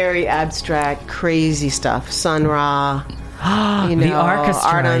very abstract, crazy stuff. Sun Ra, you know, The orchestra,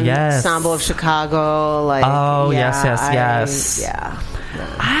 Art yes. Ensemble of Chicago. Like, Oh, yeah, yes. Yeah.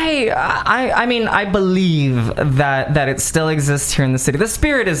 I mean, I believe that it still exists here in the city. The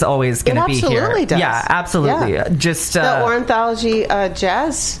spirit is always going to be here. absolutely does. Yeah, absolutely. Yeah. Just The Ornithology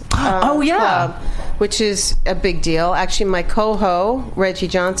Jazz Club, which is a big deal. Actually, my coho, Reggie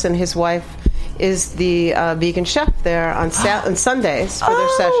Johnson, his wife, is the vegan chef there on Sundays for their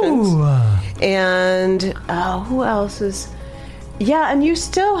sessions. And who else is... Yeah, and you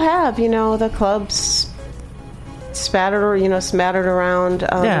still have, you know, the clubs smattered around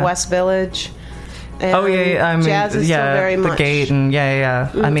the West Village. And I mean, jazz is still very the much gate and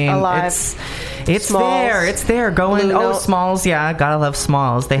I mean, alive. it's Smalls. It's there. Going Blue Note. Smalls. Yeah, gotta love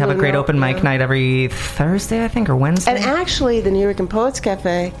Smalls. They have Blue a great Note, open mic yeah. night every Thursday, I think, or Wednesday. And actually, the New York and Poets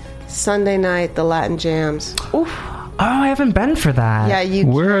Cafe, Sunday night, the Latin Jams. Oof. Oh, I haven't been for that. Yeah,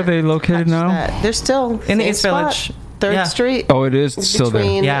 Where are they located now? They're still In the same East spot, Village. 3rd Yeah. Street. Oh, it is still there.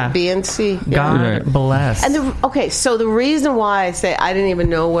 Between Yeah. B and C. God Right. bless. And so the reason why I say I didn't even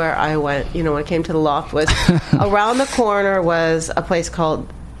know where I went, you know, when I came to the loft was around the corner was a place called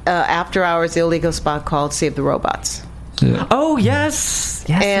after hours illegal spot called Save the Robots. Yeah. Oh yes,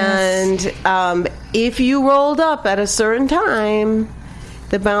 yes. And if you rolled up at a certain time,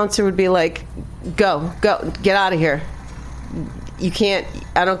 the bouncer would be like, "Go, get out of here. You can't.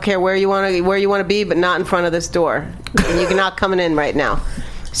 I don't care where you want to be, but not in front of this door. And you're not coming in right now."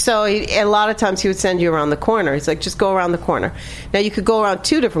 So a lot of times he would send you around the corner. He's like, "Just go around the corner." Now you could go around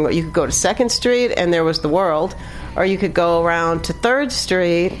two different ways. You could go to 2nd Street, and there was the World, or you could go around to 3rd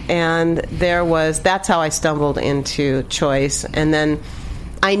Street, and there was. That's how I stumbled into Choice, and then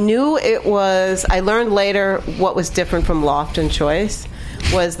I knew it was. I learned later what was different from Loft and Choice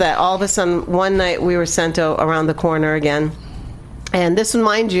was that all of a sudden one night we were sent around the corner again. And this one,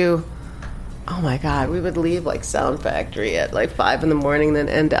 mind you, oh my God, we would leave like Sound Factory at like 5 a.m, then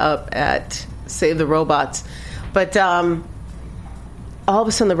end up at Save the Robots. But all of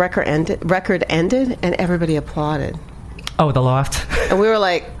a sudden the record ended and everybody applauded. Oh, the Loft. And we were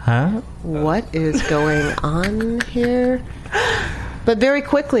like, huh? what is going on here? But very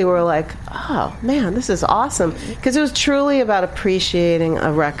quickly, we were like, oh, man, this is awesome. Because it was truly about appreciating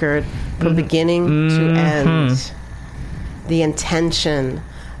a record from beginning to end. The intention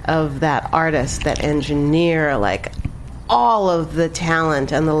of that artist, that engineer, like all of the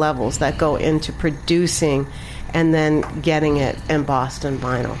talent and the levels that go into producing and then getting it embossed in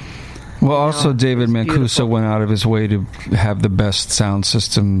vinyl. Well, also David Mancuso went out of his way to have the best sound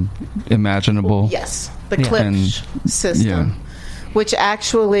system imaginable. Yes, the Klipsch system. Yeah. Which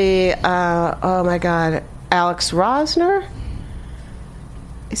actually, oh my God, Alex Rosner?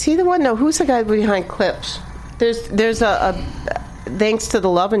 Is he the one? No, who's the guy behind Klipsch? There's a thanks to the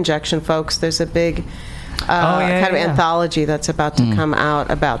Love Injection folks, there's a big kind of anthology that's about to come out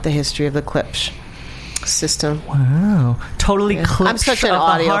about the history of the Klipsch system. Wow. Totally Klipsch. I'm such an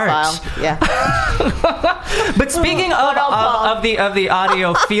of the audiophile. heart. Yeah. But speaking of the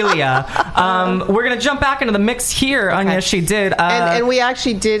audiophilia, we're going to jump back into the mix here on Yes She Did. And we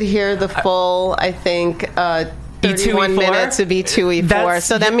actually did hear the full, I think, 31 minutes of E2E4.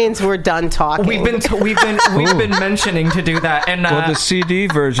 So that means we're done talking. We've been mentioning to do that. And well, the CD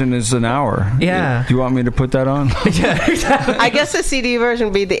version is an hour. Yeah. Do you want me to put that on? Yeah, exactly. I guess the CD version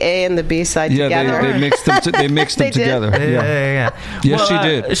would be the A and the B side together. They mixed them. They mixed them together. Yeah. Yes, well, she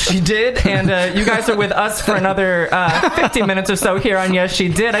did. She did, and you guys are with us for another 50 minutes or so here on Yes She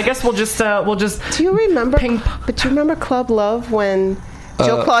Did. I guess we'll just. Do you remember? But do you remember Club Love when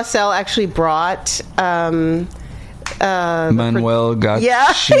Joe Clausel actually brought? Manuel got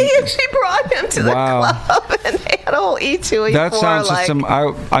she brought him to the club and they had a whole E2E4 that sound system.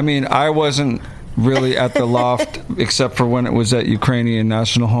 I mean I wasn't really at the Loft except for when it was at Ukrainian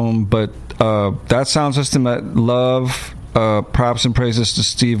National Home, but that sound system at Love, props and praises to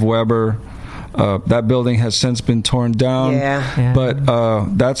Steve Weber. That building has since been torn down, but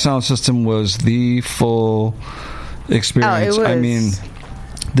that sound system was the full experience. I mean,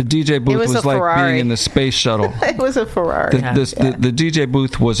 the DJ booth was like being in the space shuttle. It was a Ferrari. The DJ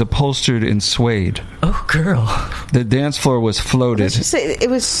booth was upholstered in suede. Oh, girl. The dance floor was floated. It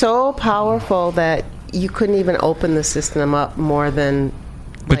was so powerful that you couldn't even open the system up more than.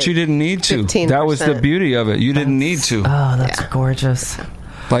 But you didn't need to. 15%. That was the beauty of it. You didn't need to. Oh, that's gorgeous.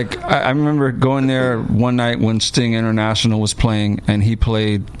 Like, I remember going there one night when Sting International was playing, and he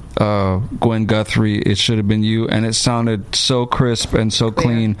played Gwen Guthrie, It Should Have Been You, and it sounded so crisp and so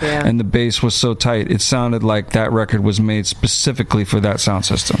clean, and the bass was so tight. It sounded like that record was made specifically for that sound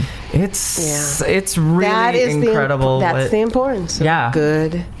system. It's really incredible. That's the importance of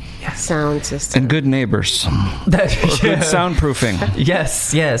good sound system. And good neighbors. Good soundproofing.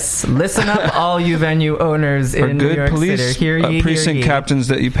 Yes. Listen up, all you venue owners in New York police, City. Precinct captains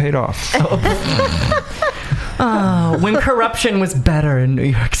that you paid off. When corruption was better in New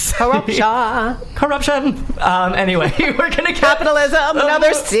York City. Corruption. Anyway, we're gonna capitalism.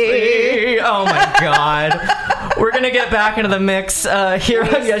 Another C. Oh my God. We're gonna get back into the mix here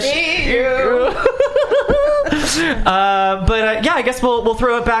on Yes You. But I guess we'll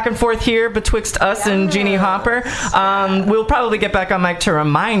throw it back and forth here betwixt us and Jeannie Hopper. We'll probably get back on mic to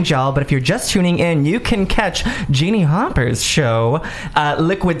remind y'all, but if you're just tuning in, you can catch Jeannie Hopper's show,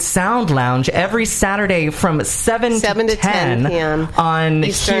 Liquid Sound Lounge, every Saturday from 7 to 10 p.m. on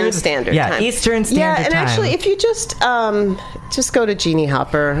Eastern Standard Time. Eastern Standard Time. And actually, if you just go to Jeannie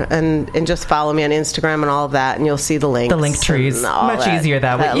Hopper and just follow me on Instagram and all of that, and you'll see the links. The link trees. Much easier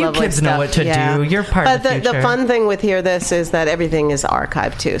that way. You kids know what to do. You're part of the future. The fun thing with Hear This is that everything is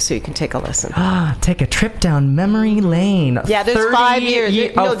archived too, so you can take a listen. Take a trip down memory lane. Yeah, there's 5 years.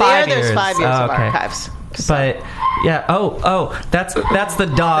 There's 5 years of archives. But that's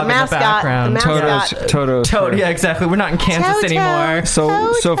the dog in the background. Toto. Yeah, exactly. We're not in Kansas anymore. So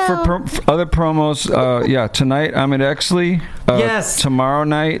for other promos, tonight I'm at Exley. Yes. Tomorrow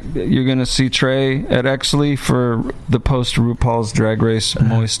night you're gonna see Trey at Exley for the post RuPaul's Drag Race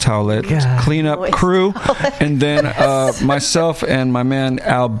Moist Towelette cleanup crew, and then myself and my man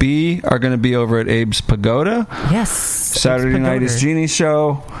Al B are gonna be over at Abe's Pagoda. Yes. Saturday night is Jeannie's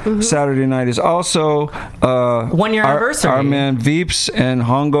show. Mm-hmm. Saturday night is also 1 year anniversary. Our man Veeps and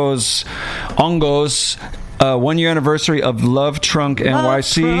Hongo's 1 year anniversary of Love Trunk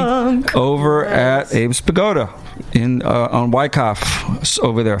NYC over at Abe's Pagoda on Wyckoff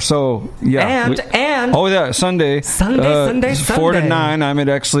over there. So and Sunday 4 to 9 I'm at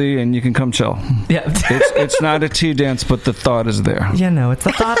Exley and you can come chill. Yeah. it's not a tea dance, but the thought is there. It's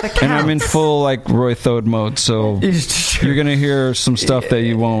the thought that counts. And I'm in full like Roy Thode mode, so you're gonna hear some stuff that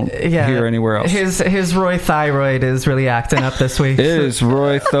you won't hear anywhere else. His Roy Thyroid is really acting up this week. It is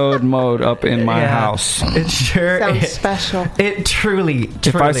Roy Thode mode up in my house. It sure Sounds is. special. It truly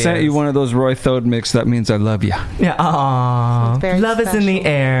If I sent is. you one of those Roy Thode mix, that means I love you. Yeah, aww. Very Love is in the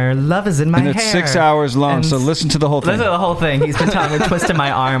air. Love is in my And hair. it's 6 hours long, And so listen to the whole thing. Listen to the whole thing. He's been telling me, twisting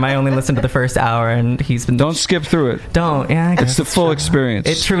my arm. I only listened to the first hour, and he's been... Don't skip through it. Don't, yeah. I It's guess the full experience.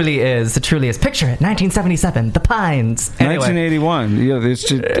 It truly is. It truly is. Picture it, 1977, The Pines. Anyway. 1981. Yeah,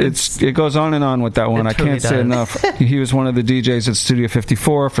 it goes on and on with that one. I truly can't say does. enough. He was one of the DJs at Studio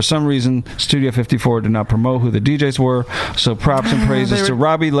 54. For some reason, Studio 54 did not promote who the DJs were. So props and praises to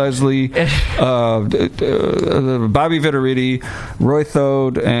Robbie Leslie, Bobby Vittoriti, Roy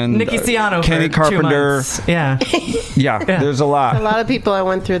Thode, and Nicky Ciano Kenny for 2 Carpenter. months. Yeah. Yeah, there's a lot. A lot of people I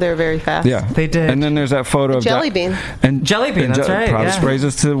went through there very fast. Yeah, they did. And then there's that photo of Jelly Bean. and Jelly Bean, that's right, Props yeah.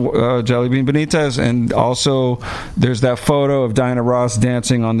 praises to Jelly Bean Benitez, and also there's that photo of Diana Ross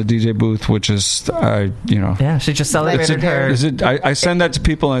dancing on the DJ booth, which is, Yeah, she just celebrated her. I send that to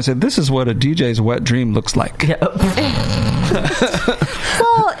people and I said, this is what a DJ's wet dream looks like. Yeah.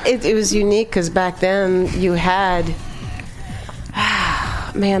 Well, it was unique because back then you had,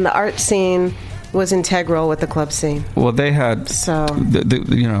 the art scene was integral with the club scene. Well, they had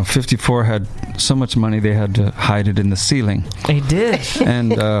 54 had so much money they had to hide it in the ceiling. They did.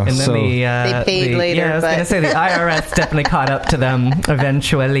 And, And then so They paid later, Yeah, I was but- going to say the IRS definitely caught up to them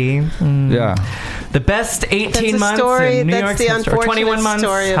eventually. Yeah. The best 18 That's a months story. in New That's York's the history, or unfortunate 21 months,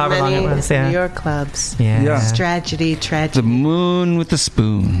 story of however long many it was. Yeah. New York clubs. Yeah. Yeah. It's tragedy. the moon with the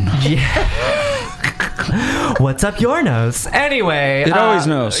spoon. What's up your nose? Anyway, It always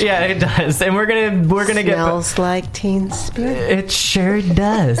knows. Yeah, it does, and we're gonna get. Smells like Teen Spirit. It sure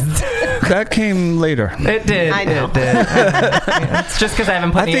does. That came later. It did. I know. It did. Yeah, it's just because I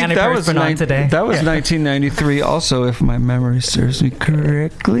haven't put any antiperspirant on today. That was 1993 also, if my memory serves me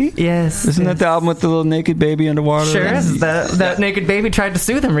correctly. Yes. Isn't that the album with the little naked baby underwater? Sure is. That naked baby tried to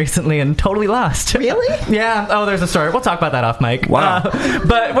sue them recently and totally lost. Really? Yeah. Oh, there's a story. We'll talk about that off mic. Wow.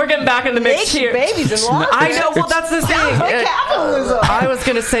 But we're getting back in the mix here. Babies in law. I know. Well, that's the thing. Capitalism. I was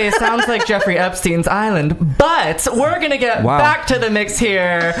going to say it sounds like Jeffrey Epstein's Island, but we're going to get back to the mix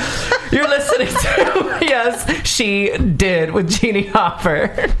here. You're listening to Yes, She Did with Jeannie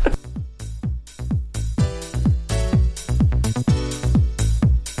Hopper.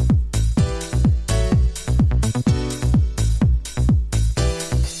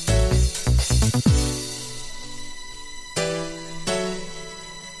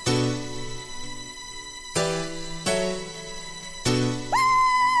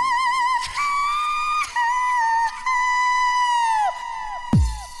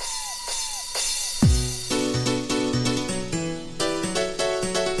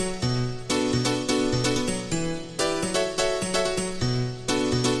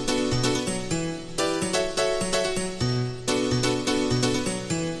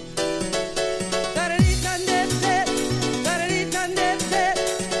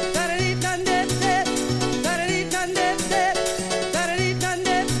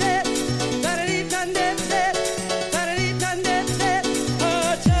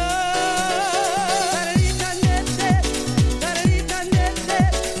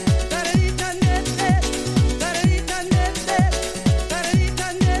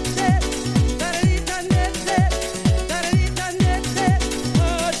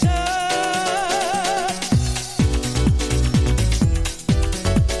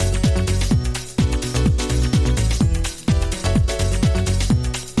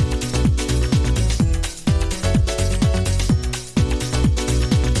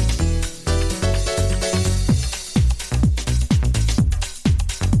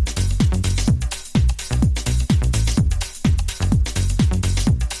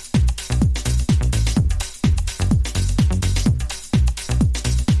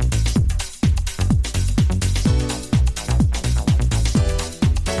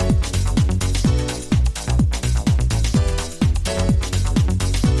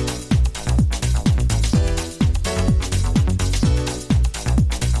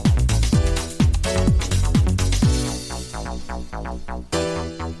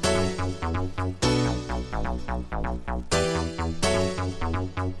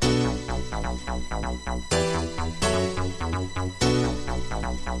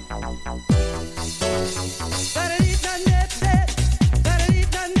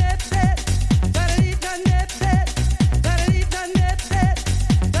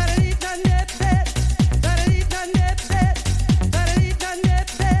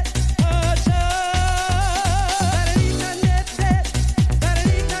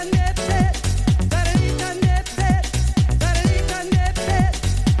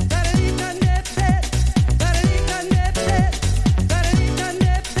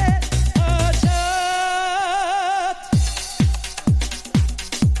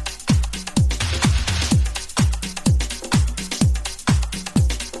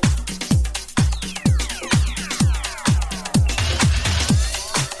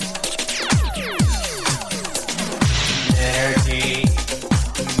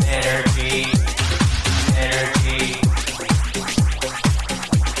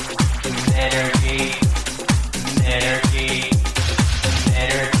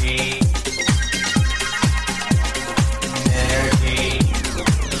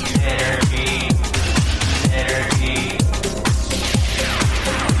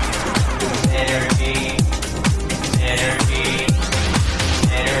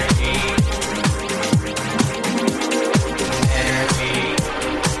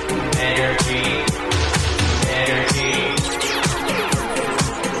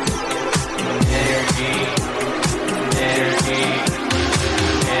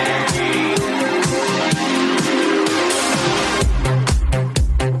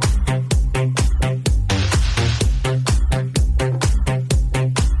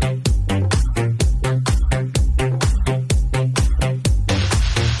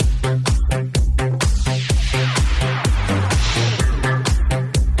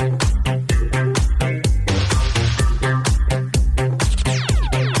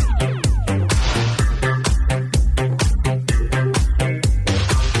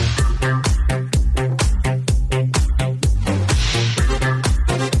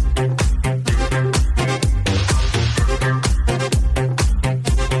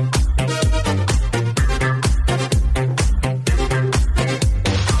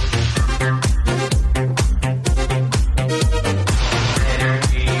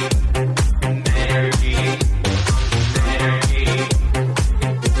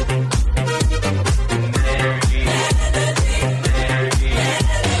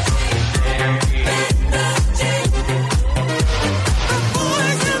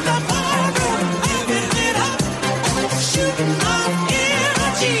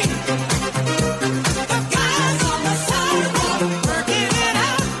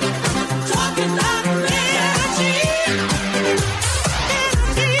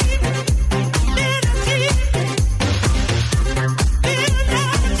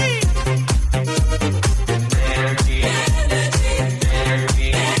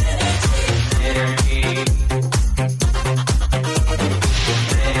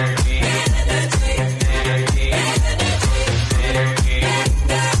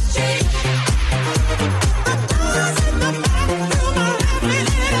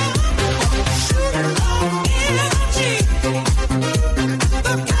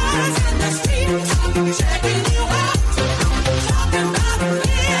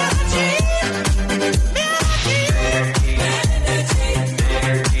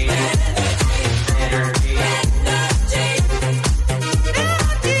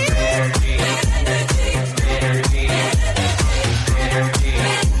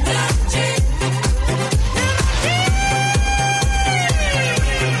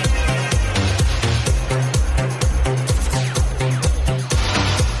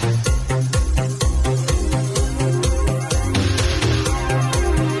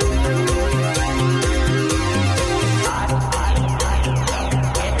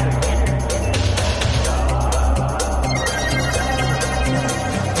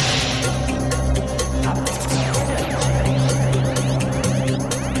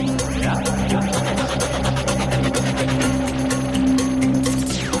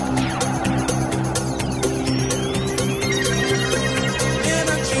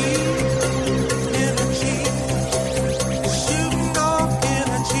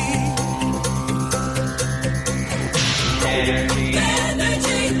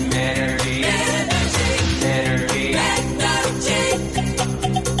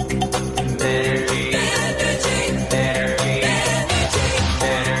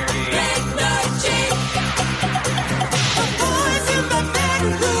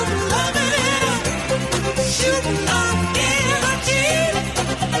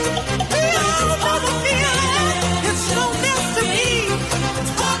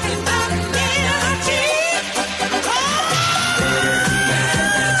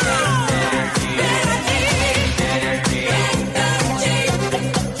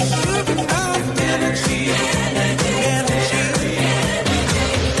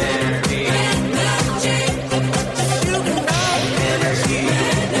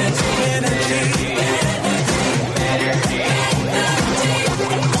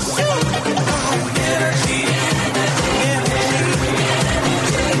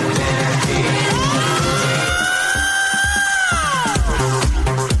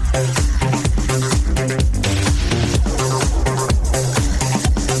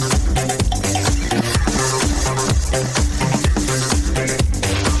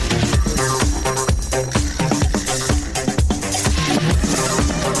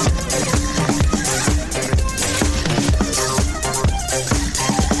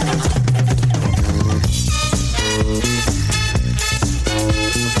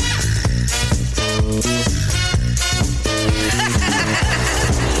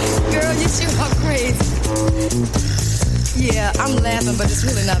 Girl, you two are crazy. Yeah, I'm laughing, but it's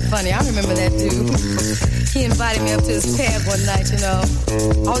really not funny. I remember that dude. He invited me up to his pad one night, you know.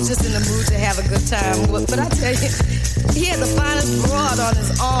 I was just in the mood to have a good time. But I tell you, he had the finest broad on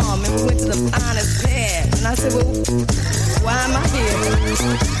his arm, and we went to the finest pad. And I said, well, why am I here?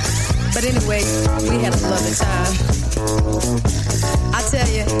 But anyway, we had a lovely time. I tell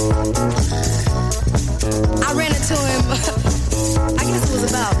you, I ran into him, I guess it was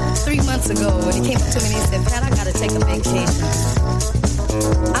about 3 months ago, and he came up to me and he said, Pat, I gotta take a vacation.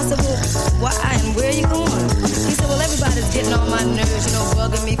 I said, well, why and where are you going? He said, well, everybody's getting on my nerves, you know,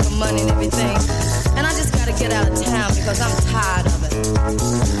 bugging me for money and everything. And I just gotta get out of town because I'm tired of it.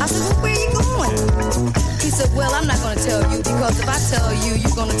 I said, well, where are you going? He said, well, I'm not gonna tell you because if I tell you,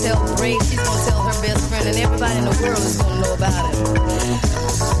 you're gonna tell Ray, she's gonna tell her best friend, and everybody in the world is gonna know about it.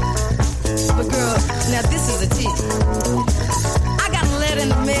 But girl, now this is a tease. I got a letter in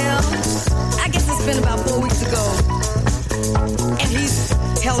the mail. I guess it's been about 4 weeks ago. And he's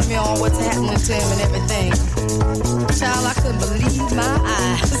telling me all what's happening to him and everything. Child, I couldn't believe my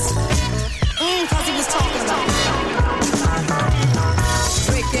eyes. Cause he was talking about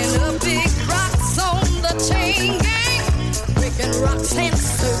breaking up big rocks on the chain gang. Breaking rocks and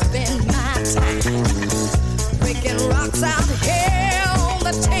serving my time. Breaking rocks out here on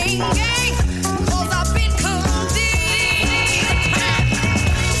the chain gang. Cause I've been convicted.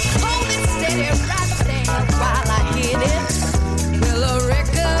 Hold it steady right there while I hit it. Well, I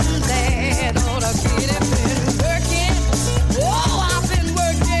reckon that ought to get it. Been working. Oh, I've been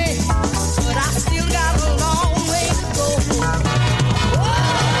working. But I still got a long way to go. Oh,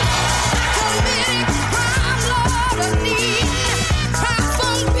 I committed crime, Lord, I need. Crime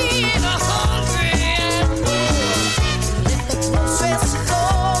from being hungry. Let the process go,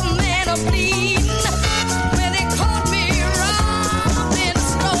 man, I'm bleeding. When they caught me robbed in the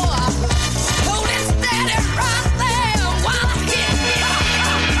store, hold it steady right there while I hit it. I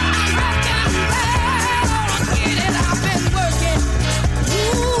reckon that ought to get it. I've been working,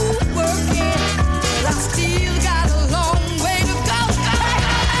 working, but I still got a long way to go.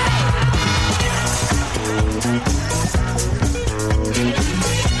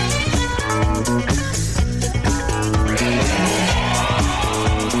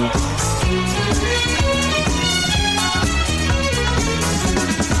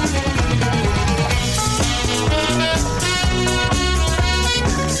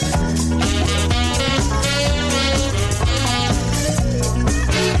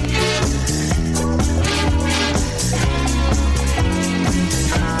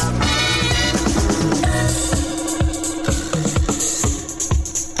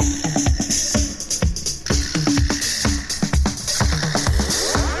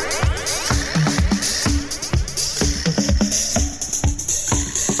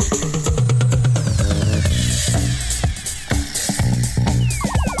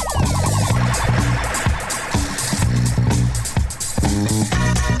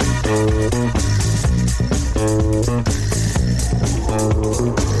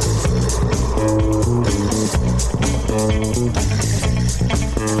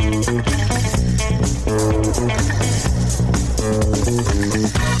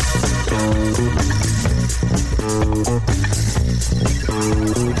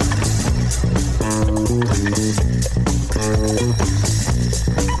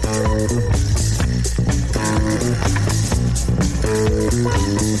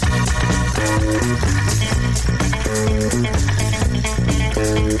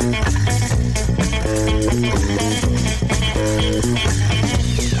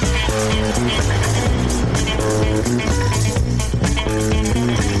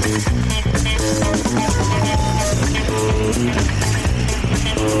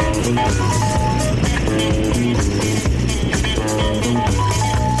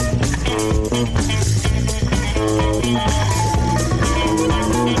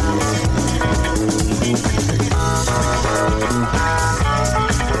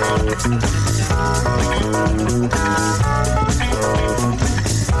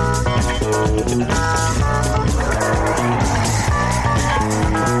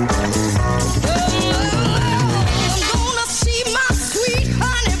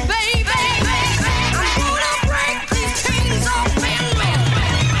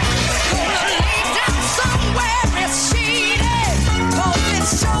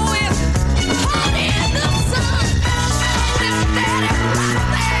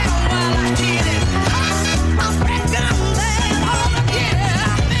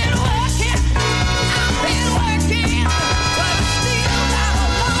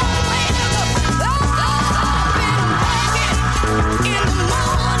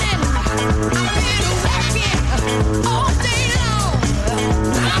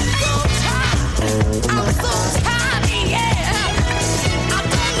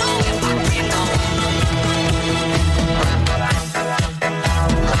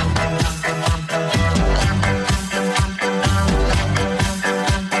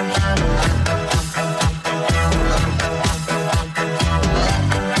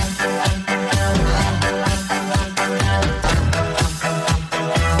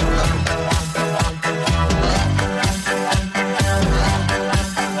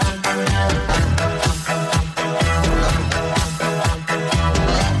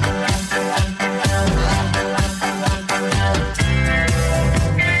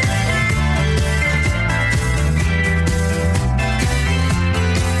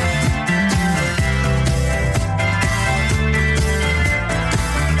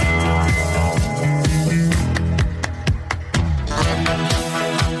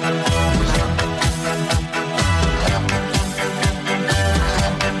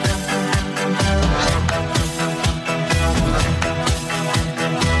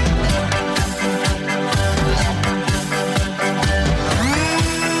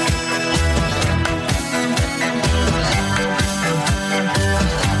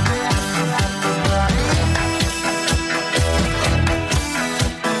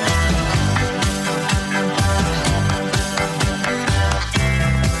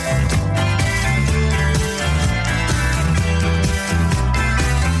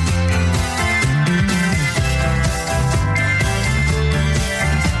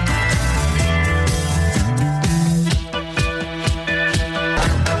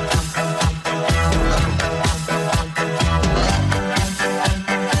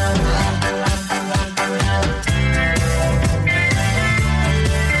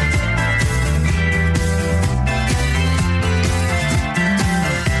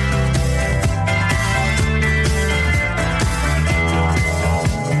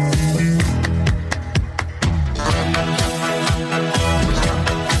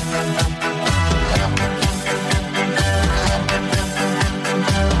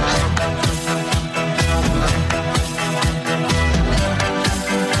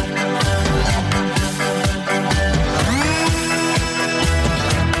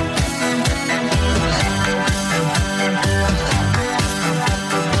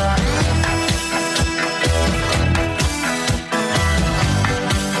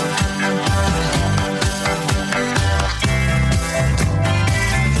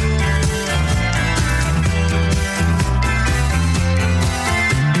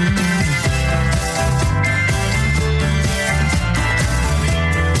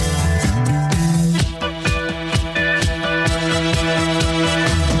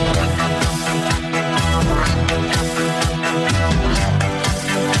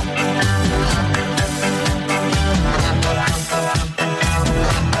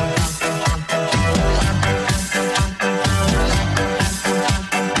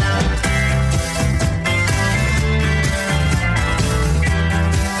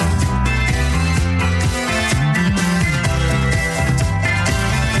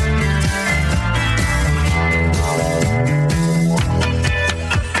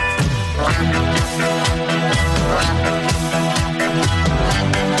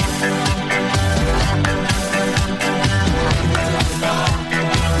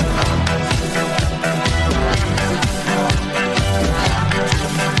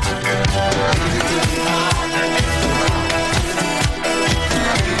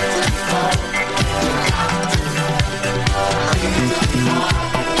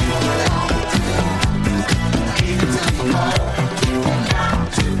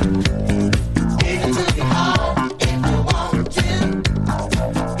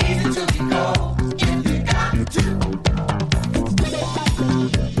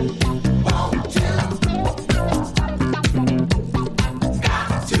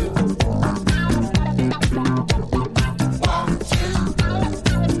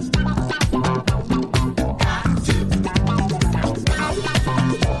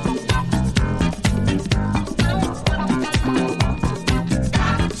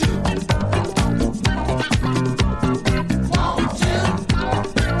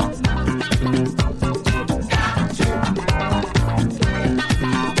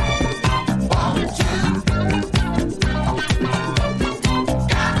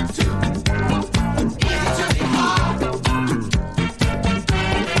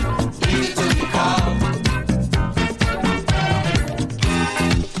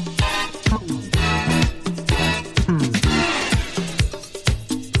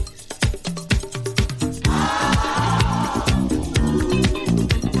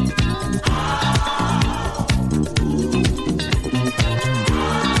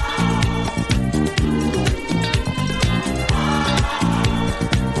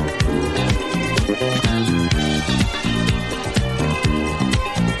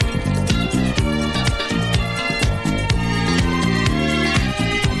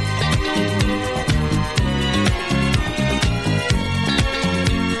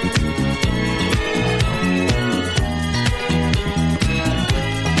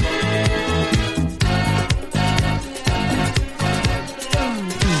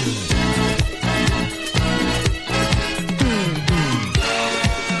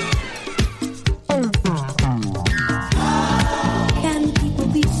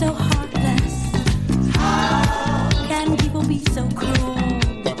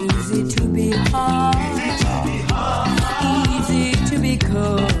 be hard, easy to be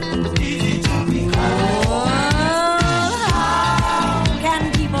cold. Oh, how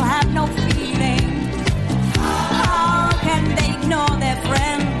can people have no feeling? How can they ignore their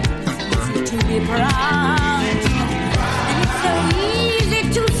friends? Easy to be proud, and it's so easy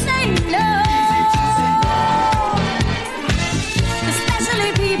to say no.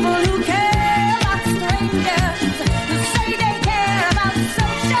 Especially people who care about strangers, who say they care about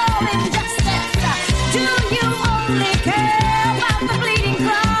social injustice. Do you only care about the bleeding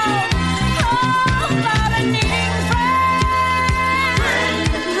crowd? Oh, about a needing friend.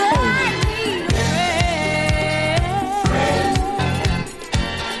 I need a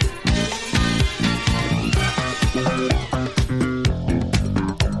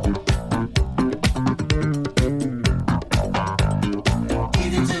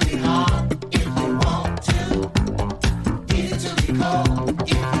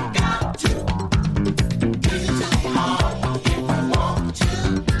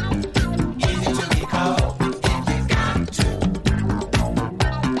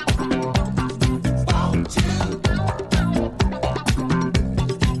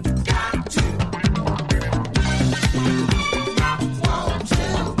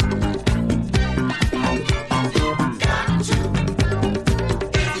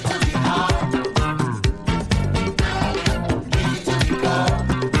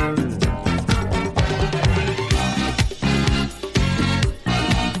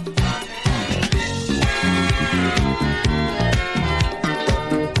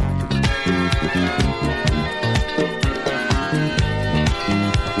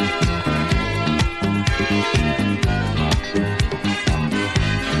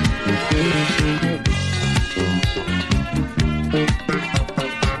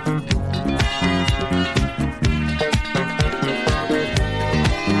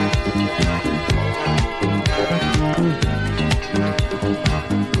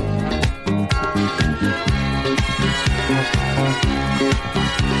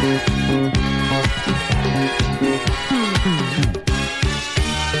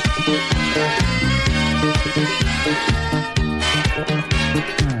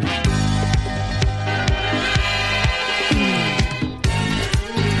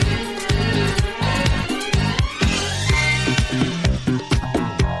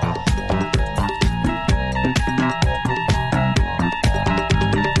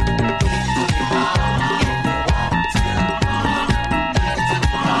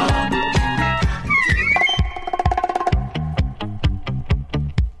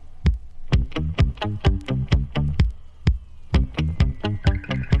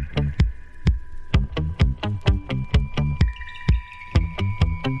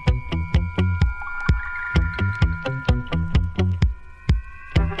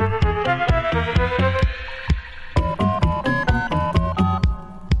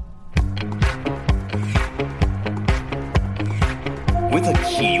With a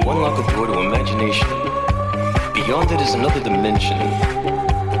key, you unlock a door to imagination. Beyond it is another dimension.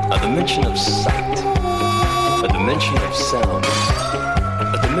 A dimension of sight. A dimension of sound.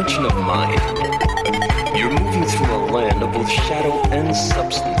 A dimension of mind. You're moving through a land of both shadow and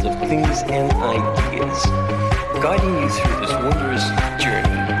substance, of things and ideas. Guiding you through this wondrous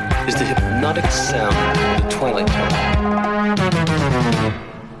journey is the hypnotic sound of the Twilight Tower.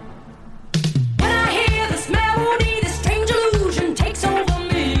 When I hear this melody, this strange illusion takes over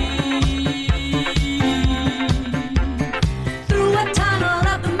me. Through a tunnel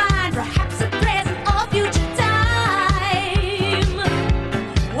of the mind, perhaps a present or future time.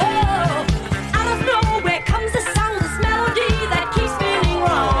 Whoa, out of nowhere comes the sound, this melody that keeps spinning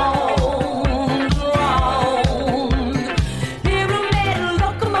round, round. Pyramidal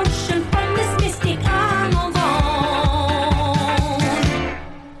locomotion from this mystic unknown zone.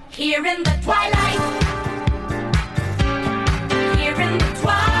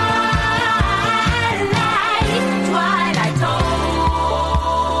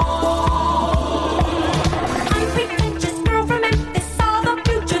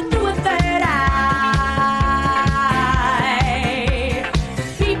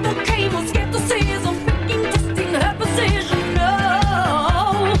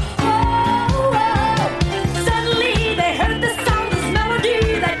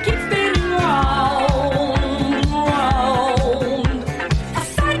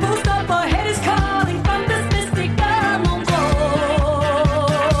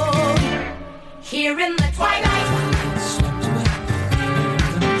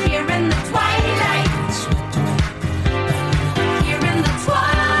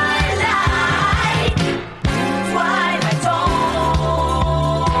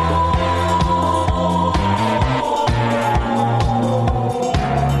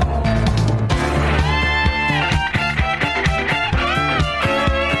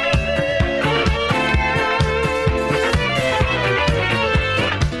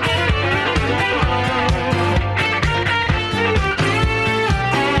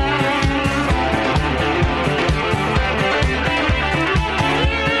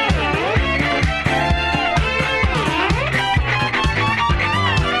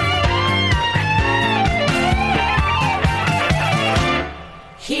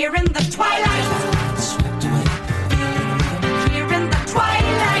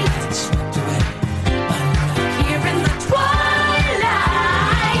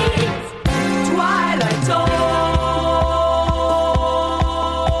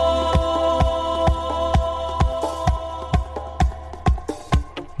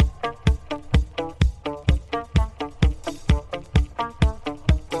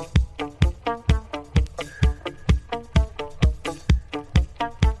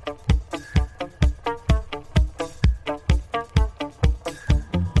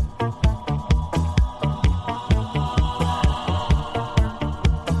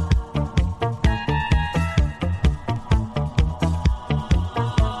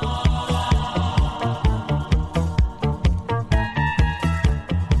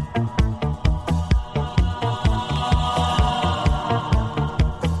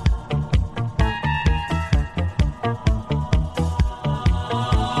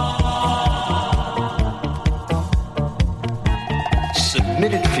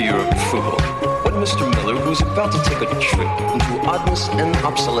 for your approval when Mr. Miller, who is about to take a trip into oddness and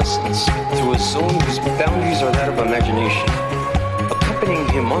obsolescence through a zone whose boundaries are that of imagination. Accompanying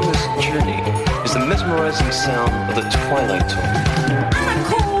him on this journey is the mesmerizing sound of the twilight tone. On a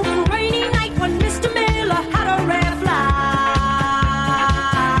cold and rainy night when Mr. Miller had a rare flight.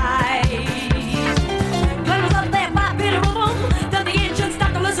 Glenn was up there by Peter Rubble, then the ancients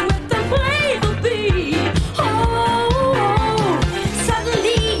stopped to listen with them play the beat. Oh,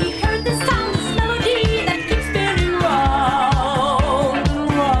 suddenly he heard the sound, this melody that keeps spinning round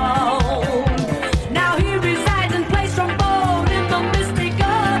and round. Now he resides and plays trombone in the mystic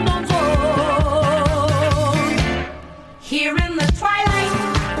unknown zone. Here in the twilight,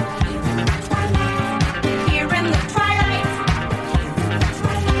 here in the twilight, here in the twilight,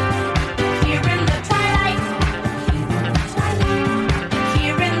 here in the twilight,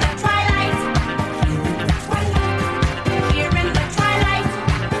 here in the twilight, here in the twilight,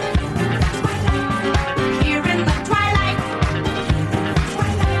 here in the twilight,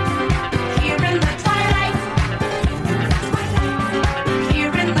 here in the twilight,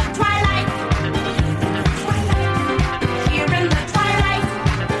 here in the twilight, here in the twilight,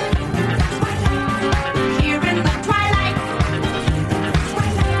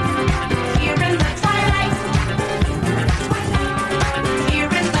 here in the twilight, here in the twilight, here in the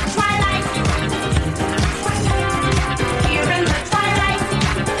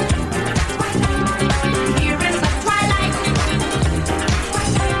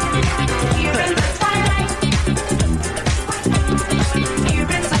twilight, here in the twilight, here in the twilight,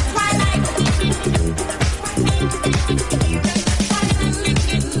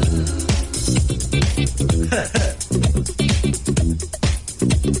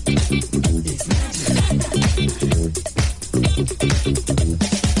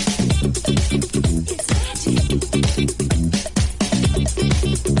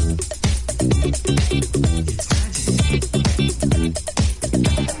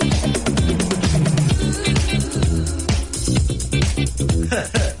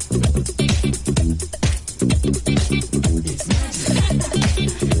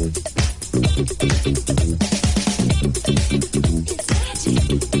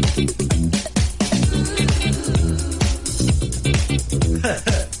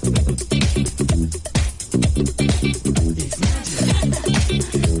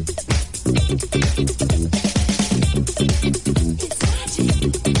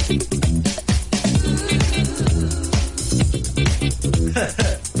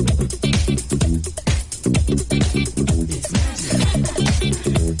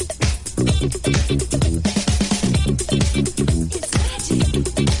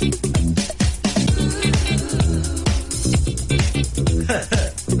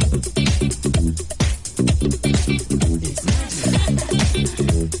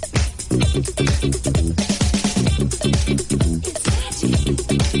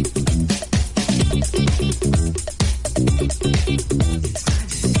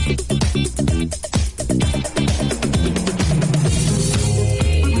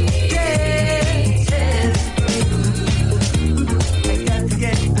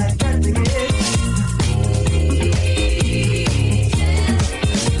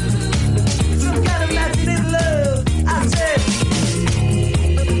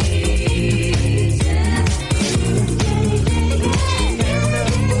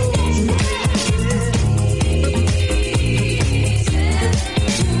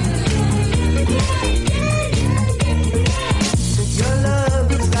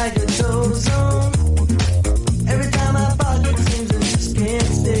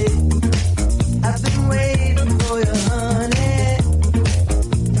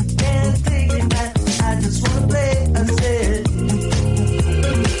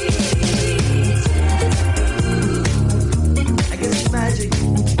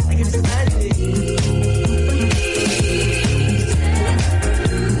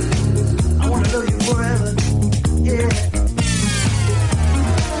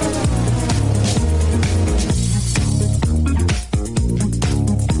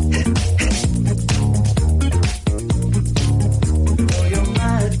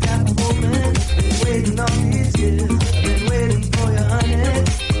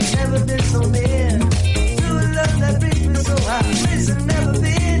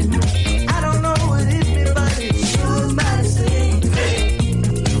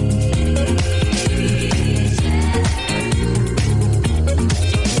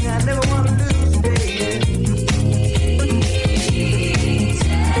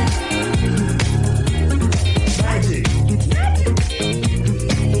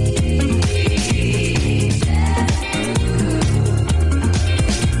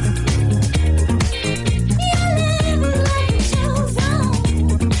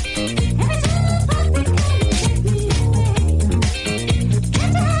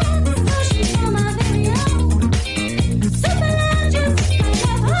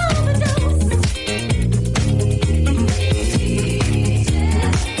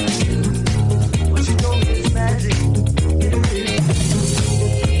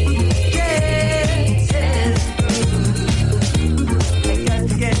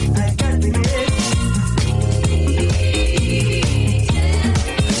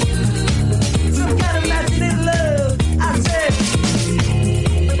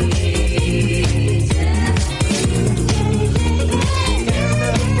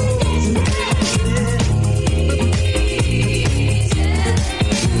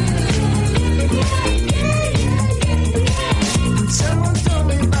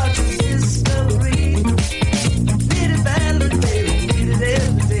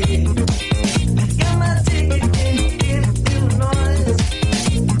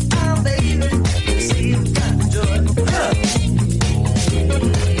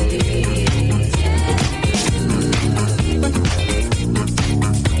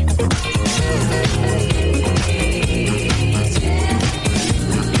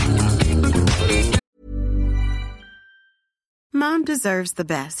 Mom deserves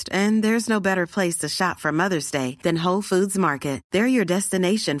the best, and there's no better place to shop for Mother's Day than Whole Foods Market. They're your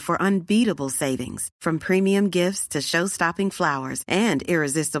destination for unbeatable savings, from premium gifts to show-stopping flowers and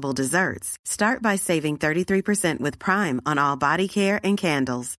irresistible desserts. Start by saving 33% with Prime on all body care and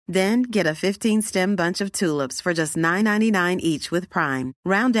candles. Then get a 15-stem bunch of tulips for just $9.99 each with Prime.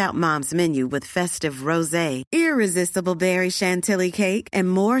 Round out Mom's menu with festive rosé, irresistible berry chantilly cake, and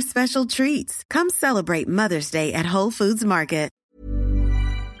more special treats. Come celebrate Mother's Day at Whole Foods Market.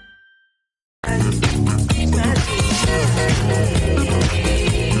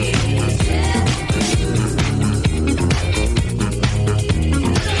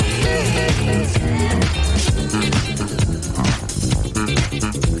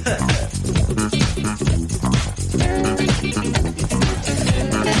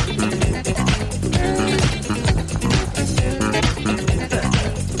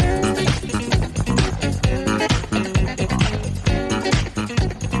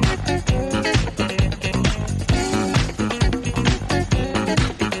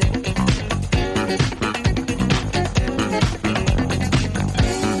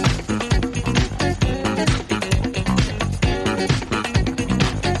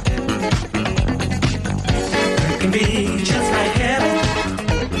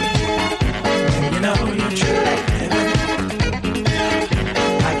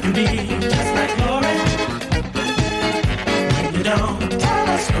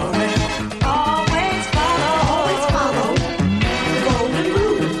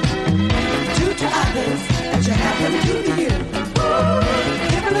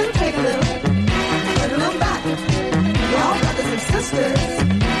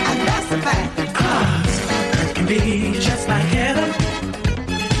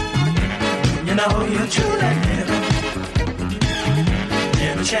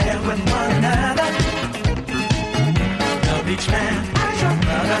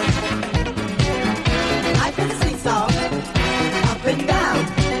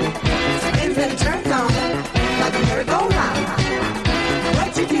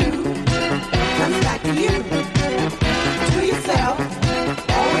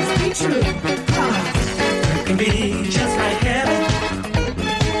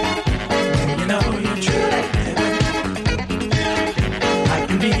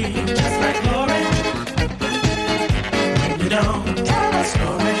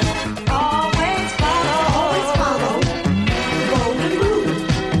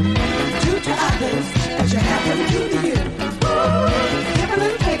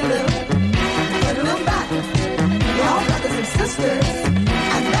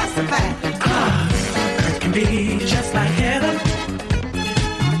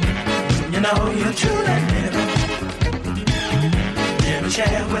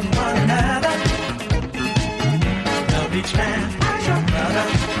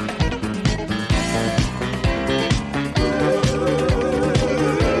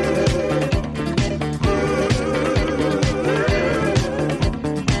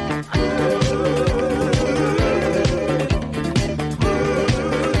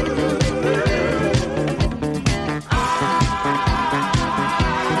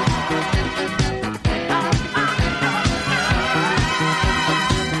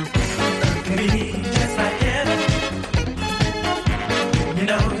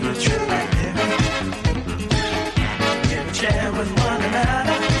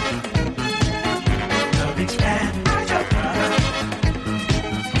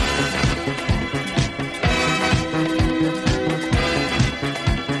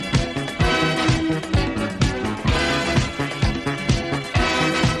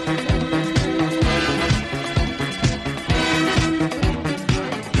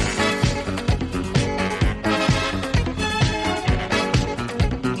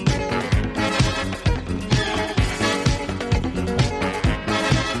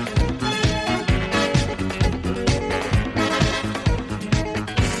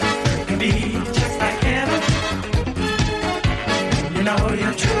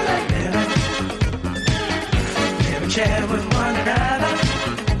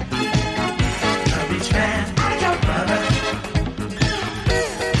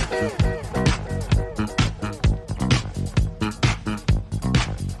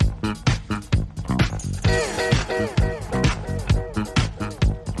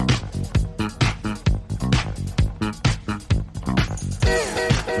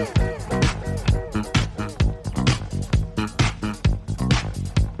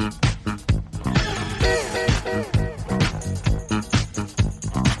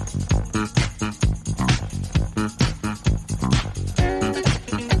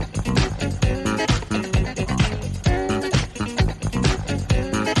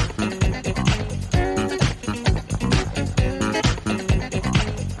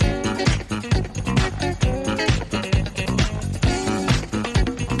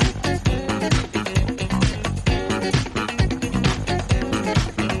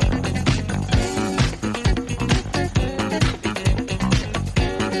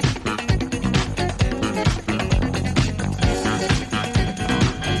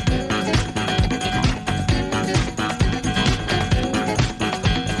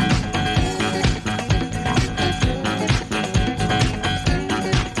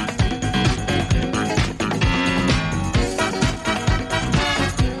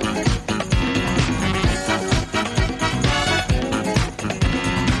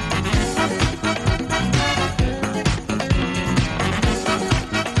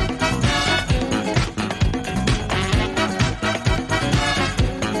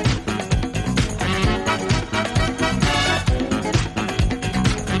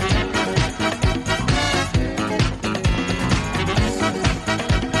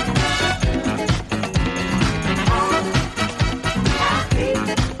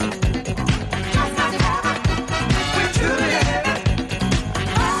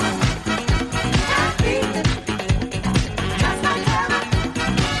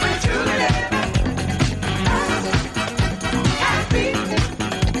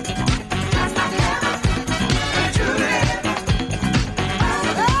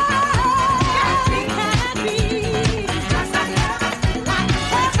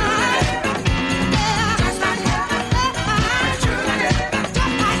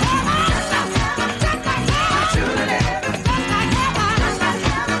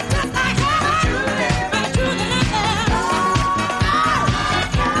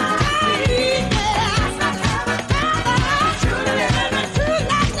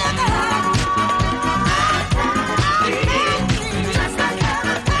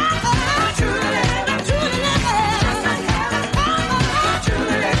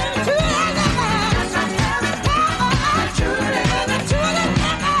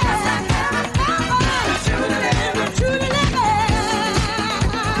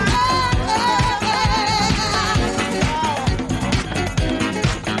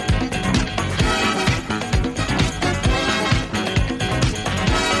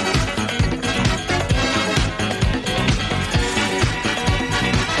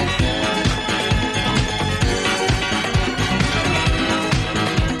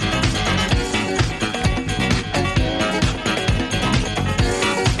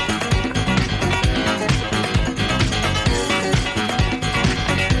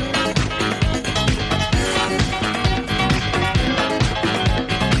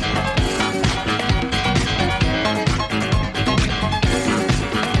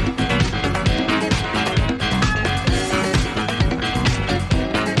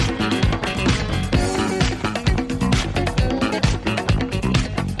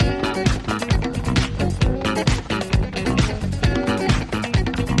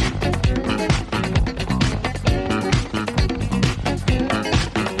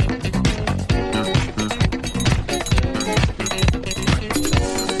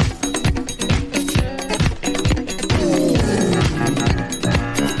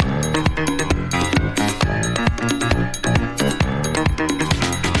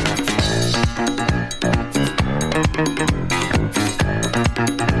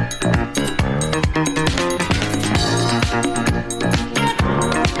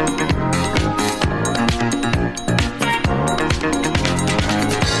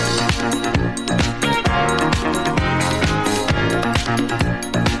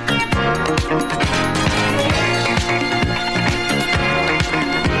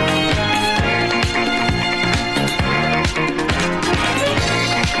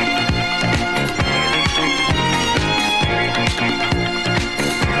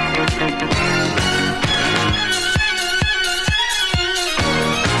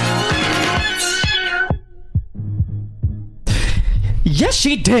 Yes,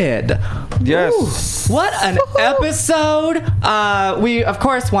 she did. Yes. Ooh, what an episode. We, of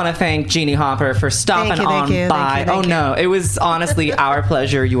course, want to thank Jeannie Hopper for stopping by. Thank you. No, it was honestly our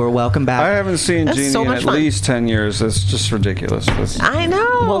pleasure. You were welcome back. I haven't seen That's Jeannie so in much at fun. least 10 years. That's just ridiculous. I know.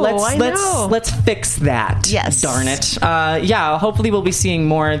 Well, know. let's fix that. Yes. Darn it. Yeah, hopefully we'll be seeing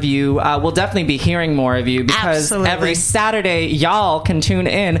more of you. We'll definitely be hearing more of you because Absolutely. every Saturday, y'all can tune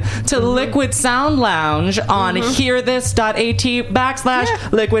in to Liquid Sound Lounge on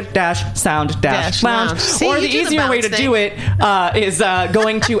hearthis.at/liquid-sound-lounge. See, Or you the do the easier way to bounce do it is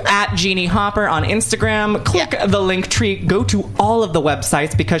going to @Jeannie Hopper on Instagram. Click the link tree. Go to all of the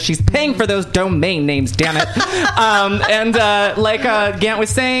websites because she's paying for those domain names, damn it. Like Gant was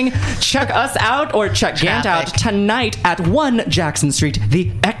saying, check us out or check Gant out tonight at 1 Jackson Street, the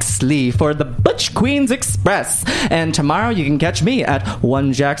Exley, for the Butch Queens Express. And tomorrow you can catch me at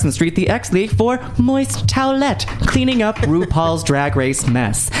 1 Jackson Street, the Exley, for Moist Towelette, cleaning up RuPaul's Drag Race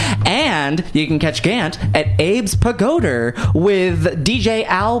mess. And you can catch Gant at Abe's Pagoda with DJ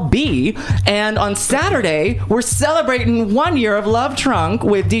Al B. And on Saturday, we're celebrating 1 year of Love Trunk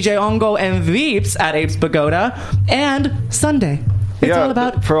with DJ Ongo and Veeps at Abe's Pagoda. And Sunday, it's all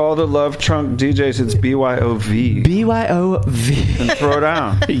about... For all the Love Trunk DJs, it's BYOV. BYOV. And throw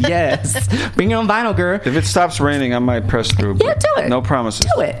down. Yes. Bring it on vinyl, girl. If it stops raining, I might press through. Yeah, do it. No promises.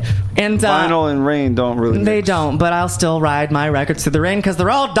 Do it. And vinyl and rain don't really mix. They don't, but I'll still ride my records through the rain because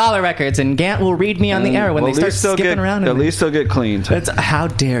they're all dollar records, and Gant will read me on the air when they start skipping around. At least they'll get cleaned. How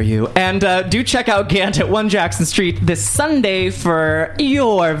dare you. And do check out Gant at 1 Jackson Street this Sunday for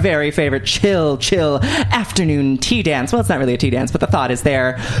your very favorite chill afternoon tea dance. Well, it's not really a tea dance, but the thought is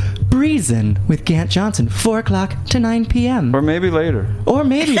there. Breezin' with Gant Johnson, 4 o'clock to 9 p.m. Or maybe later.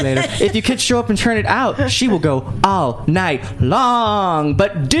 If you kids show up and turn it out, she will go all night long.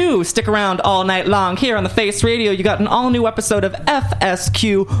 But do stick around all night long here on the Face Radio. You got an all-new episode of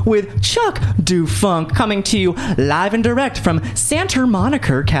FSQ with Chuck Dufunk coming to you live and direct from Santa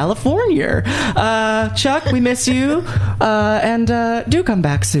Monica, California. Chuck, we miss you. And do come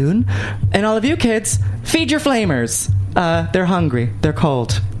back soon. And all of you kids, feed your flamers. They're hungry. They're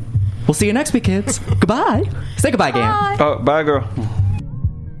cold. We'll see you next week, kids. Goodbye. Say goodbye, Gant. Oh, bye, girl.